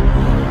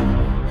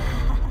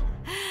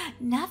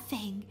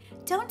 Nothing.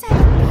 Don't I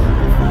look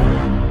beautiful?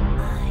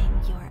 I'm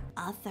your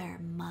other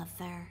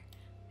mother.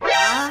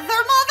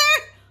 Other mother?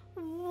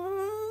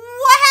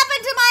 What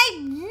happened to my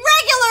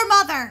regular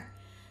mother?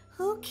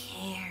 Who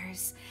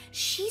cares?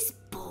 She's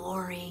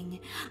boring.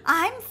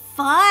 I'm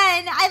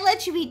fun. I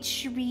let you eat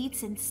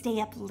treats and stay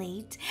up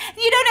late.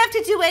 You don't have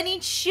to do any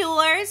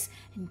chores.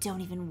 And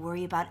don't even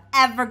worry about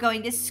ever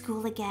going to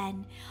school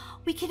again.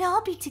 We can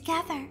all be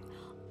together.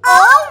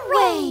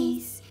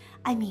 Always!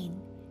 I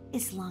mean,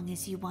 as long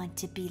as you want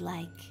to be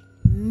like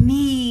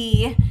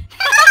me. And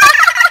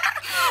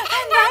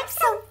I'm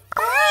so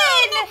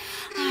fun,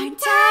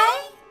 aren't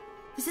I?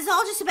 This is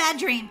all just a bad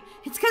dream.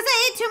 It's because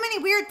I ate too many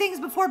weird things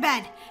before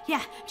bed.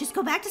 Yeah, just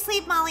go back to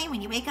sleep, Molly.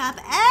 When you wake up,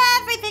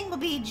 everything will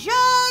be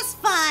just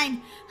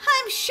fine.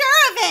 I'm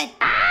sure of it.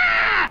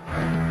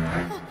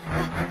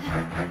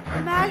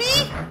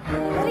 Molly?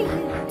 What are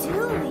you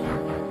doing?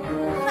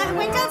 I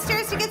went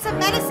downstairs to get some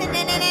medicine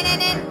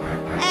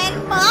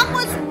and Mom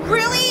was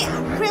really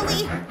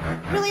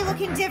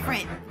looking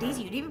different.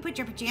 Daisy, you didn't even put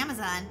your pajamas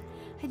on.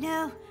 I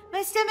know.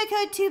 My stomach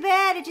hurt too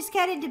bad. I just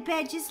got into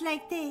bed just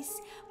like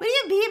this. What do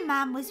you mean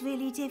Mom was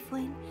really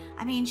different?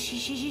 I mean,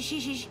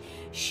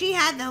 she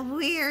had the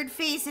weird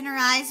face and her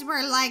eyes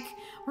were like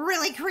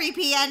really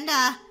creepy and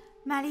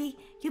Molly,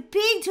 you're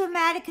being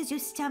dramatic because your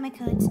stomach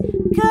hurts.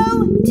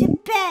 Go to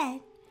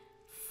bed.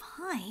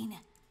 Fine.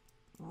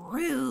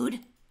 Rude.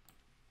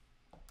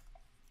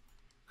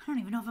 I don't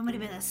even know if I'm gonna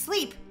be able to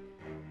sleep.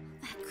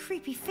 That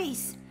creepy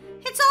face.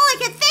 It's all I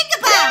can think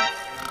about!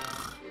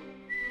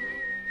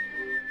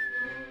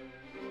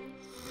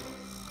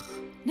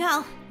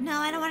 No,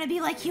 I don't want to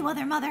be like you,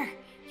 other mother.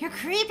 You're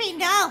creepy,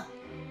 no.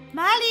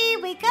 Molly,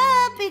 wake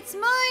up. It's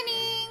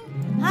morning.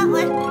 Huh,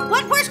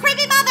 what? Where's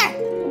creepy mother?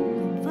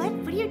 What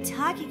are you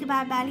talking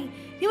about, Molly?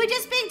 You were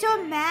just being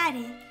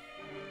dramatic.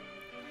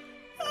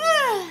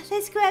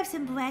 Let's go have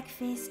some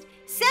breakfast.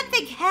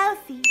 Something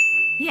healthy.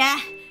 Yeah,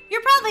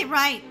 you're probably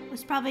right. It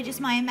was probably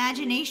just my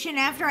imagination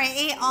after I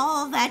ate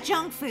all of that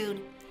junk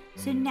food.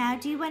 So now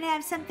do you want to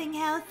have something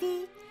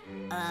healthy?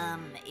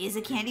 Is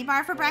a candy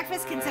bar for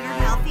breakfast considered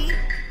healthy?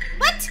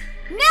 What?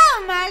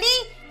 No, Molly.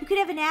 You could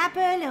have an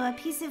apple or a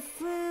piece of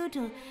fruit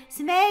or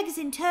some eggs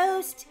and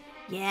toast.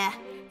 Yeah,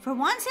 for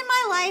once in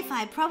my life,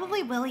 I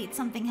probably will eat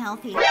something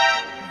healthy.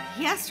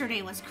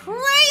 Yesterday was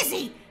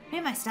crazy.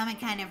 Made my stomach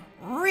kind of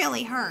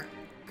really hurt.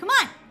 Come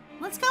on,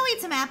 let's go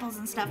eat some apples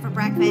and stuff for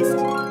breakfast.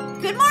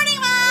 Good morning,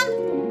 Mom.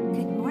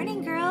 Good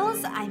morning,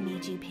 girls. I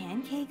made you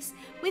pancakes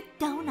with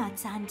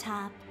donuts on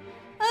top.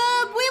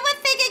 We were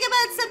thinking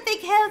about something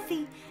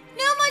healthy.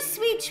 No more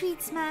sweet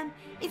treats, Mom.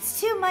 It's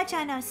too much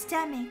on our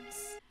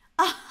stomachs.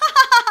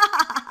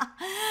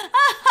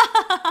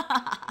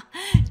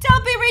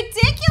 Don't be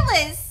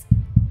ridiculous.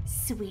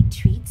 Sweet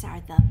treats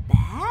are the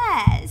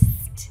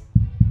best.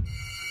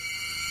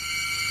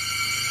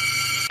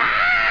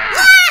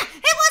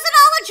 It wasn't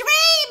all a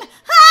dream!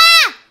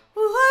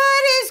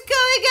 What is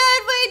going on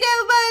right now,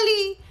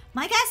 Molly?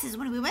 My guess is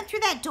when we went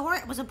through that door,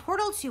 it was a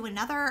portal to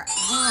another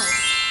world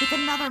with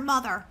another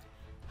mother.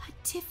 A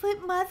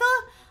different mother?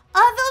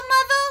 Other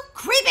mother?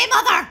 Creepy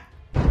mother!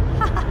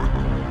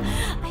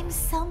 I'm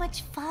so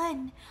much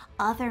fun.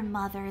 Other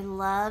mother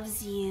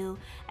loves you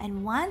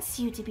and wants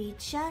you to be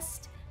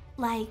just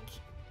like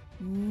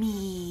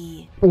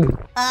me.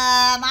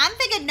 I'm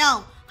thinking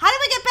no. How do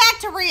we get back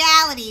to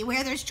reality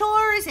where there's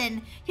chores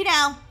and,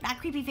 not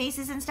creepy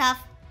faces and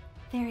stuff?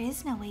 There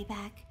is no way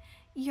back.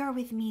 You're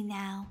with me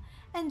now,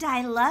 and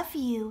I love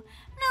you.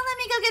 Now let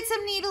me go get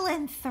some needle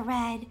and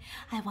thread.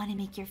 I want to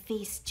make your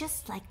face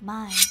just like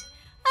mine.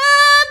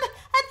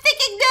 I'm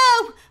thinking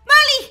no.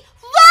 Molly,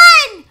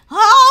 run!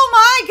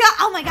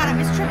 Oh my god, I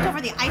just tripped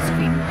over the ice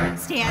cream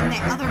stand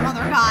that other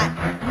mother got.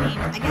 I mean,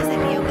 I guess that'd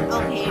be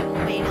okay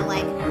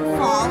way to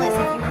fall as if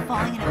you were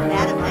falling in a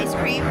vat of ice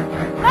cream.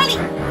 Molly,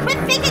 quit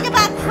thinking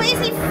about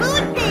crazy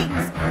food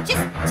things.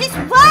 Just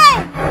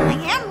run! I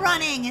am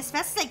running as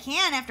fast as I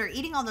can after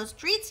eating all those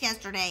treats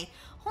yesterday.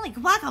 Holy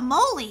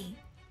guacamole.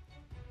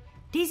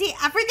 Daisy,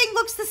 everything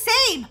looks the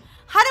same.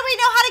 How do we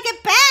know how to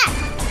get back?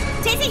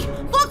 Daisy,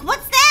 look,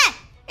 what's that?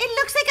 It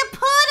looks like a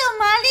portal,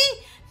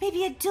 Molly.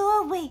 Maybe a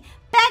doorway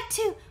back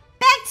to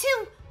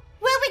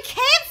where we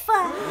came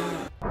from.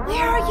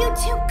 Where are you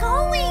two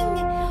going?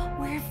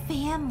 We're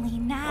family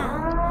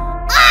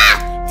now.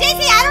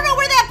 Daisy, I don't know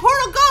where that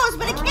portal goes,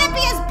 but it can't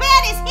be as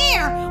bad as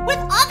here with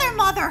other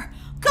mother.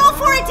 Go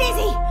for it,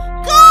 Daisy.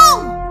 Go!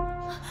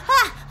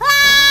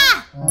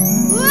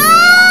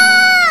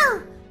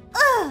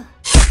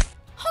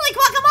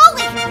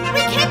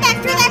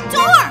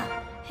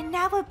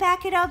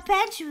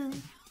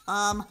 bedroom.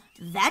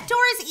 That door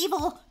is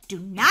evil. Do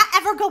not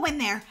ever go in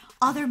there.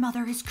 Other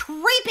mother is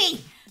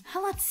creepy.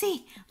 Let's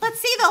see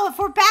though if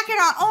we're back in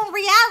our own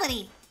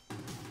reality.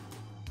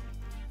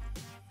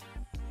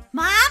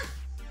 Mom?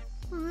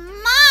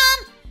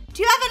 Mom?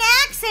 Do you have an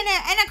axe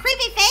and a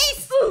creepy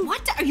face?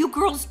 What are you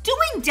girls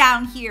doing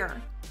down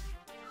here?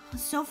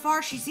 So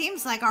far, she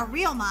seems like our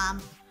real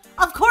mom.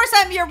 Of course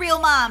I'm your real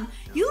mom.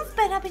 You've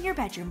been up in your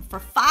bedroom for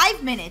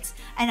 5 minutes,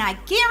 and I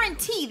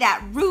guarantee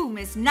that room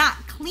is not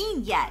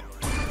clean yet.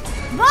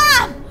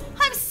 Mom!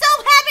 I'm so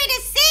happy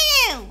to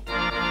see you!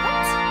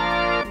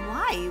 What?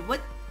 Why?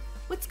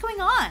 What's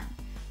going on?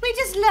 We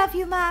just love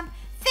you, Mom.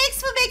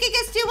 Thanks for making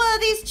us do all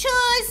these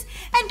chores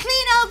and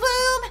clean our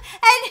room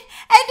and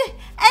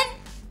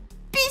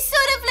be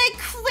sort of like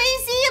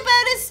crazy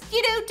about us,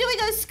 doing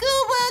our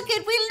schoolwork,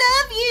 and we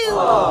love you.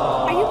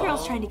 Aww. Are you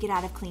girls trying to get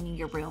out of cleaning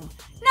your room?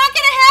 Not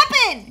gonna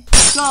happen!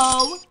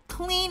 Go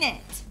clean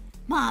it.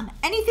 Mom,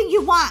 anything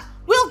you want,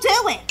 we'll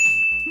do it.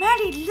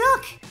 Marty,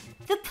 look!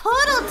 The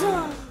portal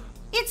door!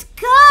 It's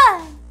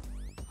gone!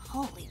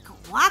 Holy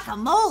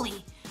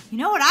guacamole! You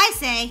know what I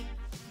say?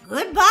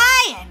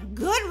 Goodbye and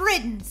good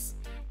riddance.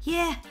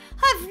 Yeah,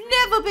 I've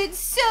never been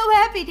so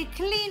happy to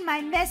clean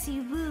my messy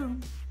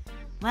room.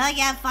 Well,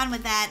 you have fun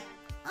with that.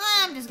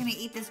 I'm just gonna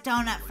eat this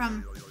donut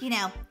from,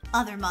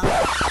 other mother.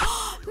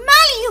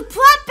 Molly, you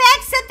brought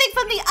back something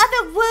from the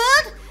other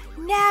world?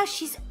 Now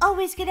she's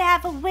always gonna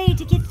have a way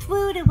to get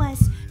through to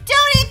us.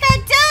 Don't eat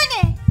that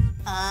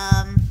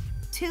donut!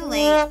 Too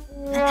late.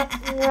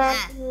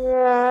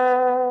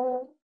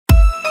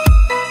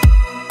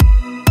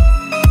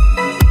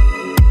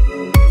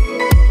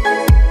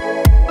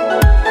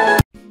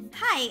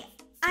 Hi,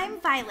 I'm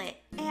Violet,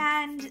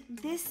 and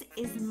this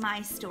is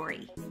my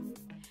story.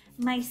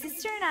 My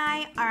sister and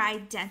I are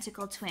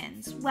identical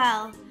twins.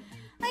 Well,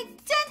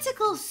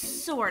 identical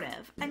sort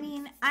of. I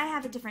mean, I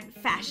have a different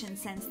fashion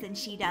sense than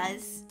she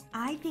does.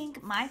 I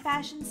think my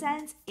fashion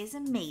sense is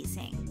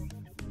amazing.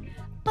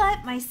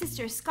 But my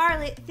sister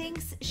Scarlett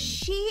thinks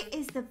she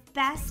is the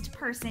best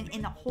person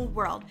in the whole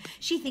world.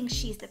 She thinks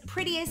she's the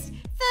prettiest,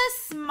 the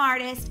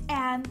smartest,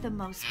 and the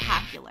most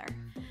popular.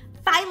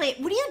 Violet,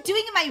 what are you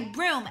doing in my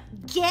room?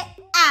 Get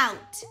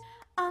out!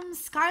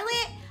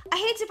 Scarlett, I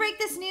hate to break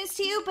this news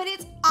to you, but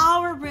it's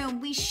our room.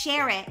 We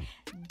share it.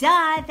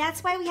 Duh,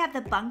 that's why we have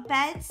the bunk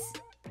beds.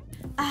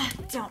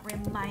 Don't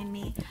remind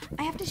me.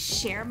 I have to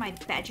share my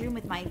bedroom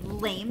with my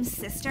lame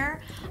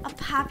sister. A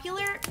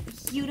popular,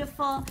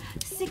 beautiful,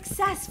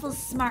 successful,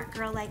 smart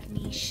girl like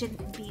me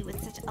shouldn't be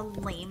with such a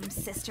lame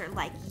sister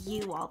like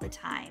you all the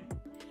time.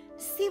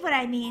 See what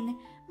I mean?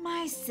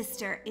 My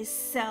sister is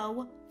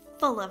so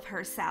full of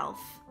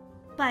herself.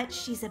 But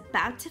she's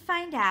about to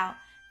find out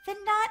that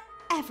not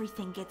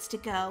everything gets to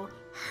go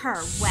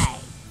her way.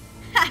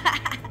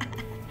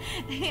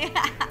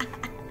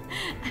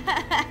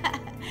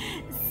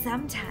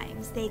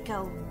 Sometimes they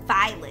go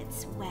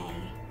Violet's way.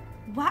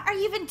 What are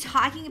you even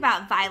talking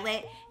about,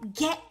 Violet?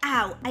 Get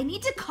out. I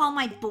need to call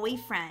my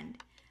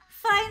boyfriend.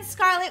 Fine,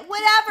 Scarlett,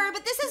 whatever,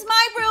 but this is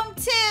my room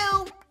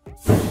too.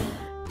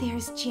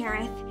 There's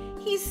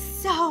Jareth. He's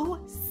so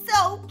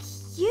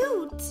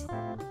cute.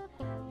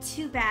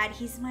 Too bad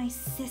he's my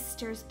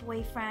sister's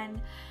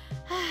boyfriend.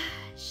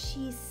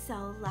 She's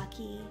so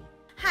lucky.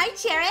 Hi,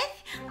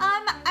 Jareth.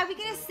 Are we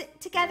gonna sit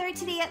together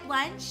today at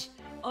lunch?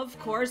 Of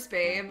course,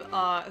 babe.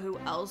 Who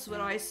else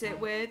would I sit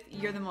with?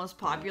 You're the most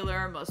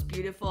popular, most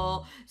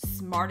beautiful,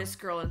 smartest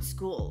girl in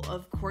school.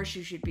 Of course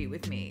you should be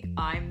with me.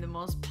 I'm the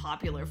most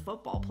popular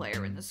football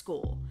player in the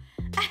school.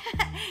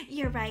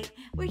 You're right.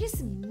 We're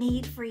just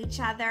made for each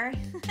other.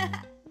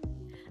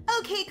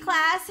 Okay,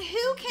 class,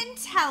 who can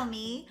tell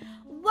me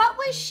what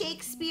was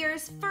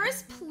Shakespeare's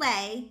first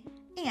play?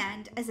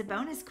 And as a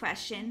bonus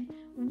question,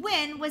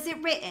 when was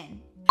it written?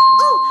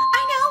 Oh,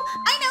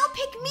 I know,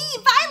 pick me,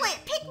 Violet,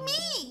 pick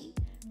me.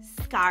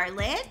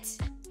 Scarlett,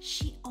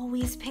 she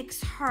always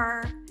picks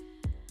her.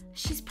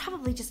 She's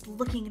probably just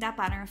looking it up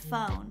on her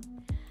phone.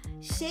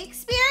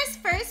 Shakespeare's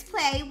first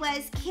play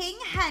was King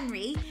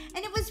Henry,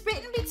 and it was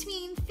written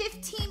between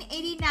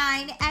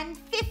 1589 and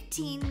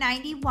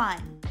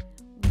 1591.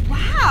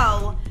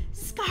 Wow!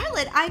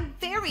 Scarlett, I'm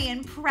very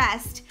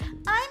impressed.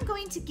 I'm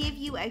going to give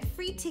you a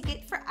free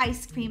ticket for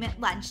ice cream at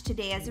lunch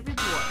today as a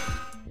reward.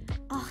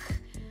 Ugh,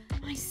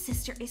 my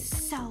sister is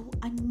so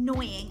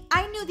annoying.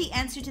 I knew the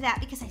answer to that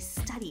because I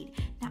studied,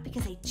 not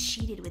because I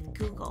cheated with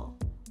Google.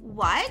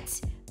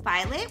 What?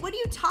 Violet, what are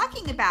you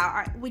talking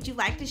about? Would you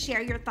like to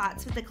share your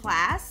thoughts with the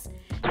class?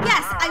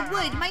 Yes, I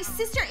would. My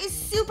sister is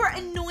super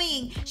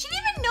annoying. She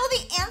didn't even know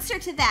the answer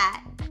to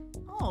that.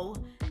 Oh,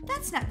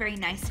 that's not very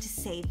nice to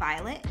say,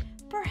 Violet.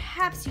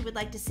 Perhaps you would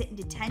like to sit in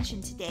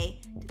detention today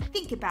to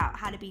think about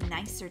how to be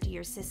nicer to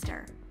your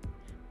sister.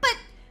 But,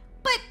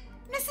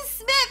 Mrs.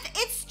 Smith,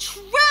 it's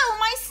true.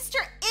 My sister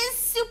is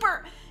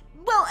super,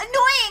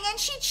 annoying, and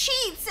she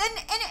cheats, and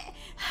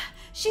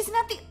she's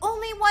not the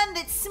only one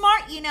that's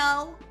smart, you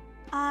know.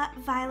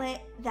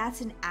 Violet,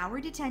 that's an hour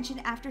detention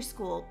after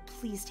school.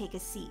 Please take a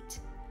seat.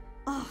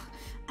 Ugh,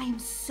 I am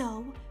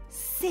so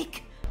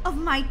sick of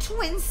my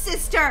twin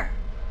sister.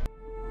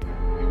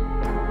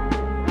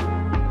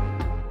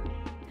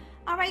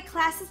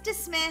 class is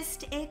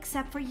dismissed,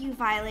 except for you,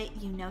 Violet.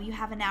 You know you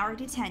have an hour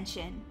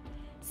detention.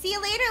 See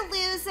you later,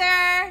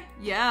 loser.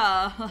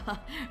 Yeah,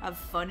 have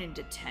fun in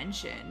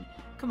detention.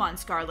 Come on,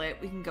 Scarlet,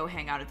 we can go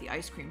hang out at the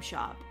ice cream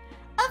shop.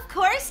 Of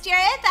course,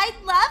 Jareth,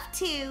 I'd love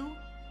to.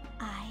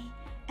 I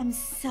am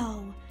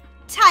so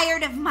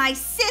tired of my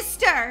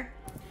sister.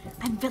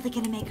 I'm really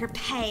gonna make her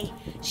pay.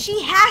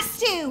 She has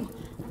to.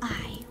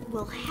 I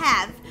will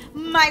have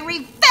my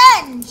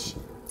revenge.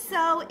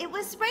 So it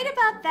was right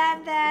about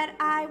then that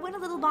I went a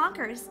little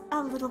bonkers,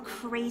 a little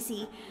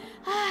crazy.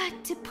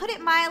 To put it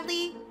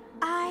mildly,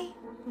 I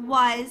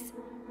was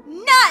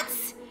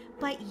nuts.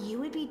 But you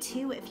would be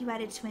too if you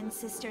had a twin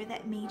sister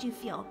that made you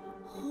feel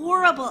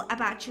horrible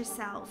about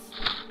yourself.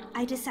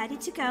 I decided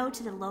to go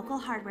to the local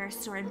hardware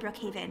store in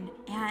Brookhaven,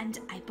 and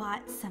I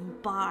bought some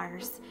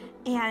bars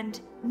and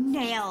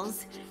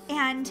nails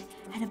and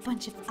a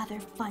bunch of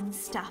other fun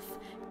stuff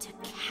to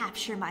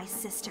capture my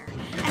sister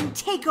and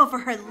take over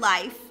her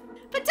life.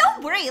 But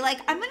don't worry, like,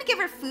 I'm gonna give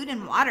her food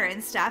and water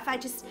and stuff. I'm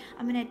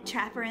gonna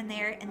trap her in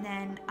there, and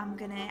then I'm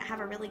gonna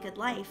have a really good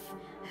life.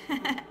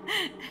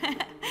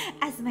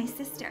 As my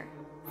sister,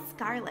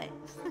 Scarlet.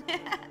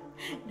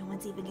 No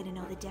one's even gonna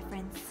know the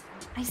difference.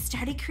 I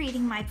started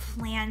creating my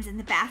plans in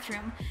the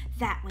bathroom.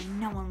 That way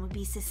no one would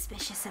be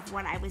suspicious of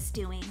what I was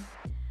doing.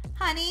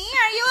 Honey,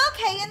 are you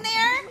okay in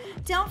there?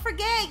 Don't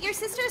forget, your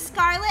sister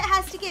Scarlet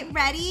has to get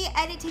ready,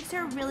 and it takes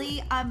her a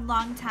really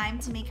long time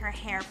to make her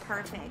hair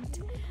perfect.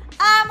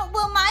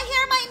 Well, my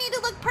hair might need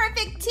to look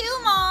perfect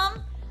too,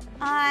 Mom.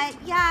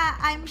 Yeah,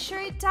 I'm sure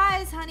it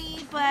does, honey,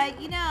 but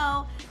you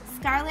know,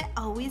 Scarlet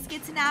always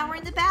gets an hour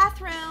in the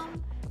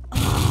bathroom.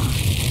 Ugh,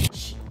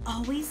 she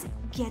always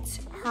gets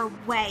her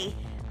way,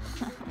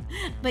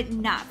 but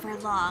not for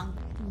long.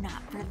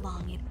 Not for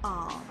long at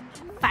all.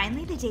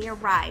 Finally, the day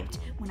arrived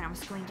when I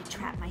was going to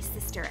trap my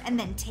sister and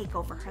then take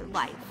over her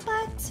life.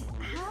 But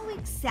how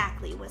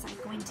exactly was I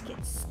going to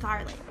get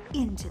Scarlet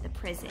into the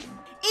prison?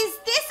 Is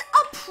this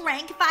a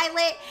prank,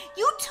 Violet?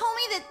 You told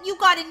me that you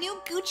got a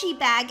new Gucci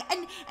bag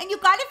and you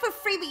got it for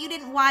free, but you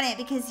didn't want it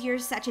because you're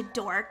such a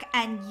dork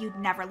and you'd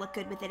never look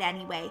good with it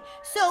anyway.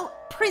 So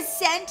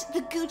present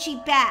the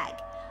Gucci bag.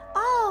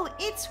 Oh,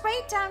 it's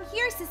right down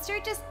here, sister.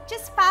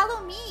 Just follow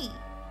me.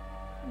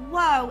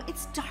 Whoa,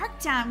 it's dark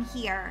down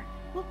here.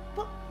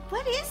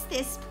 What is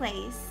this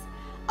place?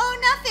 Oh,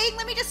 nothing.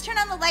 Let me just turn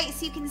on the light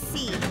so you can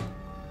see.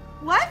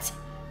 What?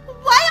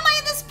 Why am I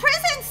in this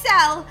prison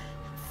cell?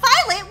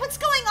 Violet, what's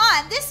going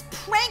on? This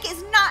prank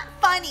is not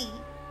funny.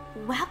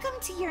 Welcome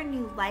to your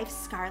new life,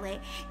 Scarlet.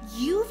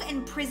 You've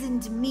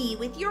imprisoned me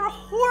with your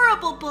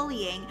horrible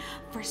bullying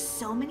for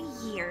so many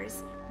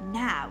years.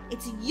 Now,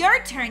 it's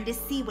your turn to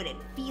see what it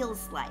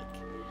feels like.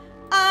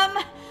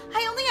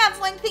 I only have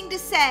one thing to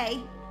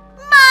say.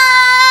 Mom!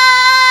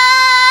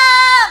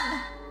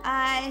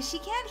 She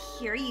can't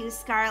hear you,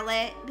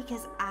 Scarlet,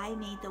 because I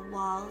made the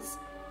walls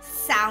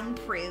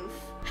soundproof.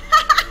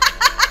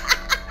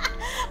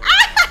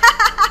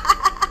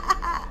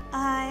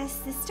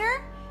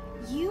 Sister,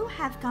 you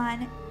have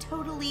gone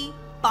totally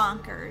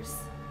bonkers.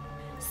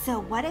 So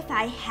what if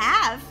I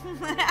have?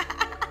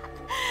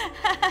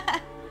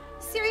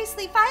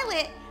 Seriously,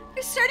 Violet,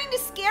 you're starting to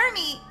scare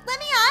me. Let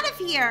me out of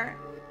here.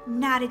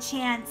 Not a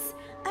chance.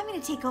 I'm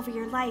gonna take over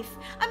your life.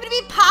 I'm gonna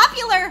be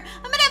popular.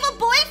 I'm gonna have a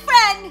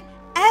boyfriend.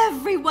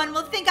 Everyone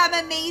will think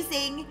I'm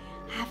amazing.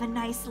 Have a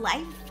nice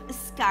life,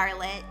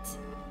 Scarlet.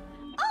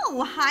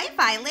 Oh, hi,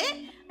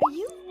 Violet. Are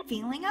you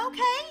feeling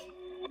okay?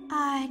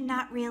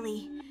 Not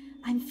really.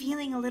 I'm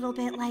feeling a little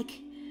bit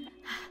like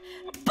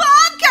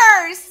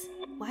bonkers!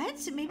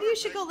 What? Maybe you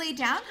should go lay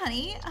down,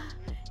 honey.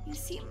 You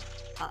seem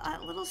a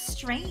little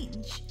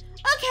strange.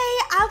 Okay,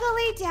 I'll go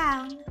lay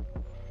down.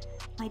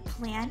 My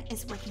plan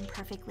is working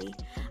perfectly.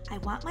 I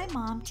want my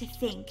mom to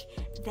think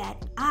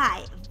that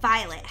I,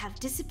 Violet, have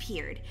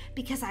disappeared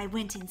because I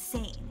went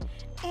insane,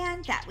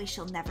 and that way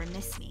she'll never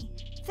miss me.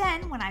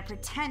 Then, when I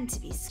pretend to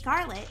be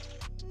Scarlet,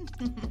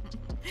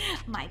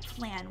 my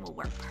plan will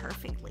work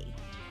perfectly.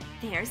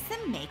 There's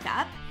some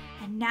makeup,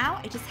 and now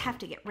I just have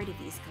to get rid of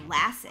these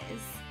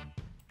glasses.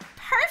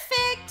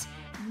 Perfect!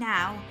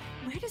 Now,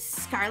 where does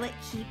Scarlet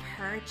keep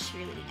her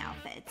cheerleading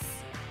outfits?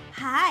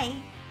 Hi,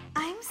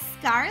 I'm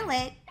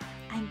Scarlet.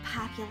 I'm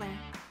popular.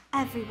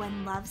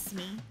 Everyone loves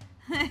me.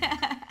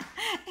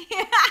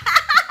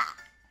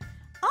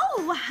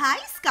 Oh, hi,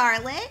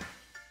 Scarlet.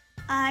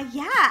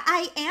 Yeah,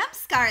 I am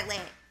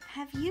Scarlet.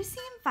 Have you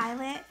seen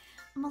Violet?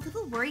 I'm a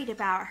little worried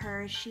about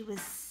her. She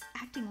was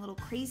acting a little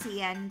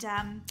crazy, and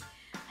I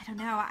don't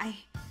know. I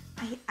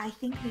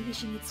think maybe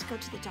she needs to go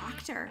to the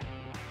doctor.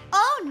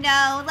 Oh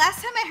no,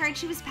 last time I heard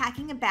she was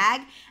packing a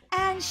bag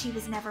and she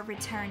was never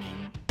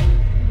returning.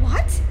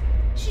 What?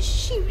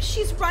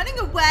 She's running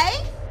away?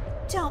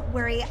 Don't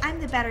worry, I'm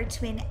the better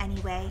twin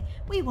anyway.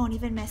 We won't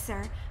even miss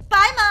her.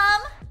 Bye,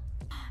 Mom!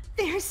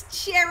 There's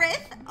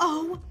Jareth.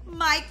 Oh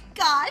my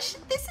gosh,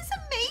 this is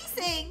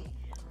amazing.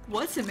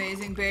 What's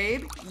amazing,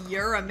 babe?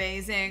 You're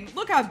amazing.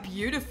 Look how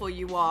beautiful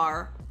you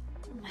are.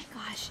 Oh my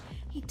gosh,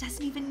 he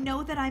doesn't even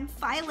know that I'm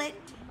Violet.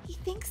 He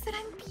thinks that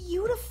I'm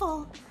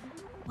beautiful.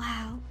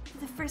 Wow, for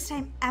the first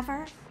time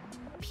ever,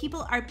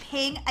 people are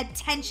paying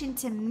attention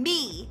to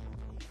me.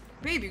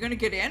 Babe, you're gonna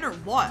get in or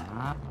what?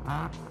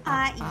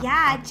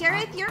 Yeah,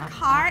 Jareth, your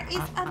car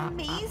is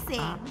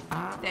amazing.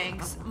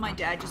 Thanks. My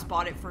dad just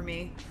bought it for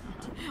me.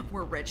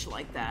 We're rich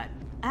like that.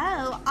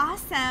 Oh,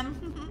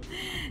 awesome.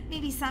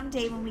 Maybe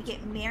someday when we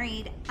get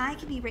married, I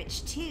can be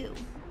rich too.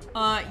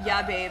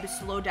 Yeah, babe,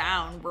 slow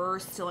down. We're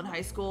still in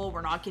high school.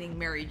 We're not getting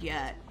married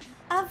yet.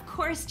 Of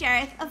course,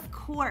 Jareth, of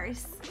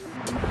course.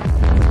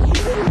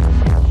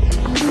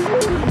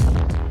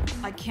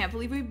 I can't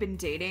believe we've been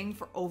dating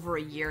for over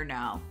a year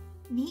now.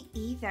 Me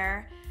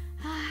either.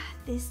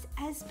 This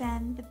has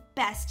been the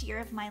best year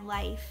of my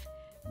life.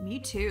 Me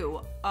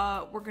too.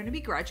 We're gonna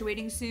be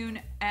graduating soon,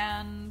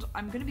 and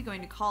I'm gonna be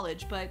going to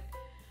college, but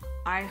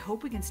I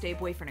hope we can stay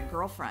boyfriend and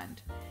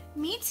girlfriend.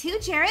 Me too,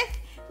 Jareth.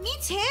 Me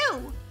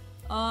too.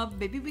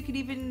 Maybe we could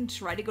even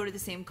try to go to the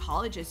same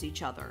college as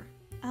each other.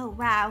 Oh,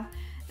 wow.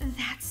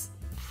 That's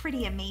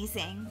pretty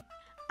amazing.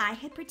 I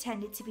had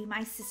pretended to be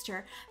my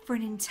sister for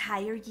an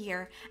entire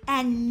year,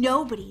 and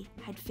nobody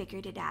had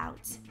figured it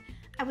out.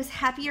 I was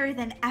happier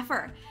than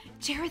ever.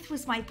 Jareth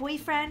was my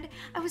boyfriend.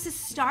 I was a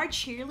star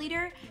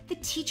cheerleader. The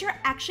teacher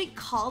actually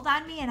called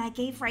on me and I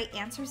gave right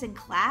answers in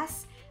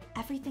class.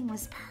 Everything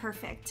was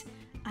perfect.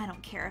 I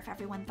don't care if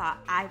everyone thought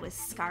I was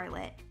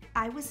Scarlet.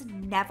 I was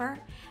never,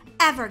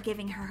 ever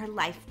giving her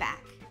life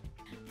back.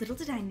 Little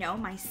did I know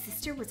my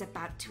sister was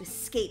about to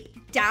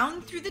escape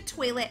down through the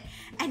toilet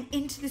and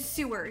into the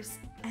sewers,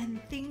 and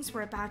things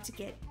were about to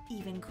get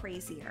even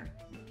crazier.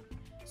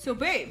 So,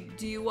 babe,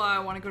 do you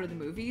want to go to the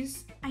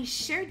movies? I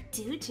sure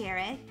do,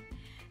 Jareth.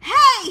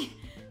 Hey!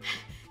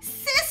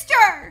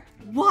 Sister!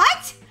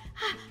 What?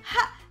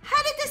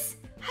 How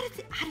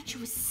did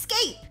you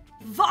escape?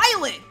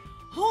 Violet!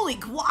 Holy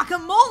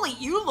guacamole,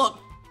 you look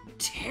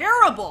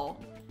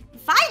terrible!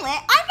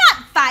 Violet? I'm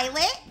not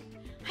Violet!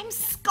 I'm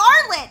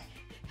Scarlet!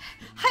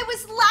 I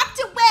was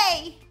locked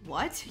away!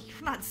 What?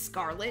 You're not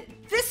Scarlet.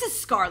 This is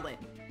Scarlet.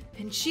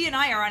 And she and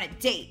I are on a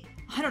date.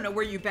 I don't know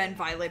where you've been,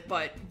 Violet,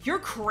 but you're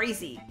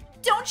crazy.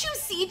 Don't you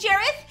see,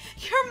 Jareth?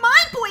 You're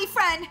my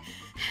boyfriend!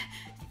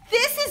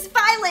 This is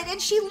Violet,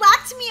 and she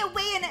locked me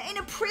away in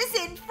a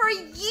prison for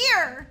a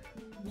year!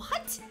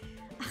 What?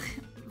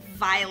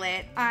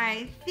 Violet,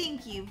 I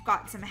think you've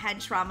got some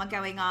head trauma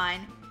going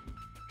on.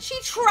 She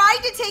tried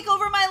to take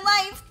over my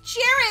life!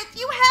 Jareth,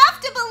 you have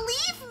to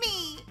believe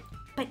me!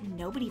 But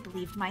nobody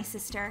believed my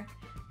sister,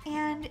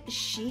 and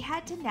she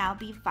had to now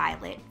be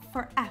Violet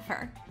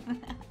forever.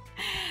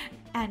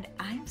 And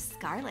I'm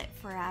Scarlet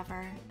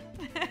forever.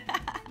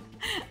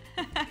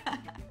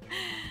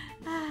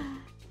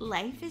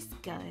 Life is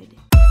good.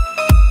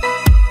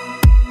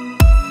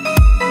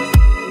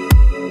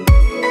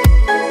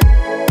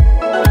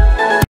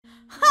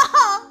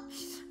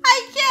 I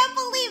can't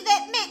believe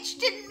that Mitch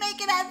didn't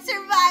make it on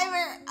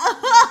Survivor.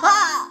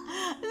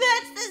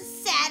 That's the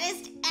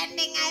saddest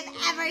ending I've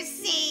ever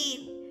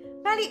seen.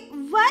 Molly,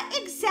 what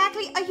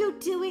exactly are you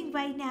doing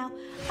right now?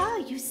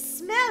 Oh, you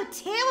smell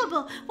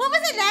terrible. When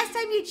was the last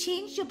time you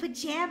changed your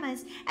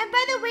pajamas? And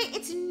by the way,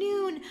 it's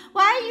noon.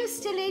 Why are you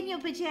still in your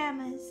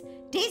pajamas?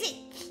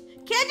 Daisy,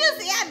 can't you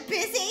see I'm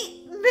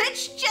busy?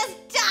 Mitch just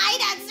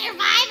died on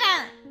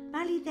Survivor.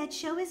 Molly, that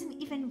show isn't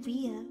even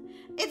real.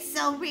 It's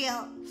so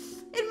real.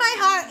 In my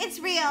heart, it's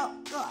real.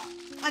 Ugh,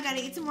 I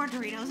gotta eat some more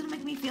Doritos. It'll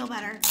make me feel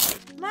better.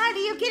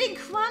 Molly, you're getting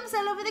crumbs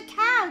all over the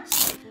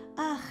couch.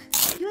 Ugh,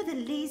 you're the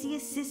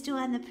laziest sister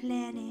on the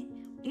planet.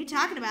 What are you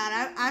talking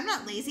about? I'm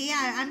not lazy.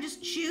 I'm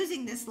just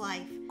choosing this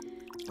life.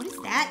 What is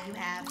that you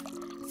have?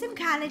 Some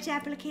college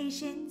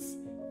applications.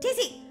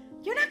 Daisy,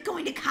 you're not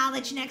going to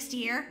college next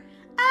year.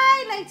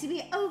 I like to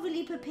be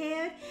overly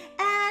prepared,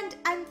 and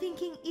I'm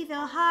thinking either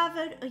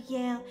Harvard or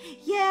Yale.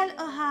 Yale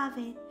or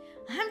Harvard.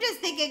 I'm just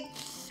thinking,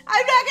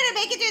 I'm not going to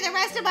make it through the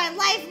rest of my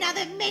life now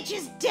that Mitch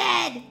is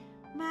dead.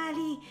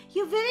 Molly,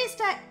 you need to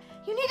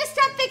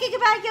start thinking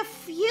about your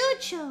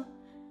future.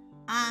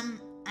 I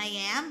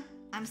am.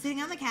 I'm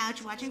sitting on the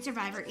couch watching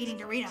Survivor, eating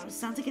Doritos.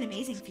 Sounds like an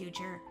amazing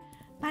future.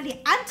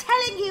 Molly, I'm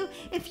telling you,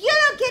 if you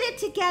don't get it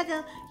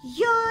together,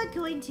 you're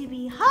going to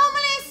be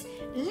homeless,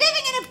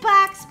 living in a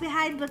box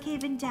behind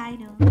Brookhaven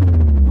Dino.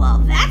 Well,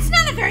 that's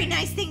not a very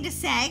nice thing to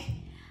say.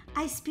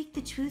 I speak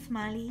the truth,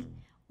 Molly.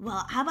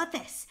 Well, how about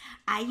this?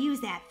 I use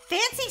that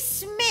fancy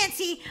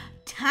smancy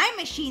time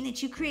machine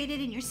that you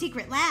created in your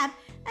secret lab,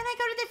 and I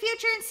go to the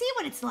future and see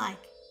what it's like.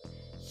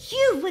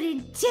 You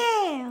wouldn't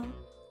dare.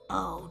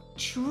 Oh,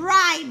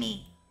 try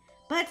me.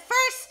 But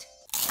first,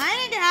 I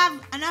need to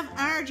have enough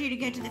energy to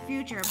get to the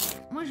future,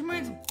 which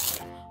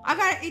means I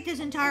gotta eat this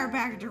entire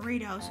bag of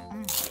Doritos.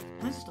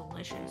 That's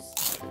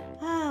delicious.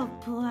 Oh,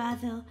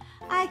 brother,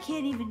 I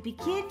can't even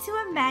begin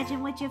to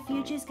imagine what your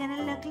future's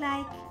gonna look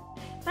like.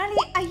 Molly,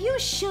 are you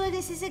sure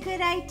this is a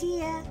good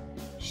idea?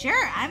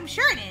 Sure, I'm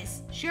sure it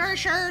is. Sure,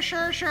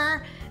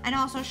 and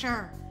also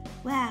sure.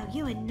 Wow,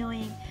 you're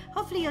annoying.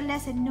 Hopefully you're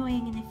less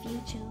annoying in the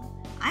future.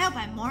 I hope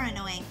I'm more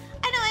annoying.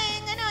 Annoying.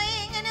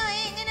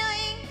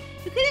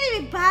 You couldn't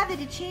even bother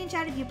to change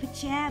out of your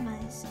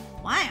pajamas.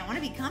 Why? I want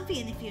to be comfy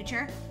in the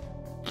future.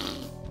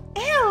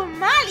 Ew,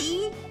 Molly,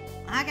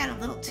 I got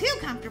a little too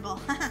comfortable.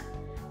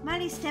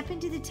 Molly, step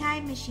into the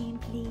time machine,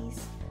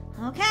 please.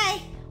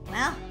 Okay,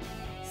 well,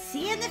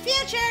 see you in the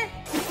future.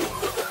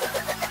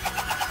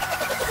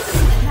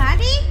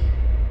 Molly?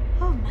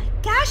 Oh my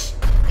gosh,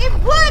 it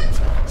worked!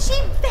 She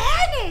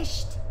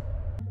vanished!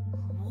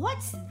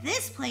 What's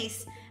this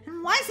place?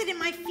 And why is it in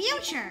my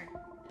future?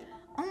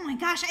 Oh my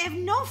gosh, I have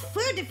no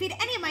food to feed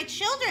any of my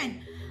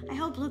children. I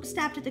hope Luke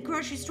stopped at the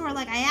grocery store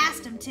like I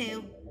asked him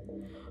to.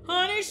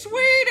 Honey,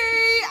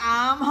 sweetie,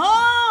 I'm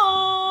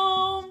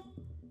home.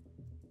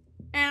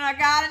 And I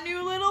got a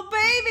new little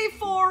baby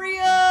for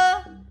you.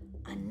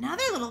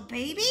 Another little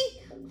baby?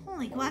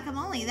 Holy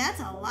guacamole, that's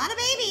a lot of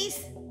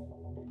babies.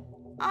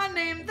 I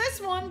named this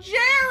one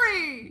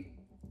Jerry.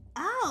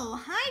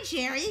 Oh, hi,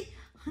 Jerry.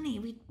 Honey,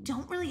 we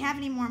don't really have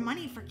any more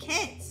money for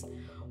kids.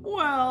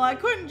 Well, I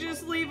couldn't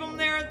just leave him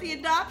there at the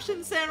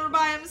adoption center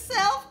by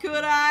himself,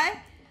 could I?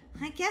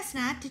 I guess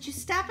not. Did you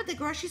stop at the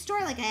grocery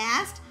store like I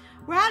asked?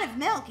 We're out of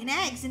milk and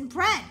eggs and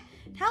bread.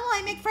 How will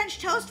I make French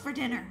toast for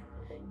dinner?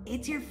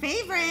 It's your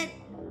favorite.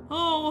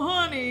 Oh,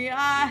 honey,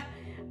 I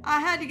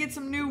had to get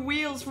some new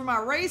wheels for my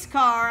race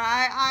car.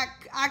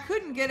 I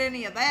couldn't get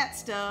any of that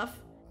stuff.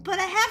 But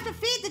I have to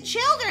feed the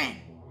children.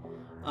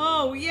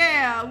 Oh,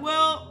 yeah.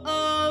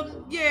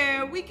 Well,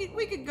 yeah, we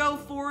could go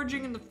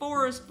foraging in the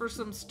forest for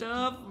some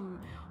stuff.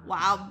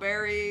 Wild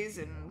berries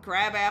and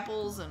crab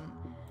apples and...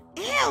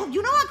 Ew,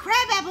 you know what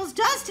crab apples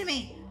does to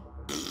me?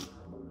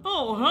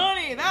 Oh,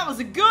 honey, that was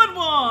a good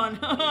one.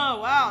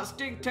 Wow, it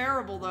stinks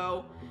terrible,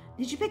 though.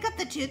 Did you pick up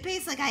the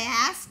toothpaste like I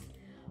asked?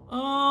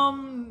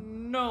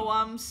 No,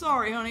 I'm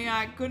sorry, honey.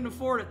 I couldn't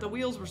afford it. The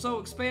wheels were so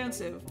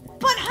expensive.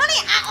 But,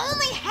 honey, I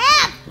only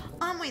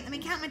have... wait, let me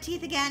count my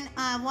teeth again.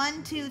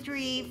 1, 2,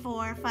 3,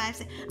 4, 5,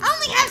 6. I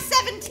only have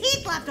 7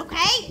 teeth left,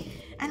 okay?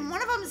 And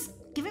one of them's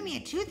giving me a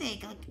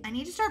toothache. Like, I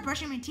need to start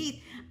brushing my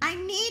teeth. I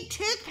need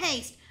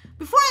toothpaste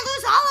before I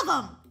lose all of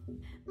them.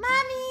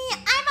 Mommy,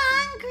 I'm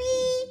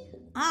hungry.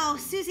 Oh,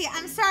 Susie,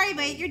 I'm sorry,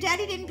 but your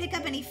daddy didn't pick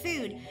up any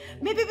food.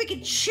 Maybe we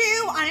could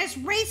chew on his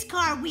race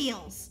car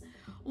wheels.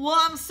 Well,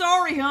 I'm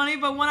sorry, honey,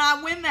 but when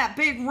I win that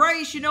big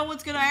race, you know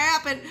what's gonna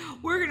happen?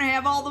 We're gonna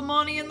have all the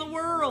money in the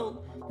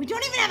world. We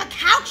don't even have a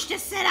couch to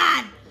sit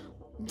on.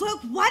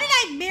 Luke, why did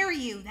I marry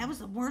you? That was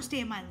the worst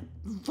day of my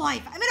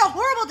life. I made a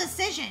horrible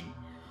decision.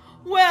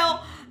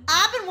 Well,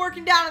 I've been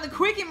working down in the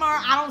Quickie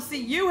Mart. I don't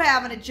see you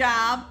having a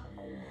job.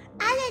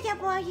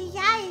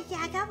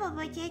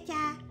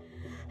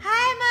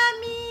 Hi,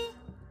 Mommy.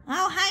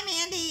 Oh, hi,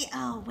 Mandy.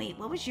 Oh, wait,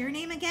 what was your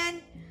name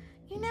again?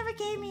 You never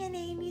gave me a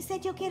name. You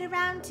said you'll get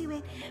around to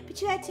it,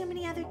 but you had too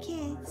many other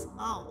kids.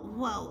 Oh,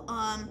 whoa,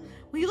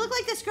 well, you look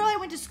like this girl I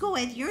went to school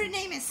with. Your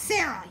name is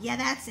Sarah. Yeah,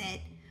 that's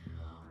it.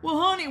 Well,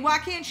 honey, why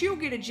can't you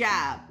get a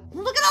job?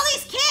 Look at all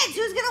these kids.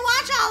 Who's gonna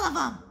watch all of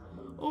them?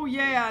 Oh,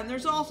 yeah, and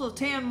there's also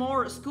 10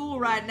 more at school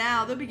right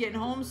now. They'll be getting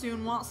home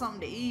soon, want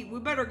something to eat. We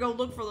better go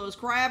look for those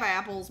crab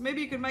apples.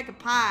 Maybe you could make a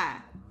pie.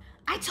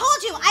 I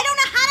told you, I don't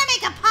know how to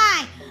make a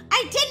pie.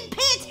 I didn't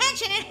pay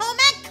attention in home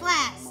ec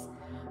class.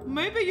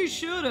 Maybe you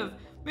should have.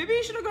 Maybe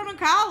you should have gone to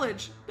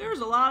college. There's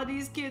a lot of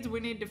these kids we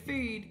need to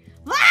feed.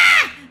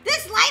 Ah!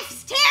 This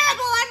life's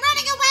terrible. I'm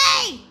running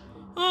away.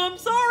 I'm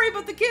sorry,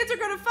 but the kids are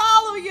going to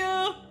follow you.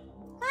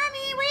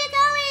 Mommy, where you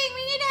going?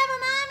 We need to have a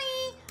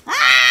mommy.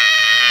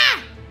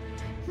 Ah!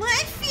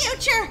 My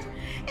future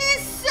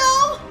is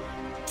so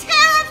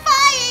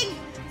terrifying.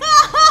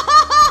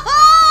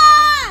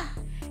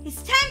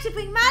 It's time to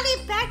bring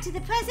Molly back to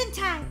the present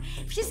time.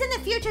 If she's in the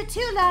future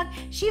too long,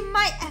 she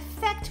might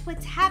affect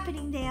what's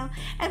happening there.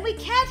 And we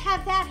can't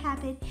have that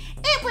happen.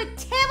 It would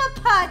tear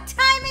apart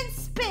time and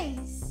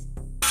space.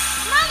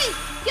 Molly,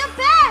 you're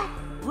back.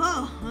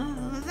 Whoa,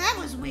 that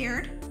was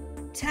weird.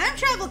 Time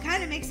travel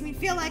kind of makes me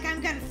feel like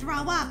I'm gonna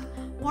throw up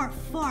or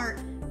fart.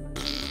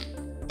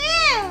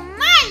 Ew,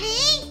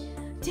 Molly!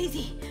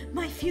 Daisy,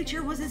 my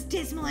future was as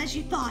dismal as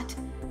you thought.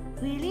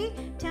 Really?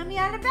 Tell me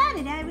all about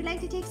it. I would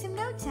like to take some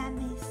notes on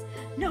this.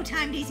 No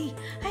time, Daisy.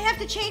 I have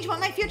to change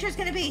what my future is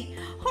gonna be,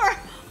 or I'm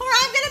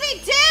gonna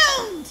be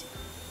doomed!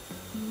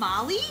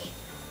 Molly?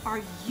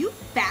 Are you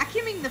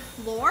vacuuming the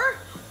floor?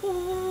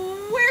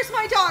 Where's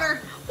my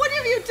daughter? What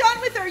have you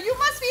done with her? You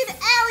must be an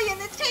alien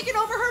that's taken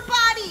over her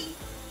body.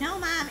 No,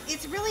 Mom,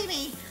 it's really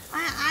me.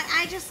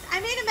 I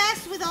made a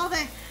mess with all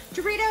the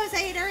Doritos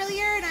I ate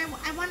earlier, and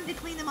I wanted to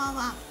clean them all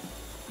up.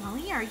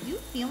 Molly, are you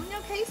feeling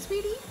okay,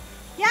 sweetie?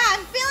 Yeah,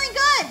 I'm feeling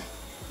good.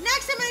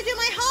 Next, I'm gonna do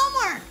my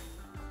homework.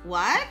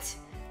 What?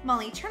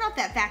 Molly, turn off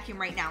that vacuum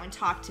right now and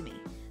talk to me.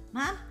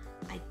 Mom,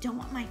 I don't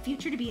want my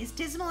future to be as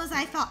dismal as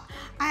I thought.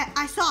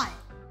 I saw it.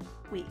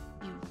 Wait,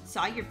 you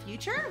saw your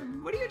future?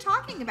 What are you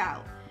talking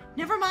about?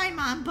 Never mind,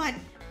 Mom, but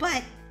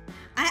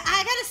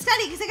I gotta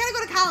study because I gotta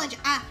go to college.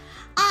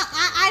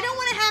 I don't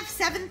want to have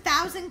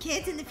 7,000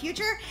 kids in the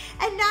future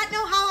and not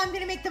know how I'm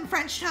gonna make them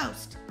French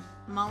toast.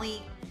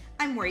 Molly,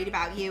 I'm worried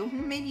about you.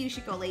 Maybe you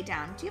should go lay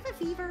down. Do you have a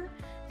fever?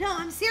 No,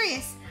 I'm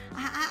serious.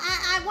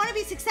 I want to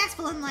be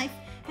successful in life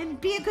and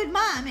be a good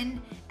mom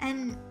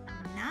and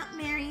not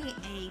marry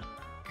a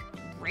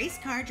race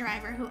car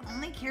driver who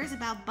only cares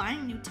about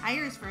buying new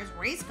tires for his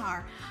race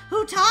car,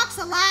 who talks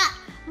a lot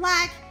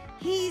like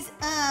he's,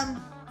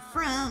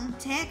 from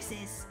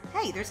Texas.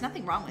 Hey, there's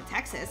nothing wrong with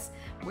Texas.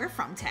 We're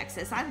from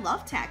Texas. I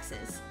love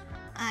Texas.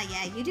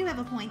 Yeah, you do have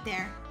a point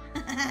there.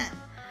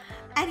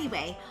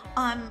 Anyway,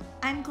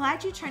 I'm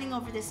glad you're turning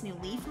over this new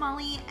leaf,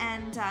 Molly,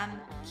 and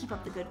keep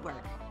up the good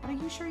work. But are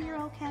you sure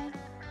you're okay?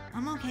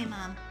 I'm okay,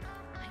 Mom.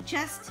 I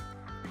just,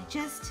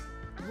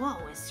 whoa,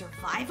 is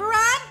Survivor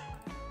on?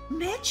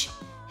 Mitch,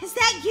 is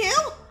that you?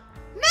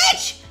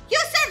 Mitch, you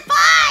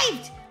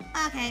survived!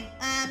 Okay,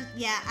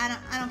 yeah,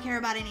 I don't care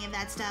about any of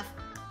that stuff.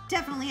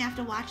 Definitely have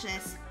to watch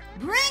this.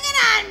 Bring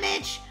it on,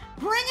 Mitch!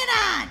 Bring it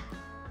on!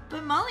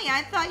 But Molly,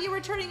 I thought you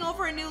were turning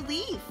over a new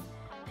leaf.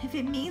 If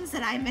it means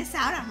that I miss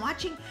out on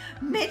watching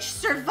Mitch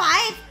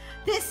survive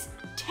this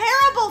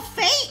terrible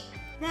fate,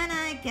 then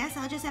I guess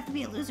I'll just have to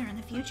be a loser in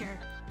the future.